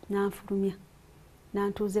givuga. Nanfulumya.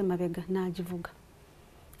 Nantuuze mabega nagivuga.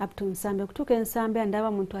 up to Nsambe kutuuka Nsambe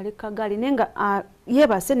ndaba muntu ali kagaali nenga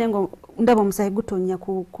yeebase nenga ndaba omusaayi gutonya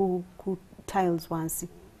ku tiles wansi.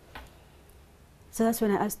 So that's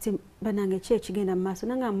when I asked him, banange ki ekigenda mu maaso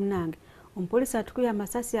nanga munange omupoliisi atukubye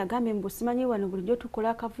amasasi agambye mbu simanyi wano bulijjo tukola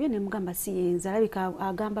akavuyo ne mugamba siyenza alabika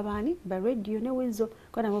agamba baani ba radio ne Wizo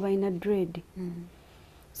kwa nabo balina dread.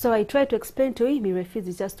 So I tried to explain to him, he refused,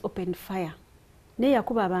 he just opened fire. Naye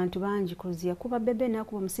yakuba abantu bangi kozi yakuba Bebe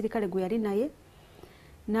n'akuba omusirikale gwe yali naye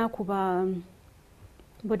n'akuba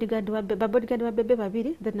bodyguard wa Bebe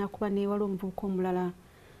babiri then n'akuba ne waliwo omuvubuka omulala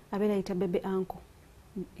abeera ayita Bebe anko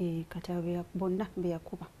kati bonna be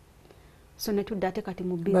yakuba. So netudde ate kati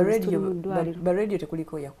mu bills tuli mu ddwaliro. Ba radio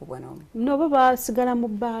tekuliko yakubwa n'omu? No, bo basigala mu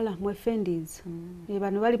bbaala mu offenders.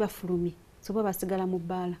 Bano bali bafulumi so bo basigala mu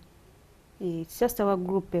bbaala. It's just our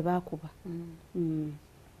group be bakuba.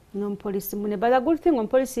 No police mune, but the good thing on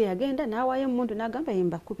police agenda n'awaayo omuntu n'agamba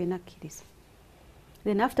yemba kube nakkiriza.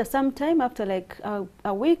 Then after some time, after like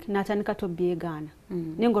a week, n'atandika tobyegaana.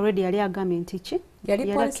 Nenga already yali agambye nti ki?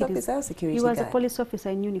 Yali police officer or security guy? He was a police officer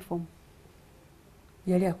in uniform.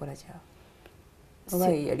 Yali akola kya? Oba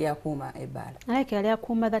yali akuuma ebbaala? Alike yali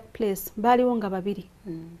akuuma that place. Baaliwo nga babiri.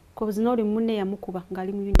 Because n'oli munne yamukuba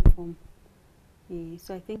ng'ali mu uniform.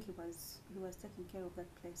 So I think he was taking care of that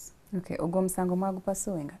place. Okay, ogwo musango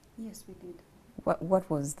mwagupasuwenga? Yes, we did. What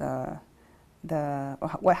was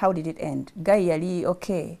how did it end? Guy yali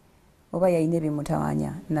okay oba yalina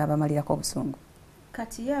ebimutawaanya n'abamalirako obusungu?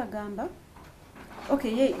 Kati ye agamba okay,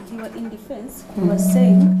 he was in defense. He was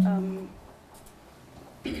saying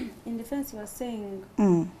in defense he was saying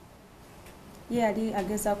yali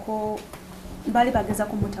agezako bali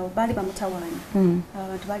bagezako bali bamutawaanya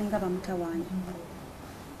abantu balinga bamutawaanya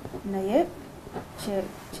naye kye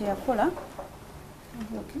yakola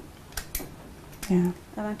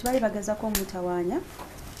abantu bali bagezako omutawaanya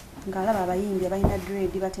ng'alaba abayimbi abalina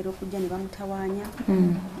dread batera okujja ne bamutawaanya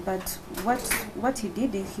but what he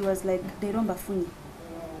did he was like leero mbafunye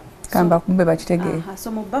kamba kube bakitegeere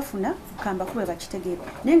so mu bafuna kamba kube bakitegeere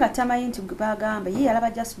naye nga tamanyi nti bagamba ye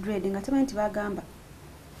yalaba just dread nga tamanyi nti bagamba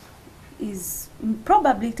is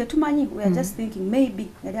probably tetumanyi we are just thinking maybe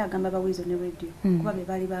yali agamba bawizo ne radio kuba be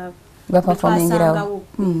bali baperformingirawo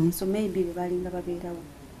so maybe be balinga babeerawo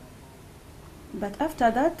but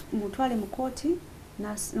after that mutwale mu kooti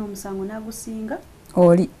n'omusango n'agusinga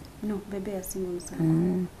oli no Bebe yasinga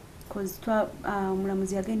omusango because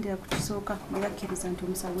omulamuzi yagendera ku kisooka ne yakkiriza nti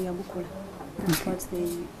omusango yagukola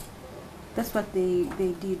that's what they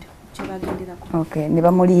did kye bagenderako okay ne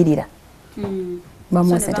bamuliyirira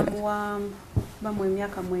bamuwa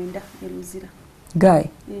emyaka 9 eluzira guy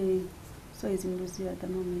so he's in Luzira at the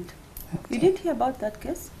moment. You didn't hear about that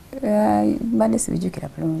case? Mbadde sibijjukira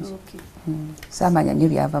bulungi. Okay. Samanya nnyo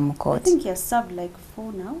byava mu court. I think he has served like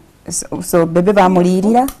 4 now. So Bebe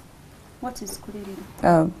bamuliyirira? What is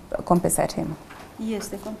kulirira? Compensate him. Yes,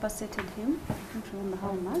 they compensated him. I don't remember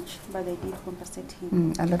how much, but they did compensate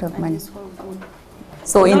him. A lot of money. His whole goal.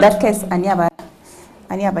 So in that case, ani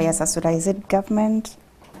aba yasasula, is it government?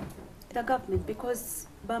 The government, because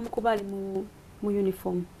bamukubali mu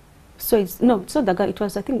uniform. So it's no, it's not the guy. It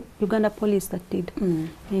was I think Uganda police that did.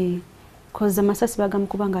 Because the masasi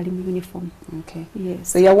bagamukuba nga ali mu uniform. Okay.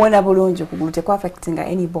 Yes. So yawona bulungi kugulu tekwa affecting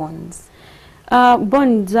any bonds.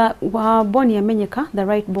 Bonds bone yamenyeka, the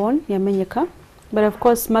right bone yamenyeka, but of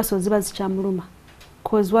course muscles ziba zikyamuluma.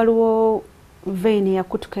 Because waliwo vein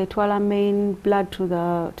yakutuka etwala main blood to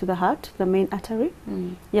the heart, the main artery.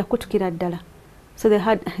 Yakutukira ddala. So they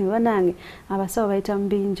had wanange abasawo bayita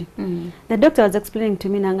mbinji. The doctor was explaining to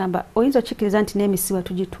me nangamba oyinza okikiriza nti n'emisiwa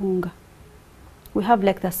tugitunga. We have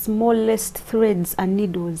like the smallest threads and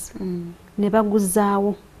needles. Ne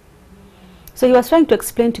baguzaawo. So he was trying to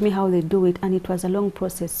explain to me how they do it and it was a long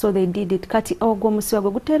process. So they did it. Kati ogwo omusiwa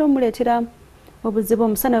gwe guteera omuleetera obuzibu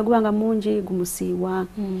omusana gubanga mungi gumusiiwa.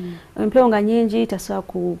 Empewo nga nyingi tasobola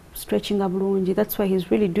ku stretching bulungi. That's why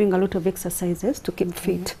he's really doing a lot of exercises to keep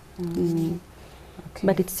fit. Okay.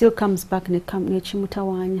 But it still comes back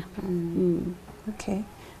nechimutawaanya. Okay.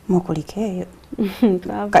 Mukulikeeyo.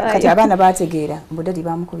 Kati abaana bategeera budadi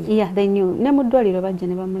bamukubira. Yeah, they knew. Ne mu ddwaliro bajja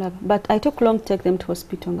ne bamulaba. But I took long to take them to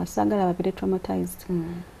hospital nga saagala babeere traumatized.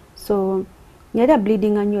 So yali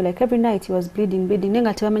bleeding nnyo, like every night he was bleeding.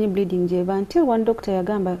 Nenga tebamanyi bleeding gyeba until one doctor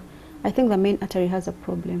yagamba, I think the main artery has a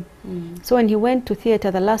problem. So when he went to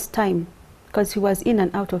theatre the last time, because he was in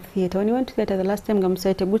and out of theatre, when he went to theatre the last time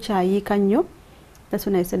ngamusaba tegukyayiika nnyo. That's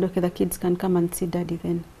when I said, okay, the kids can come and see daddy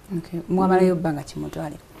then. Okay. Mwamalayo bbanga ki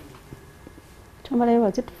mutwale? Twamalayo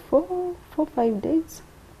was it 4-5 days?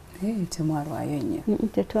 Temwalwayo nnyo.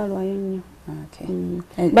 Tetwalwayo nnyo.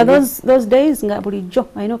 Okay. But those days nga bulijjo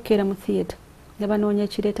alina okukeera mu theatre. ne banoonya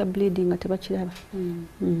ekireeta bleeding nga tebakiraba.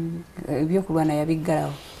 Ebyokulwana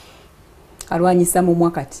yabiggalawo alwanyisa mu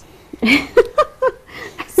mwakati.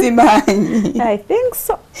 Simanyi. I think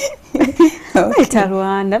so.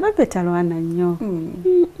 Betalwana nnyo.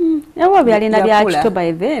 Yawa byalina byakito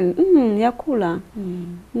by then. Yakula.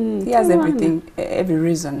 He has every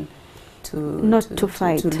reason to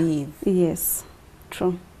fight. To leave. Yes.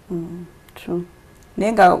 True. True.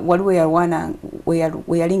 Nenga waliwo yalwana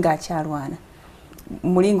we yalinga akyalwana.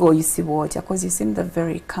 Mulingo oyisibwa otya because you seem the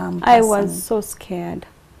very calm person. I was so scared.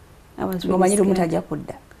 I was really scared. Mutajja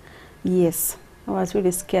kudda. Yes. I was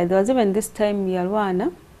really scared. There was even this time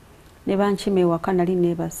yalwana ne bankima ewaka nali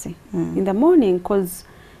neebase in the morning because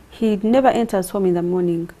he never enters home in the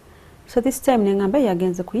morning. So this time nengamba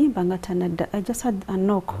yagenze kuyimba nga tanadda. I just had a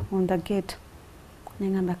knock on the gate.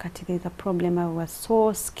 Nengamba kati there's a problem. I was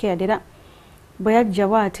so scared. Era bwe yajja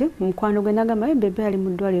bw'ati mukwano gwe nagamba Bebe ali mu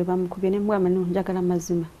ddwaliro bamukubye ne mugamba njagala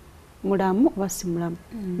mazima. Mulamu oba si mulamu?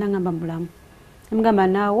 Nangamba mulamu. Mugamba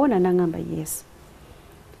naawona nangamba yes.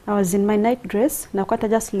 I was in my night dress, nakwata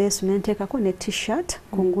just lace nenteekako ne t-shirt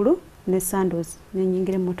kungulu ne sandals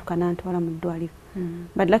nenyingira emmotoka nantwala mu ddwaliro.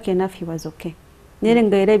 But lucky enough he was okay. Nere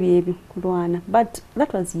ngaerebye ebyo kulwana, but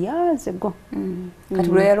that was years ago. Kati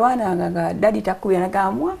bwe yalwana nga daddy takubya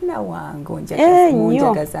naga mwana wange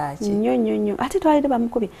onjagaza ki. Nnyo. Ate twalire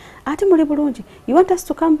bamukubye. Ate muli bulungi. You want us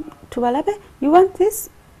to come tubalabe? You want this?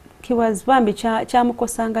 He was bambi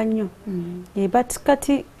kyamukosanga nnyo. But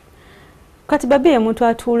kati Bebe omuntu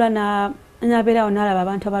atuula n'abeerawo n'alaba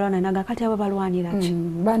abantu abalwana naga kati abo balwanira ki?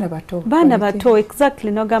 Baana bato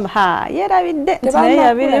exactly nogamba yeerabidde naye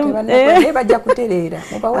yabiremu bajja kutereera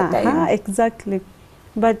exactly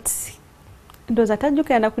but ndowooza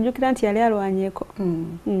tajjukira nakujjukira nti yali alwanyeeko.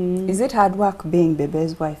 Is it hard work being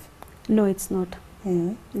Bebe's wife? No, it's not.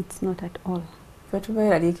 It's not at all. Fe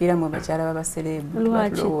tubeeraliikira mu bakyala b'abasereebu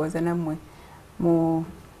tulowooza nammwe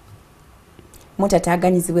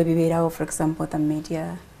mutataganyizibwa ebibeerawo, for example the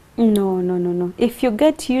media. No. If you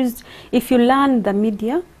learn the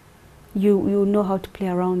media, you know how to play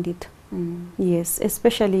around it. Yes,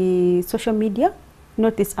 especially social media,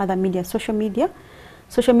 not this other media, social media.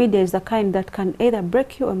 Social media is the kind that can either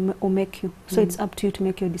break you or make you. So it's up to you to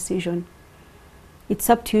make your decision. It's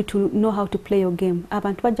up to you to know how to play your game.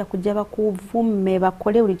 Abantu bajja kujja bakuvume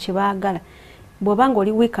bakole buli kye baagala. Bw'obanga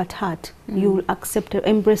oli weak at heart, you will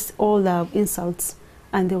embrace all the insults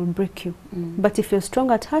and they will break you. But if you're strong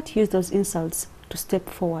at heart, use those insults to step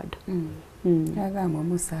forward.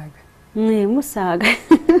 Musaaga. Ne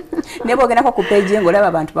bw'ogendako ku page ng'olaba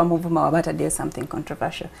abantu bamuvuma waba ataddeyo something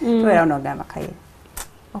controversial. Tobeera onogamba kaye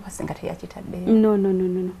okasinga teyakitaddeyo. No.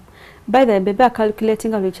 By the way, Bebe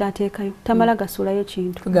calculating buli kyateekayo tamala gasuulayo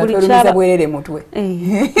kintu. Tugalumiza bwerere mutwe.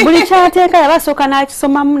 Buli kyateeka yabasooka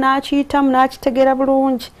n'akisomamu n'akiyitamu n'akitegeera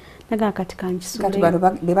bulungi. Naga kati kankisuule. Kati bano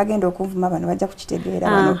be bagenda okuvuma bano bajja kukitegeera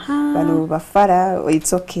bano bafara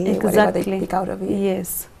it's okay. Exactly. Whatever they pick out of it.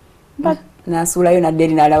 Yes. But n'asuulayo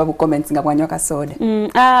n'adderi n'alaba bu comments nga bwanywa kasoda.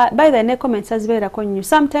 By the way, ne comments azibeerako nnyo.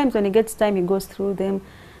 Sometimes when he gets time he goes through them.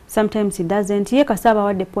 Sometimes he doesn't. Ye kasaba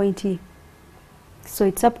wadde point ye. So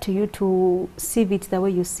it's up to you to see it the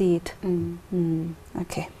way you see it.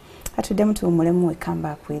 Okay. Atuddemu tuwummulemu we come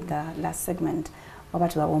back with the last segment. Oba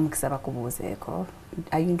tubawa omukisa bakubuuzeeko.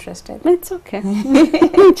 Are you interested? It's okay.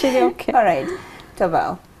 It's okay. All right.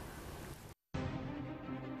 Tobao.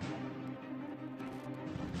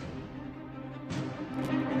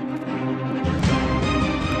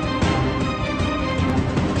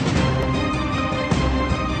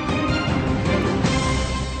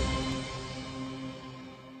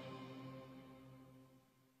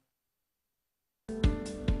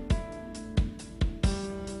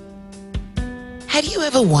 Have you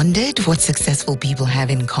ever wondered what successful people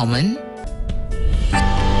have in common?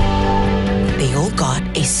 They all got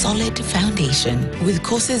a solid foundation with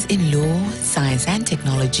courses in law, science and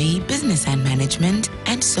technology, business and management,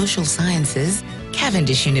 and social sciences.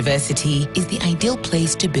 Cavendish University is the ideal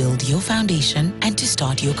place to build your foundation and to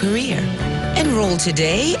start your career. Enroll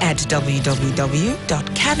today at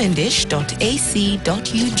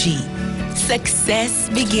www.cavendish.ac.ug. Success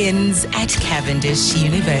begins at Cavendish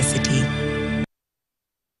University.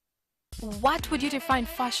 What would you define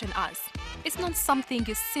fashion as? It's not something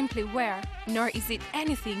you simply wear, nor is it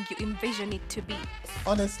anything you envision it to be.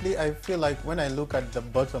 Honestly, I feel like when I look at the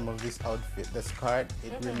bottom of this outfit, the skirt,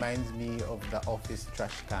 it reminds me of the office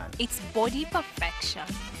trash can. It's body perfection.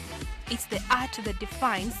 It's the art that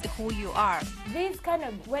defines who you are. These kind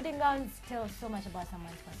of wedding gowns tell so much about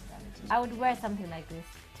someone's personality. I would wear something like this,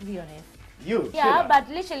 to be honest. You? Yeah, but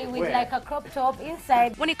literally with like a crop top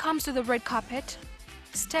inside. When it comes to the red carpet,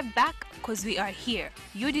 Step back, because we are here.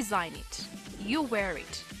 You design it. You wear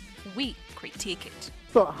it. We critique it.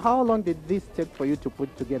 So how long did this take for you to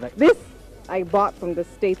put together? This I bought from the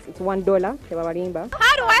States. It's $1. Tebabarimba.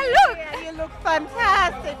 How do I look? Yeah, you look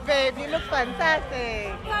fantastic, babe. You look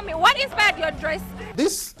fantastic. Tell me, what inspired your dress?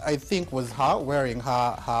 This, I think, was her wearing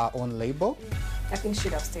her own label. I think she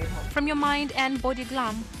should have stayed home. From your mind and body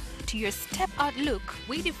glam to your step out look,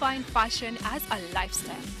 we define fashion as a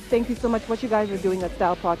lifestyle. Thank you so much. What you guys are doing at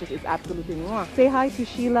Style Project is absolutely mwah. Say hi to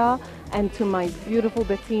Sheila and to my beautiful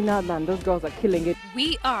Bettina. Man, those girls are killing it.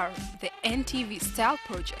 We are the NTV Style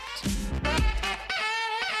Project.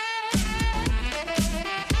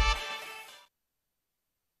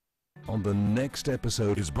 On the next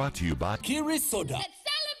episode is brought to you by Kiri Soda. Let's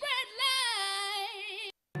celebrate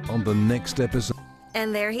life. On the next episode.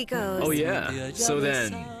 And there he goes. Oh yeah. So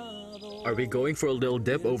then, are we going for a little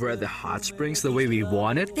dip over at the hot springs the way we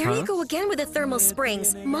want it? There you go again with the thermal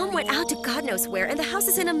springs. Mom went out to God knows where, and the house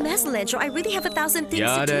is in a mess, Lencho. I really have 1,000 things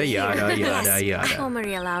to do here. Yada, yada. Oh,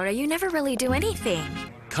 Maria Laura, you never really do anything.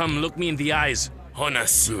 Come look me in the eyes,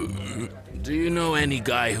 Honasu. Do you know any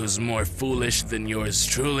guy who's more foolish than yours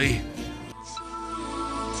truly?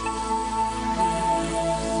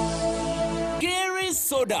 Kiri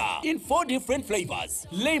Soda in 4 different flavors: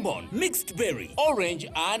 lemon, mixed berry, orange,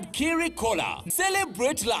 and Kiri Cola.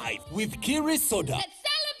 Celebrate life with Kiri Soda. Let's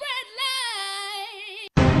celebrate life.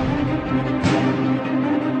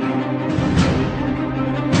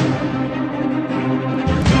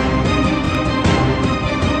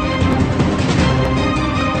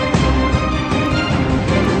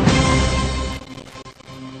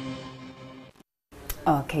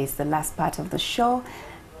 Okay, it's the last part of the show.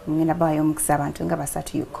 Ngina bayo muksabantu nga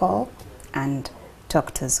basatu you call and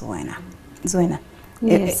talk to Zuena. Zuena,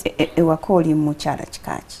 Yes. Ewakoli muchala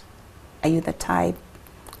chikachi. Are you the type?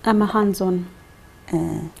 I'm a hands-on.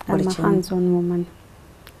 I'm a hands-on woman.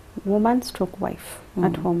 Woman stroke wife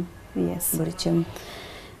at home. Yes.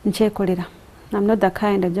 Nchekolera. I'm not the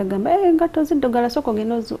kind of jagamba ngato zidogala soko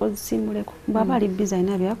ngeno ozisimuleko. Baba ali busy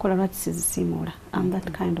na byakola lwaki sizisimula. I'm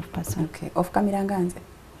that kind of person. Okay. Off camera nganze.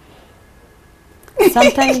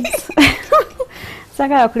 Sometimes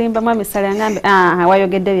Saka kulimba mami sala ngambe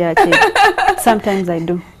wayogedde byaki. Sometimes I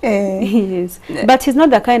do. Yes. But he's not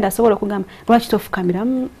the kind of soul kugamba lwaki tofu camera.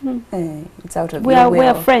 It's out of we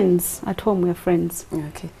are friends at home. We are friends.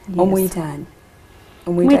 Okay. Omuyitani.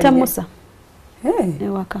 Omuyita Musa.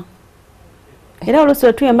 Ewaka. Era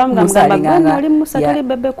oluso tuyamba mugamba oli Musa tali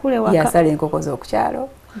Bebe kule waka. Yasala enkoko z'okukyalo.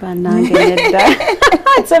 Banange nedda.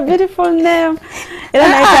 It's a beautiful name. Era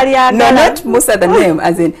naitali agala. No, not Musa the name,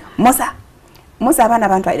 as in Musa. Musa abana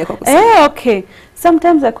abantu ayireko kusa. Okay.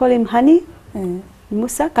 Sometimes I call him Honey.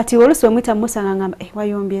 Musa kati oluso omuyita Musa ngamba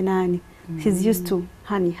wayombye nani. He's used to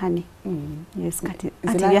honey. Yes, kati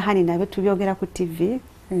bya honey nabe tubyogera ku TV.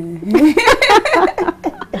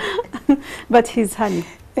 But he's Honey.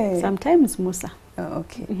 Sometimes Musa. Oh,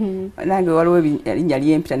 okay. Nange waliwo erinnya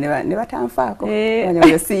lyempita ne batanfaako.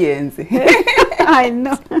 Oyo siyenze. I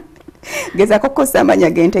know. Gezako kukosa amanya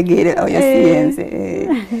gentegeere oyo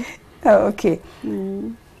siyenze. Okay.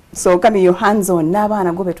 So kami your hands on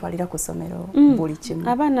n'abaana go betwalira ku ssomero buli kimu.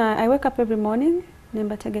 Abaana I wake up every morning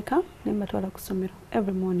nembategeka nembatwala ku ssomero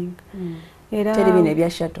every morning. Era teri bine bya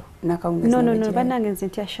shuttle n'akawungeezi. No, banange nze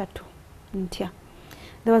ntya shuttle. Ntya.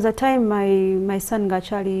 There was a time my son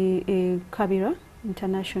Gachali Kabira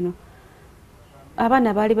International.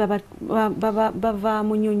 Abana bali bava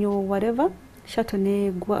munyonyo whatever. Shuttle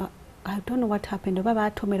ne gwa. I don't know what happened.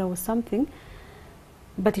 Baba atomera or something.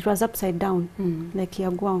 But it was upside down. Like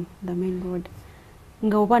yagwa the main road.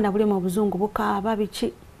 Nga obana buli mu buzungu buka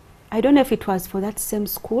babichi. I don't know if it was for that same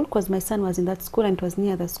school because my son was in that school and it was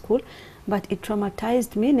near the school. But it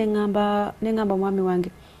traumatized me. Nengamba mwami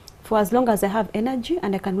wange. For as long as I have energy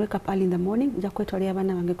and I can wake up early in the morning, jakwetwalira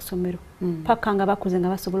abana bange ku ssomero. Paka nga bakuze nga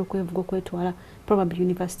basobola okwevuga okwetwala probably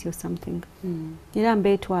university or something. Era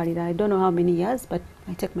mbetwalira. I don't know how many years, but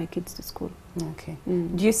I take my kids to school. Okay.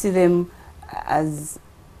 Do you see them as,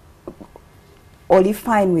 or you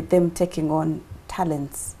fine with them taking on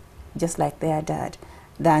talents just like their dad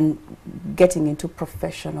than getting into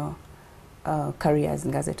professional careers?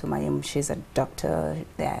 She's a doctor,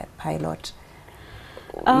 they're a pilot.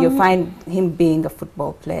 You find him being a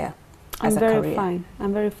football player as a career?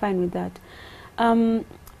 I'm very fine with that.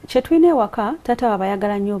 Chetwine waka tata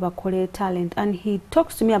wabayagala nnyo bakole talent, and he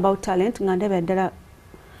talks to me about talent. Ngandebe ddala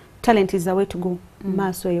talent is the way to go.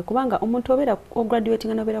 Maaso eyo kubanga omuntu obera o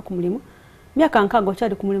graduating anobera ku mulimu myaka nkago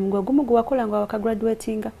kyali ku mulimu gwe gumu gwakola nga waka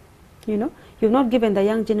graduating. You know, you've not given the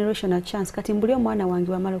young generation a chance. Kati mbuli omwana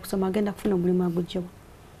wange wamala okusoma agenda kufuna omulimu agujjo.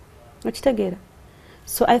 Okitegeera.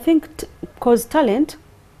 So I think because talent,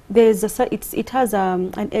 there's it has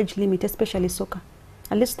an age limit, especially soccer.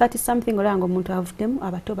 At least 30 something orango muntu avudemu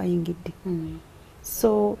abato bayingidde.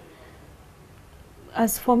 So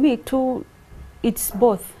as for me too, it's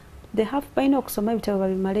both. They have baino okusoma ebitabo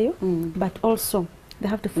babimaleyo, but also they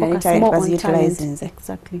have to focus more on talent.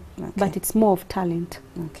 Exactly. Okay. But it's more of talent.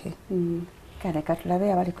 Okay. Kale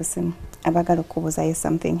katulabe abali kusimu abagala okubuzayo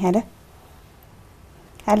something. Hello.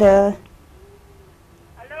 Hello.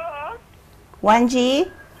 Hello. Wanji.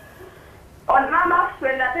 On mama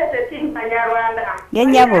kwenda tete timpanya Rwanda.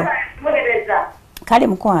 Yenyabo. Mugereza. Kale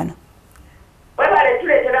mukwano. Webale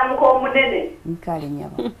tuletera muko munene. Kale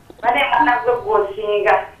nyabo. Bane mwanagwe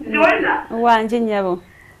gwosinga. Zuena. Wanji nyabo.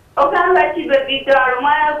 Okanga kibe bitalo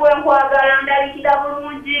mwana gwe nkwagala ndalikira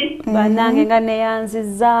bulungi. Banange nga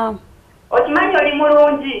neyanziza. Okimanyi oli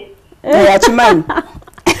mulungi. Akimanyi.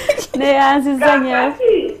 Neyanziza nyabo.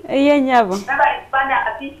 Ye nyabo. Bana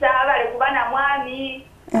afisa bale kubana mwami.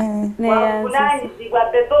 Neyanziza.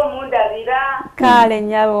 Bebe omundabira. Kale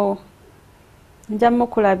nyabo. Njamu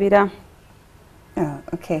kulabira. Oh,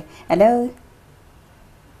 okay. Hello.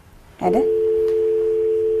 Hello.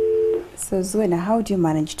 So Zuena, how do you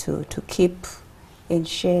manage to keep in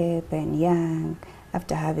shape and young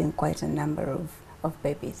after having quite a number of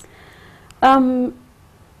babies? I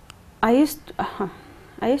used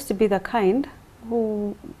to be the kind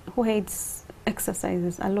who hates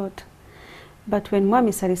exercises a lot. But when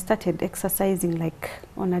Mommy started exercising like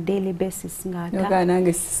on a daily basis, there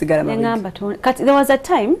was a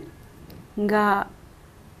time nga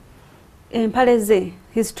empaleze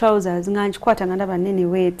his trousers nga nchikwata nga ndaba nene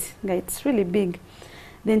weight nga it's really big.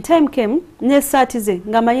 Then time came nesatize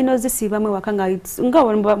nga mayino zisibamwe wakanga nga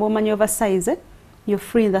womanyi oversize, you're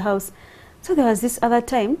free in the house. So there was this other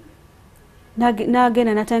time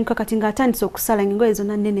nagenda natandika kati nga atandise okusala engoye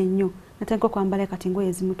zonna nnene nnyo, natandika kwambala kati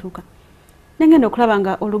engoye zimutuuka. Nengenda okulaba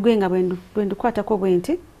nga olugoye nga bwendukwatako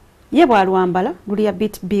bwenti ye bwalwambala luli a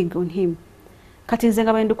bit big on him. Kati nze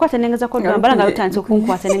nga bwendukwata nengeza ko lwambala nga lutandise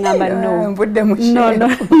okunkwata nengamba no.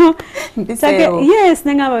 Yes,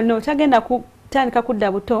 nengamba no. Tagenda kutandika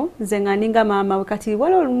kudda buto nze nga ninga maama we kati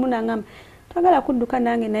waliwo olumu nangamba twagala kudduka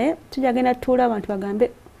nange naye tujagenda tuula abantu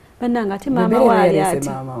bagambe bannange ate maama waali ati.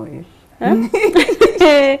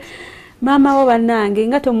 Mama wo bannange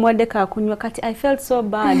nga tomuwadde kakunywa kati I felt so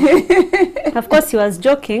bad. Of course he was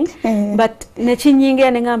joking, but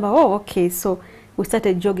nechinyingira nengamba oh okay, so we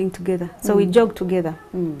started jogging together. So we jog together.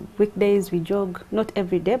 Weekdays we jog, not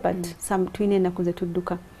every day, but some twine nakuze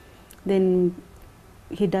tudduka. Then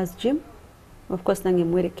he does gym. Of course nange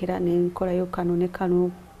mwerekera nenkola yo kano ne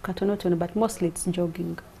kano katono, but mostly it's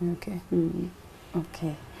jogging. Okay.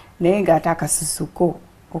 Okay. Nenga atakasusuko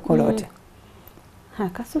okolota.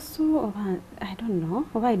 Kasusu, I don't know.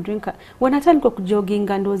 I drink. When I tell you to jogging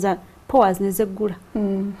and those pores nezegula.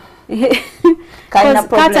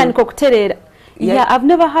 Yeah, I've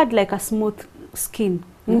never had like a smooth skin.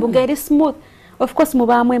 Mbugeri smooth. Of course,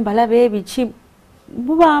 mubamu embala baby chip.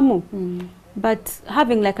 Mubamu. But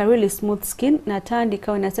having like a really smooth skin,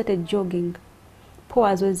 natandika when I started jogging.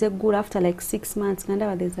 Pores was good after like 6 months. And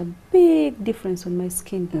there's a big difference on my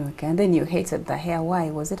skin. Okay, and then you hated the hair. Why?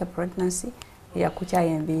 Was it a pregnancy? Yeah,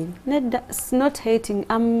 not hating.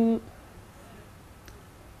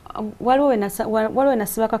 Waliwo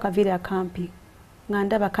nasibaka kaviri akampi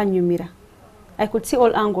ngandaba kanyumira. I could see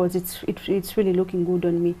all angles. It's really looking good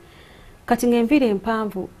on me. Kati enviri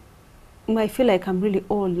empanvu, I feel like I'm really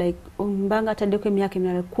old. Like mbanga tadeko emyaka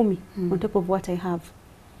 10 on top of what I have.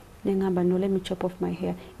 Nengamba no, let me chop off my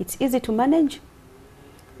hair. It's easy to manage.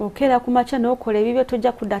 Okera kumacha n'okola ebibyo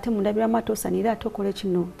tojja kudda ate mundabira matosanira atokole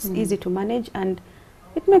kino. It's easy to manage and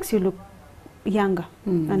it makes you look younger.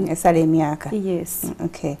 And esala emyaka. Yes.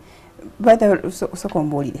 Okay. But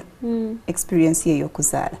sokombulire. Experience ye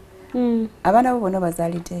yokuzaala. Abana bo bonna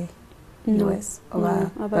bazaalidde US oba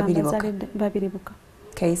babiribuka.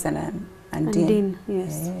 Case and Dean.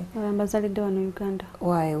 Yes. Bazaalidde wano Uganda.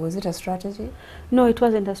 Why? Was it a strategy? No, it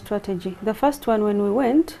wasn't a strategy. The first one when we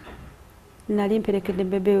went, nali mperekedde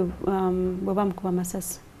Bebe bwe bamukuba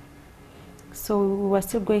masasi. So we were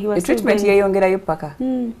still going. He was still treatment yeyongerayo paka.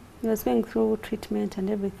 He was going through treatment and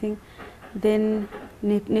everything. Then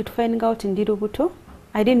need to find out in Dirubuto.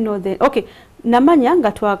 I didn't know that. Okay, namanya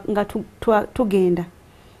nga tugenda.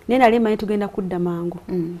 Nena lema tugenda kudda mangu.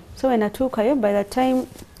 So when I took her, by the time,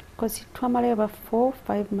 because twamala about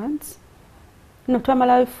 4-5 months. No,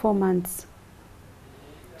 twamala 4 months.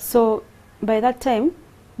 So by that time,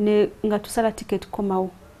 nga tusala ticket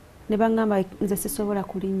komawo. Ne bangamba nze sisobola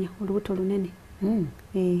kulinnya olubuto lunene.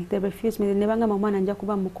 They refused me. Ne bangamba mwana nja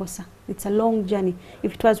kuba mukosa. It's a long journey.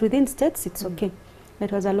 If it was within states, it's okay.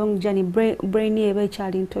 It was a long journey. Brain eba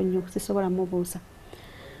ekyali nto nnyo sisobola mubuusa.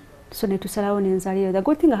 So netusalawo nenzalira. The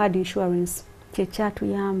good thing I had insurance.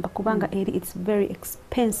 Kyatuyamba kubanga it's very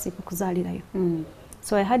expensive okuzalirayo.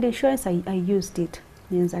 So I had insurance, I used it.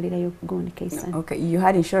 Nenzalirayo Goni Kaisan. Okay, you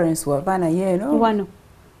had insurance wavana ye no? Wano.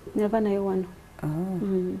 Nevana yo wano.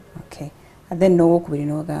 Oh. Okay. And then no okubiri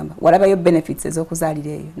no gamba. What about your benefits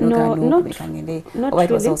ezokuzalirayo? No, not or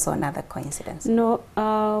it was also another coincidence? No,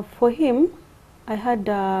 for him I had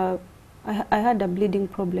a bleeding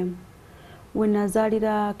problem. When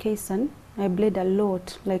Nazalira Kaisan, I bled a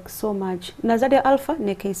lot, like so much. Nazalira Alpha,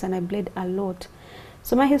 ne Kaisan, I bled a lot.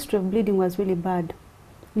 So my history of bleeding was really bad.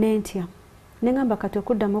 Nentia. Nengamba kati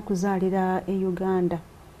okuddamu okuzaalira e Uganda.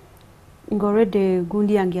 Ngorede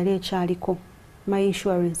gundi yange yali ekyaliko. My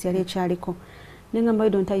insurance yali ekyaliko. Nengamba, why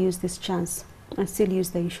don't I use this chance and still use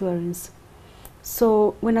the insurance?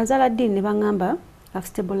 So when Azala did, nebangamba, I've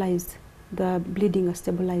stabilized. The bleeding has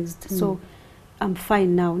stabilized. So I'm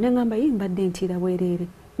fine now. Nengamba imbadde ntira werere.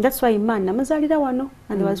 That's why man namazalira wano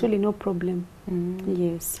and there was really no problem.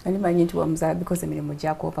 Yes. And imagine to amza because emirimu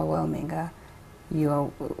gyako overwhelming. Your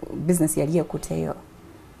business yali yakuteyo.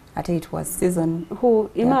 Ate it was season. Who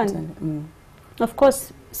Iman? Of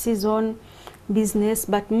course, season, business,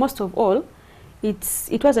 but most of all,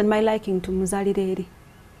 it wasn't my liking to muzalireri.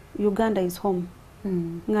 Uganda is home.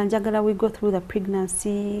 Nganjagala, we go through the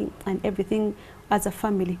pregnancy and everything as a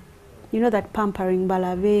family. You know that pampering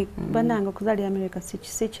balabe bananga kuzali America si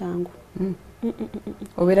changu.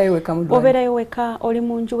 Oberayo weka oli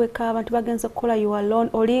munju weka abantu bagenza kukola you alone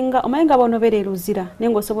olinga omayenga bonobere luzira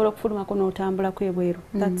nengo osobola okufuluma ko notambula kwebweru.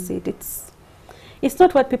 That's it. It's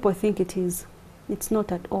not what people think it is. It's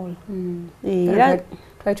not at all.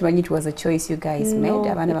 Try to manage. It was a choice you guys made.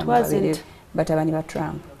 It wasn't. But abani ba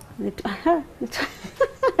Trump. It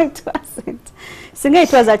wasn't. Singa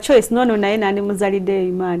it was a choice. No naina ni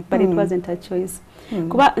muzalide man, but it wasn't a choice.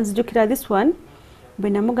 Kuba nzijukira this one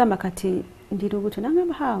bena mugamba kati ndirubuto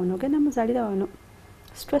nangamba how nogenda muzalira wano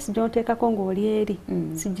stress jonteeka kongo olieri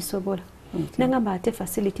sigisobola. Nangamba ate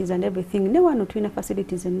facilities and everything ne wano tuina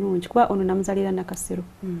facilities ennungi kuba ono namuzalira nakasiro.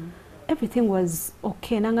 Everything was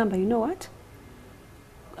okay. Nangamba, you know what?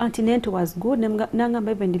 Antenatal was good.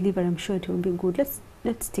 Nangamba, even delivery, I'm sure it will be good.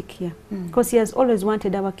 Let's stick here. Because he has always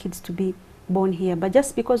wanted our kids to be born here. But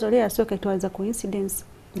just because Olea Soka, it was a coincidence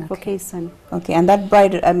for Kaisan. Okay, and that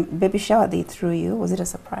bride baby shower they threw you, was it a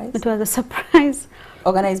surprise? It was a surprise.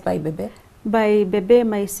 Organized by Bebe? By Bebe,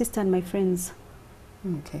 my sister and my friends.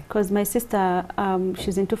 Okay. Because my sister,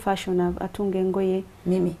 she's into fashion, atunge ngoye.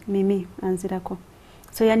 Mimi, anzirako.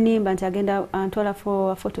 So yanimba nti agenda antwala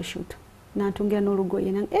for a photo shoot. Na atungira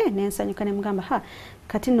n'olugoye nensanyuka ne mugamba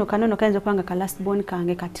kati nno kanono kayinza kwanga ka last born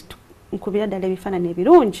kange kati nkubira ddala ebifaananyi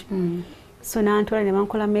ebirungi. So nantwala ne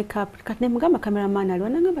bankola makeup kati ne mugamba cameraman aliwo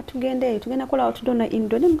nangamba tugenda kola outdoor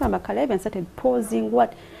indoor ne mugamba kala even started posing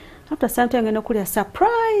what after something ngenda kulya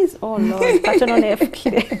surprise. Oh Lord, katono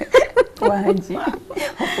nefukire. Wanji.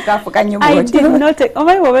 Fuka nyumba. I did not take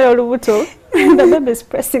my mobile olubuto. The baby is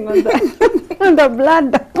pressing on that. On the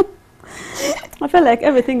bladder. I feel like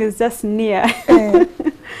everything is just near.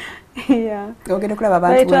 Yeah. But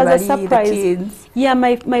it was a surprise. Yeah,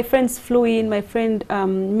 my friends flew in. My friend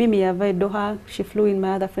Mimi Doha, she flew in.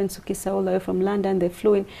 My other friend Sukisa all the way from London, they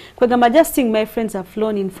flew in. Kwegamba just seeing my friends have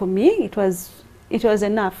flown in for me, it was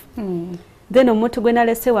enough. Then omuntu gwe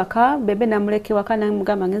nalese waka, Bebe namuleke waka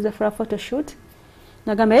namugamba ngenze for a photo shoot.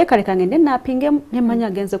 Nagamba yekaleka ngende napinge nemanya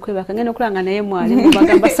agenze kwebaka ngene okulanga naye mwali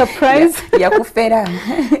mubagamba surprise yakufera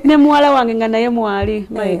ne mwala wange nga naye mwali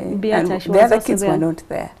my Beata the other kids were not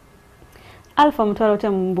there. Alpha mutwala ote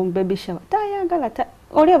mu baby shower tayagala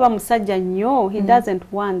oli aba musajja nnyo he doesn't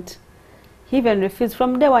want, he even refused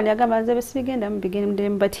from day one. Yagamba nze besibigenda mu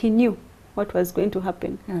beginning, but he knew what was going to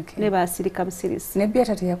happen. Okay. Neba asirika busirisi ne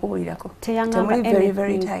Beata teyakubulirako teyangamba very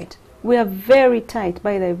very tight. We are very tight,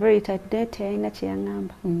 by the way, very tight. Dete aina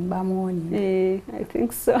chiyangamba. I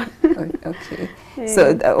think so. Okay.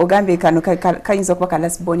 So ogambe kano kayinza okuba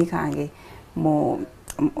last born kange mo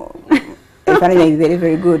very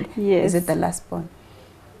very good. Yes. Is it the last born?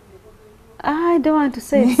 I don't want to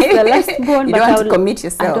say it's the last born. You but don't want to commit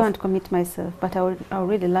yourself. I don't want to commit myself, but I would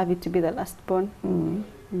really love it to be the last born.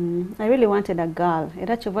 I really wanted a girl.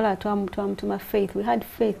 To my faith. We had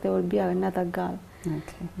faith there would be another girl.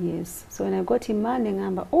 Okay. Yes. So when I got him man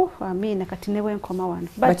ngamba kati newe nkoma wano.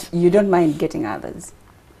 But you don't mind getting others.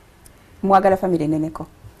 Mwagala family neneko.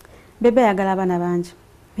 Bebe yagala abana banji.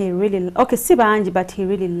 He really si banji, but he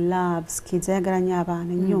really loves kids. Yagala nnyo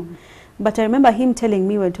abaana nnyo. But I remember him telling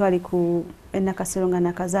me when twali ku enakaseronga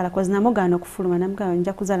nakazala because namugana okufuluma namugana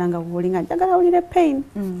nja kuzala nga wolinga njagala olire pain.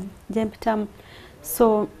 Jempitamu.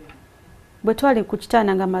 So bwe twali ku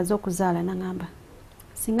kitanda nga maze okuzaala nangamba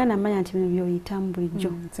singa namanya nti bino byoyitamu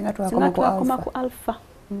bulijjo singa twakoma ku alpha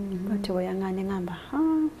bwatyo bweyaŋŋaanye ngamba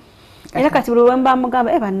era kati buli wemba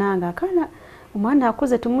mugamba bannanga akaana omwana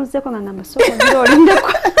akuze tumuzzeko nga ngamba sooka ogira olindeko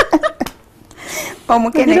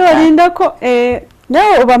ogira olindeko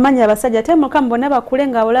naye obamanya abasajja ate mukama bonna bakule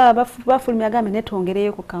nga olaba bafulumya agambe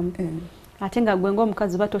netwongereyo ku kamu ate nga gwe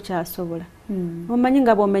ng'omukazi ba tokyasobola omanyi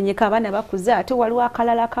nga bw'omenyeka abaana bakuze ate waliwo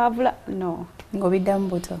akalala kaavula no ng'obiddamu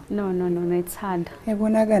buto no it's hard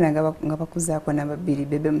bw'onaagaana nga bakuzaako n'ababiri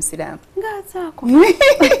Bebe musiraamu ngaazaako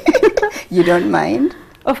you don't mind?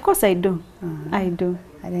 Of course I do. I do.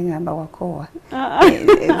 Ngamba wakowa.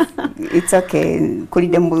 It's okay.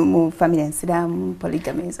 Kulide mu family nsiramu,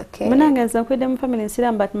 polygamy is okay. Munangaza kulide mu family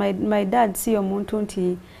nsiramu, but my dad si omuntu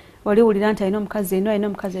nti wali ulira nti alina omukazi eno alina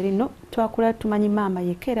omukazi alino twakula tumanyi maama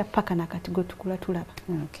yekera paka nakati go tukula tulaba.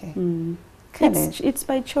 Okay. It's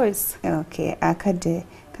by choice. Okay. Akade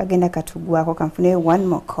kagenda katugwako kanfune one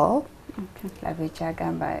more call. Okay. Lave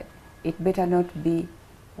chagamba it better not be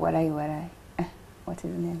warai. What is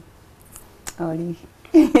his name? Oli.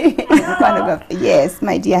 Yes,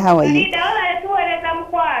 my dear, how are you?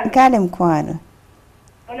 Kale mkwano.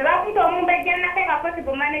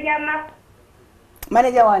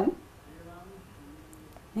 Manager one?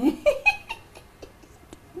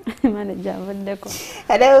 Manager Vuddeko.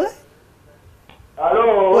 Hello?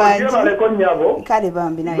 Hello, jebale konyabo. Kale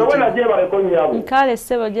bambi nayo. Zuena jebale konyabo. Kale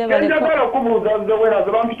sebo jebale ko. Njagala kubuuza Zuena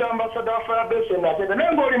zebampita ambassador for Bebe nate.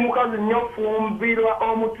 Nengo oli mukazi nnyo fumbirwa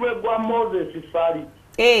omutwe gwa Moses Sali.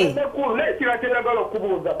 Bebe kulu lekira kyagala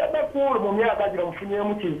kubuuza. Bebe kulu mu myaka gino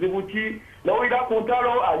mufunyemu kizibu ki? N'owulira ku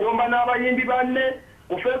ntalo ayomba n'abayimbi banne.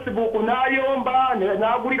 Ku Facebook n'ayomba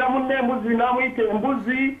n'agulira munne embuzi n'amuyita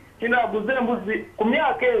embuzi. Kinaguze embuzi ku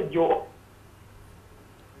myaka egyo.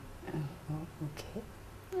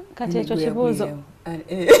 Kati ekyo kibuuzo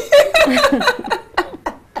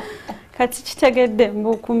kati kitegedde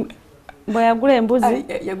bwe yagula embuzi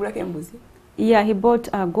yagulako embuzi yeah he bought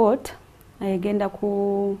a goat ayegenda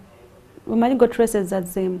ku umanyi goat races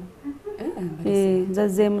zazzeemu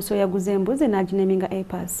zazzeemu so yaguze embuzi n'agineminga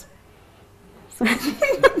Apas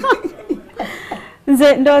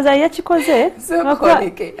nze ndowooza yakikoze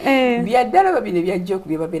byaddala babino byajja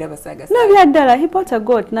okubye babeera basagasa no byaddala he bought a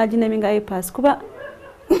goat n'agineminga Apas kuba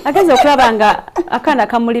akaza okulaba nga akaana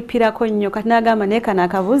kamulipirako nnyo kati n'agamba naye kana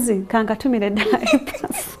akabuzi kankatumire ddala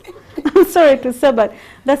Apas. I'm sorry to say but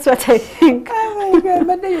that's what I think. Oh my God,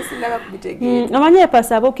 but you sinaba kubitegeera. Amanye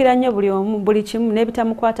Apas abukira nnyo buli omu buli kimu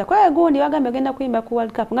n'ebitamukwata kwa gundi bagambye agenda kuyimba ku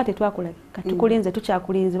World Cup nga tetwakula katukulinze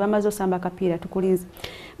tukyakulinze bamaze osamba akapiira tukulinze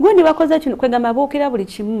gundi bakoze kino kwegamba abukira buli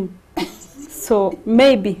kimu so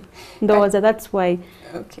maybe ndowooza that's why.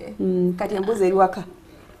 Okay. Kati embuzi eri waka.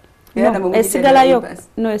 No,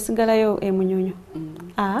 esigalayo emunyonyo.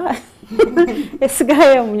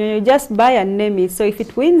 Esigalayo emunyonyo, just buy and name it. So if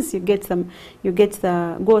it wins, you get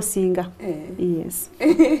the go singer. Yes.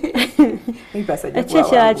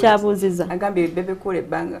 Ekikya kyabuuziza. Agambe Bebe kule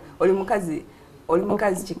banga. Oli mukazi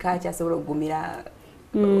kika kyasobola okugumira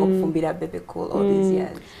okufumbira Bebe cool all these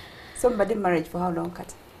years. Somebody marriage for how long,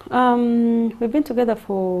 Kat? We've been together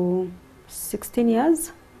for 16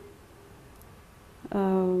 years.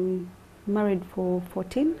 Married for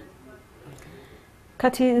 14.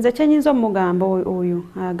 Kati nze kyenyinza omugamba oyo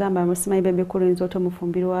agamba musimanyi Bebe kulinza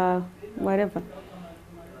otomufumbirwa whatever.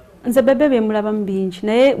 Nze Bebe byemulabamu bingi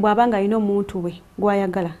naye bw'abanga alina omuntu we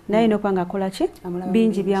gwayagala naye n'okwanga akola ki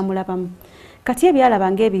bingi byamulabamu. Kati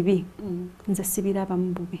ebyalaba ng'ebibi nze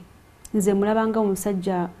sibirabamu bubi. Nze mulabanga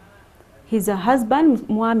omusajja he's a husband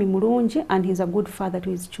mwami mulungi and he's a good father to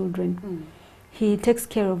his children. He takes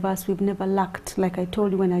care of us. We've never lacked, like I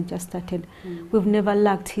told you when I just started. We've never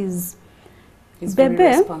lacked. He's Bebe,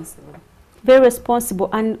 very responsible. Very responsible.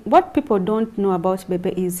 And what people don't know about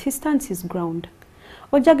Bebe is he stands his ground.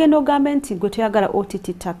 Ojagendo gavumenti gwe toyagala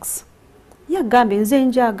OTT tax. Yagambe nze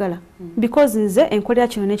njagala. Because nze enkolera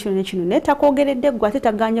kino nekino netakwogeredde gwe ate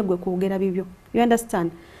tagaanye gwe kwogera bibyo. You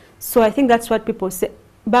understand? So I think that's what people say.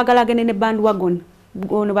 Bagala gene ne bandwagon.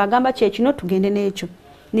 Ono bagamba kyekino tugende n'ekyo.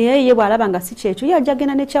 Niye ye bwalaba nga si kyekyo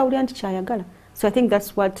yajagenda nekyawulira nti kyayagala. So I think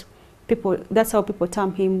that's how people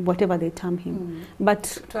term him, whatever they term him. But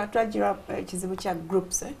twagira kizibu kya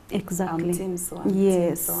groups, exactly. Teams so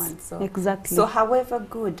yes, so on, so exactly. So however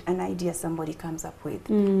good an idea somebody comes up with,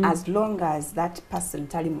 as long as that person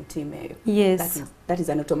tali mu team, yes, that is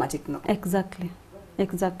an automatic no. Exactly.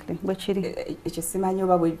 Ekyo simanyi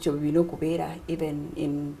oba bwekyo bino okubeera even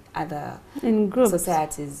in other groups.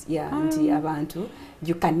 Societies, nti abantu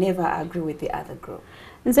you can never agree with the other group.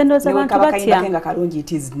 nze ndowooza abantu batya.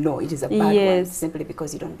 It is no, it is a bad one simply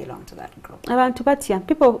because you don't belong to that group. Abantu batya.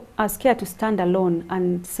 People are scared to stand alone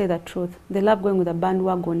and say the truth. They love going with a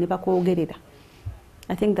bandwagon ne bakwogerera.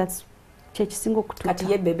 I think that's church single kututa. Kati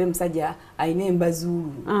ye Bebe musajja ayina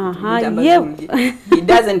embazulu. He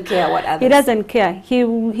doesn't care what others. He doesn't care.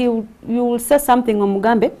 You will say something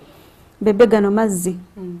omugambe Bebe gano mazzi.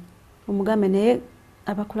 Omugambe naye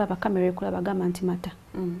abakula bakamera ekula bagamba nti mata.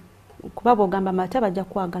 Kuba bogamba mata bajja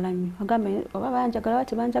kwagala nnyo. Agambe oba banjagala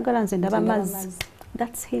bati banjagala nze ndaba mazzi.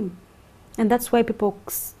 That's him. And that's why people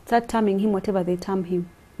start terming him whatever they term him.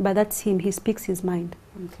 But that's him. He speaks his mind.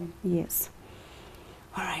 Okay. Yes.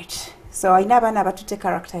 All right. So ayina abaana abatute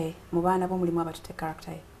character ye. Mu baana bo mulimu abatute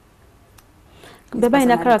character ye. Bebe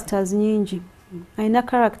ayina characters nyingi. Ayina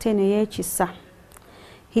character eno ey'ekisa.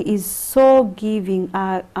 He is so giving.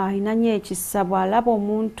 Ayina nnyo ekisa bw'alaba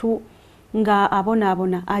omuntu nga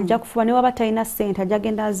abona ajja kufuba ne waba talina ssente ajja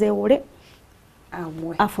genda azeewole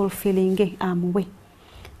afulfillinge amuwe.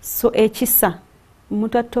 So ekisa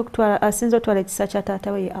omuntu asinza otwala ekisa kya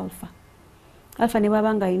taata we ye Alpha ne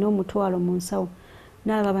bwaba nga alina omutwalo mu nsawo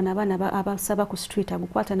n'alaba bano abaana abasaba ku street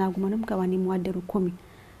agukwata n'aguma n'omugaba nimuwadde 10.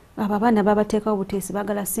 Abo abaana babateekawo buteesi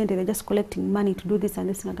baagala ssente, they're just collecting money to do this and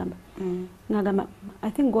this. Ngagamba I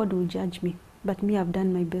think God will judge me, but me I've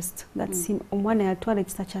done my best. That's him. Omwana yatwala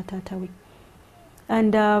ekisa kya taata we.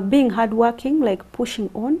 And being hardworking, like pushing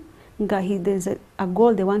on, there's a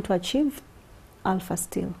goal they want to achieve, Alpha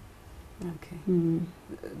still. Okay.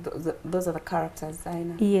 Those are the characters, I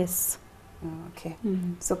know. Yes. Okay.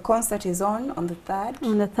 So concert is on the 3rd?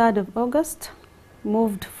 On the 3rd of August,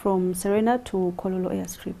 moved from Serena to Kololo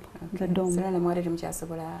Airstrip, the Dome. Serena mwari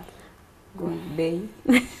mchasobola bay?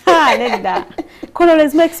 Kololo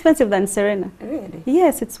is more expensive than Serena. Really?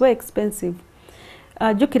 Yes, it's way expensive.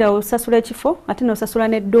 Jukira osasula ekifo ate nosasula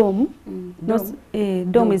ne dome.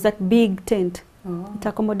 Dome is that big tent. It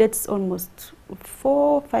accommodates almost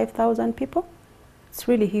 4,000-5,000 people. It's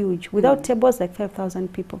really huge. Without tables, like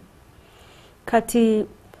 5,000 people. Kati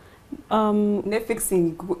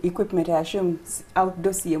fixing equipment, I assume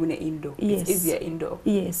outdoor indoor. Yes. It's easier indoor.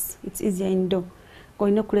 Yes, it's easier indoor.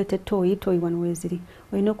 Oyina kuleta toy wano weziri.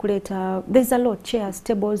 Oyina kuleta, there's a lot, chairs,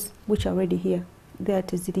 tables which are already here. There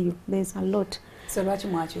teziriyo. There's a lot. So lwaki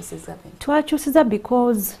mwakyusiza? Twakyusiza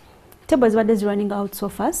because tables is running out so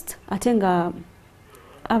fast. Ate nga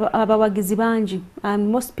abawagizi bangi,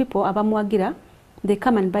 and most people abamuwagira, they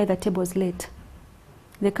come and buy the tables late.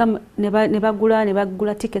 They come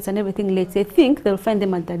nebagula tickets and everything late. They think they'll find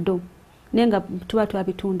them at the door. Nenga tuba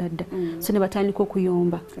twabitunda dda. So nebatandika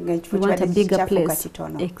okuyomba. We want a bigger place.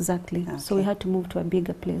 Exactly. Okay. So we had to move to a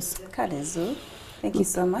bigger place. Kalezu, thank you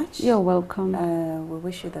so much. You're welcome. We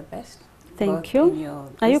wish you the best. Thank you.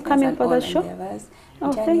 Are you coming for the show?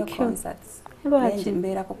 Oh, thank you. Concerts. Lwaki?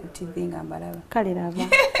 Mbeerako ku TV nga mbalaba. Kale laba.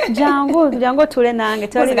 Jangu tule nange.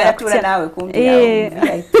 Tule nawe kumpi.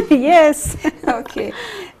 Yes. Okay.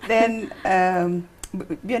 Then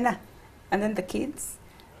Byonna, and then the kids.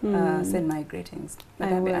 Send my greetings.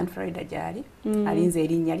 And Farida Jari. Alinze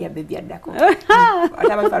erinnya lya baby addako.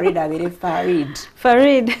 Ataba Farida abere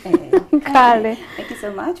Farid. Kale. Thank you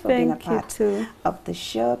so much for being a part of the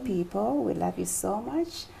show, people. We love you so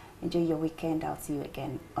much. Enjoy your weekend. I'll see you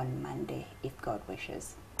again on Monday if God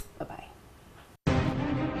wishes. Bye-bye.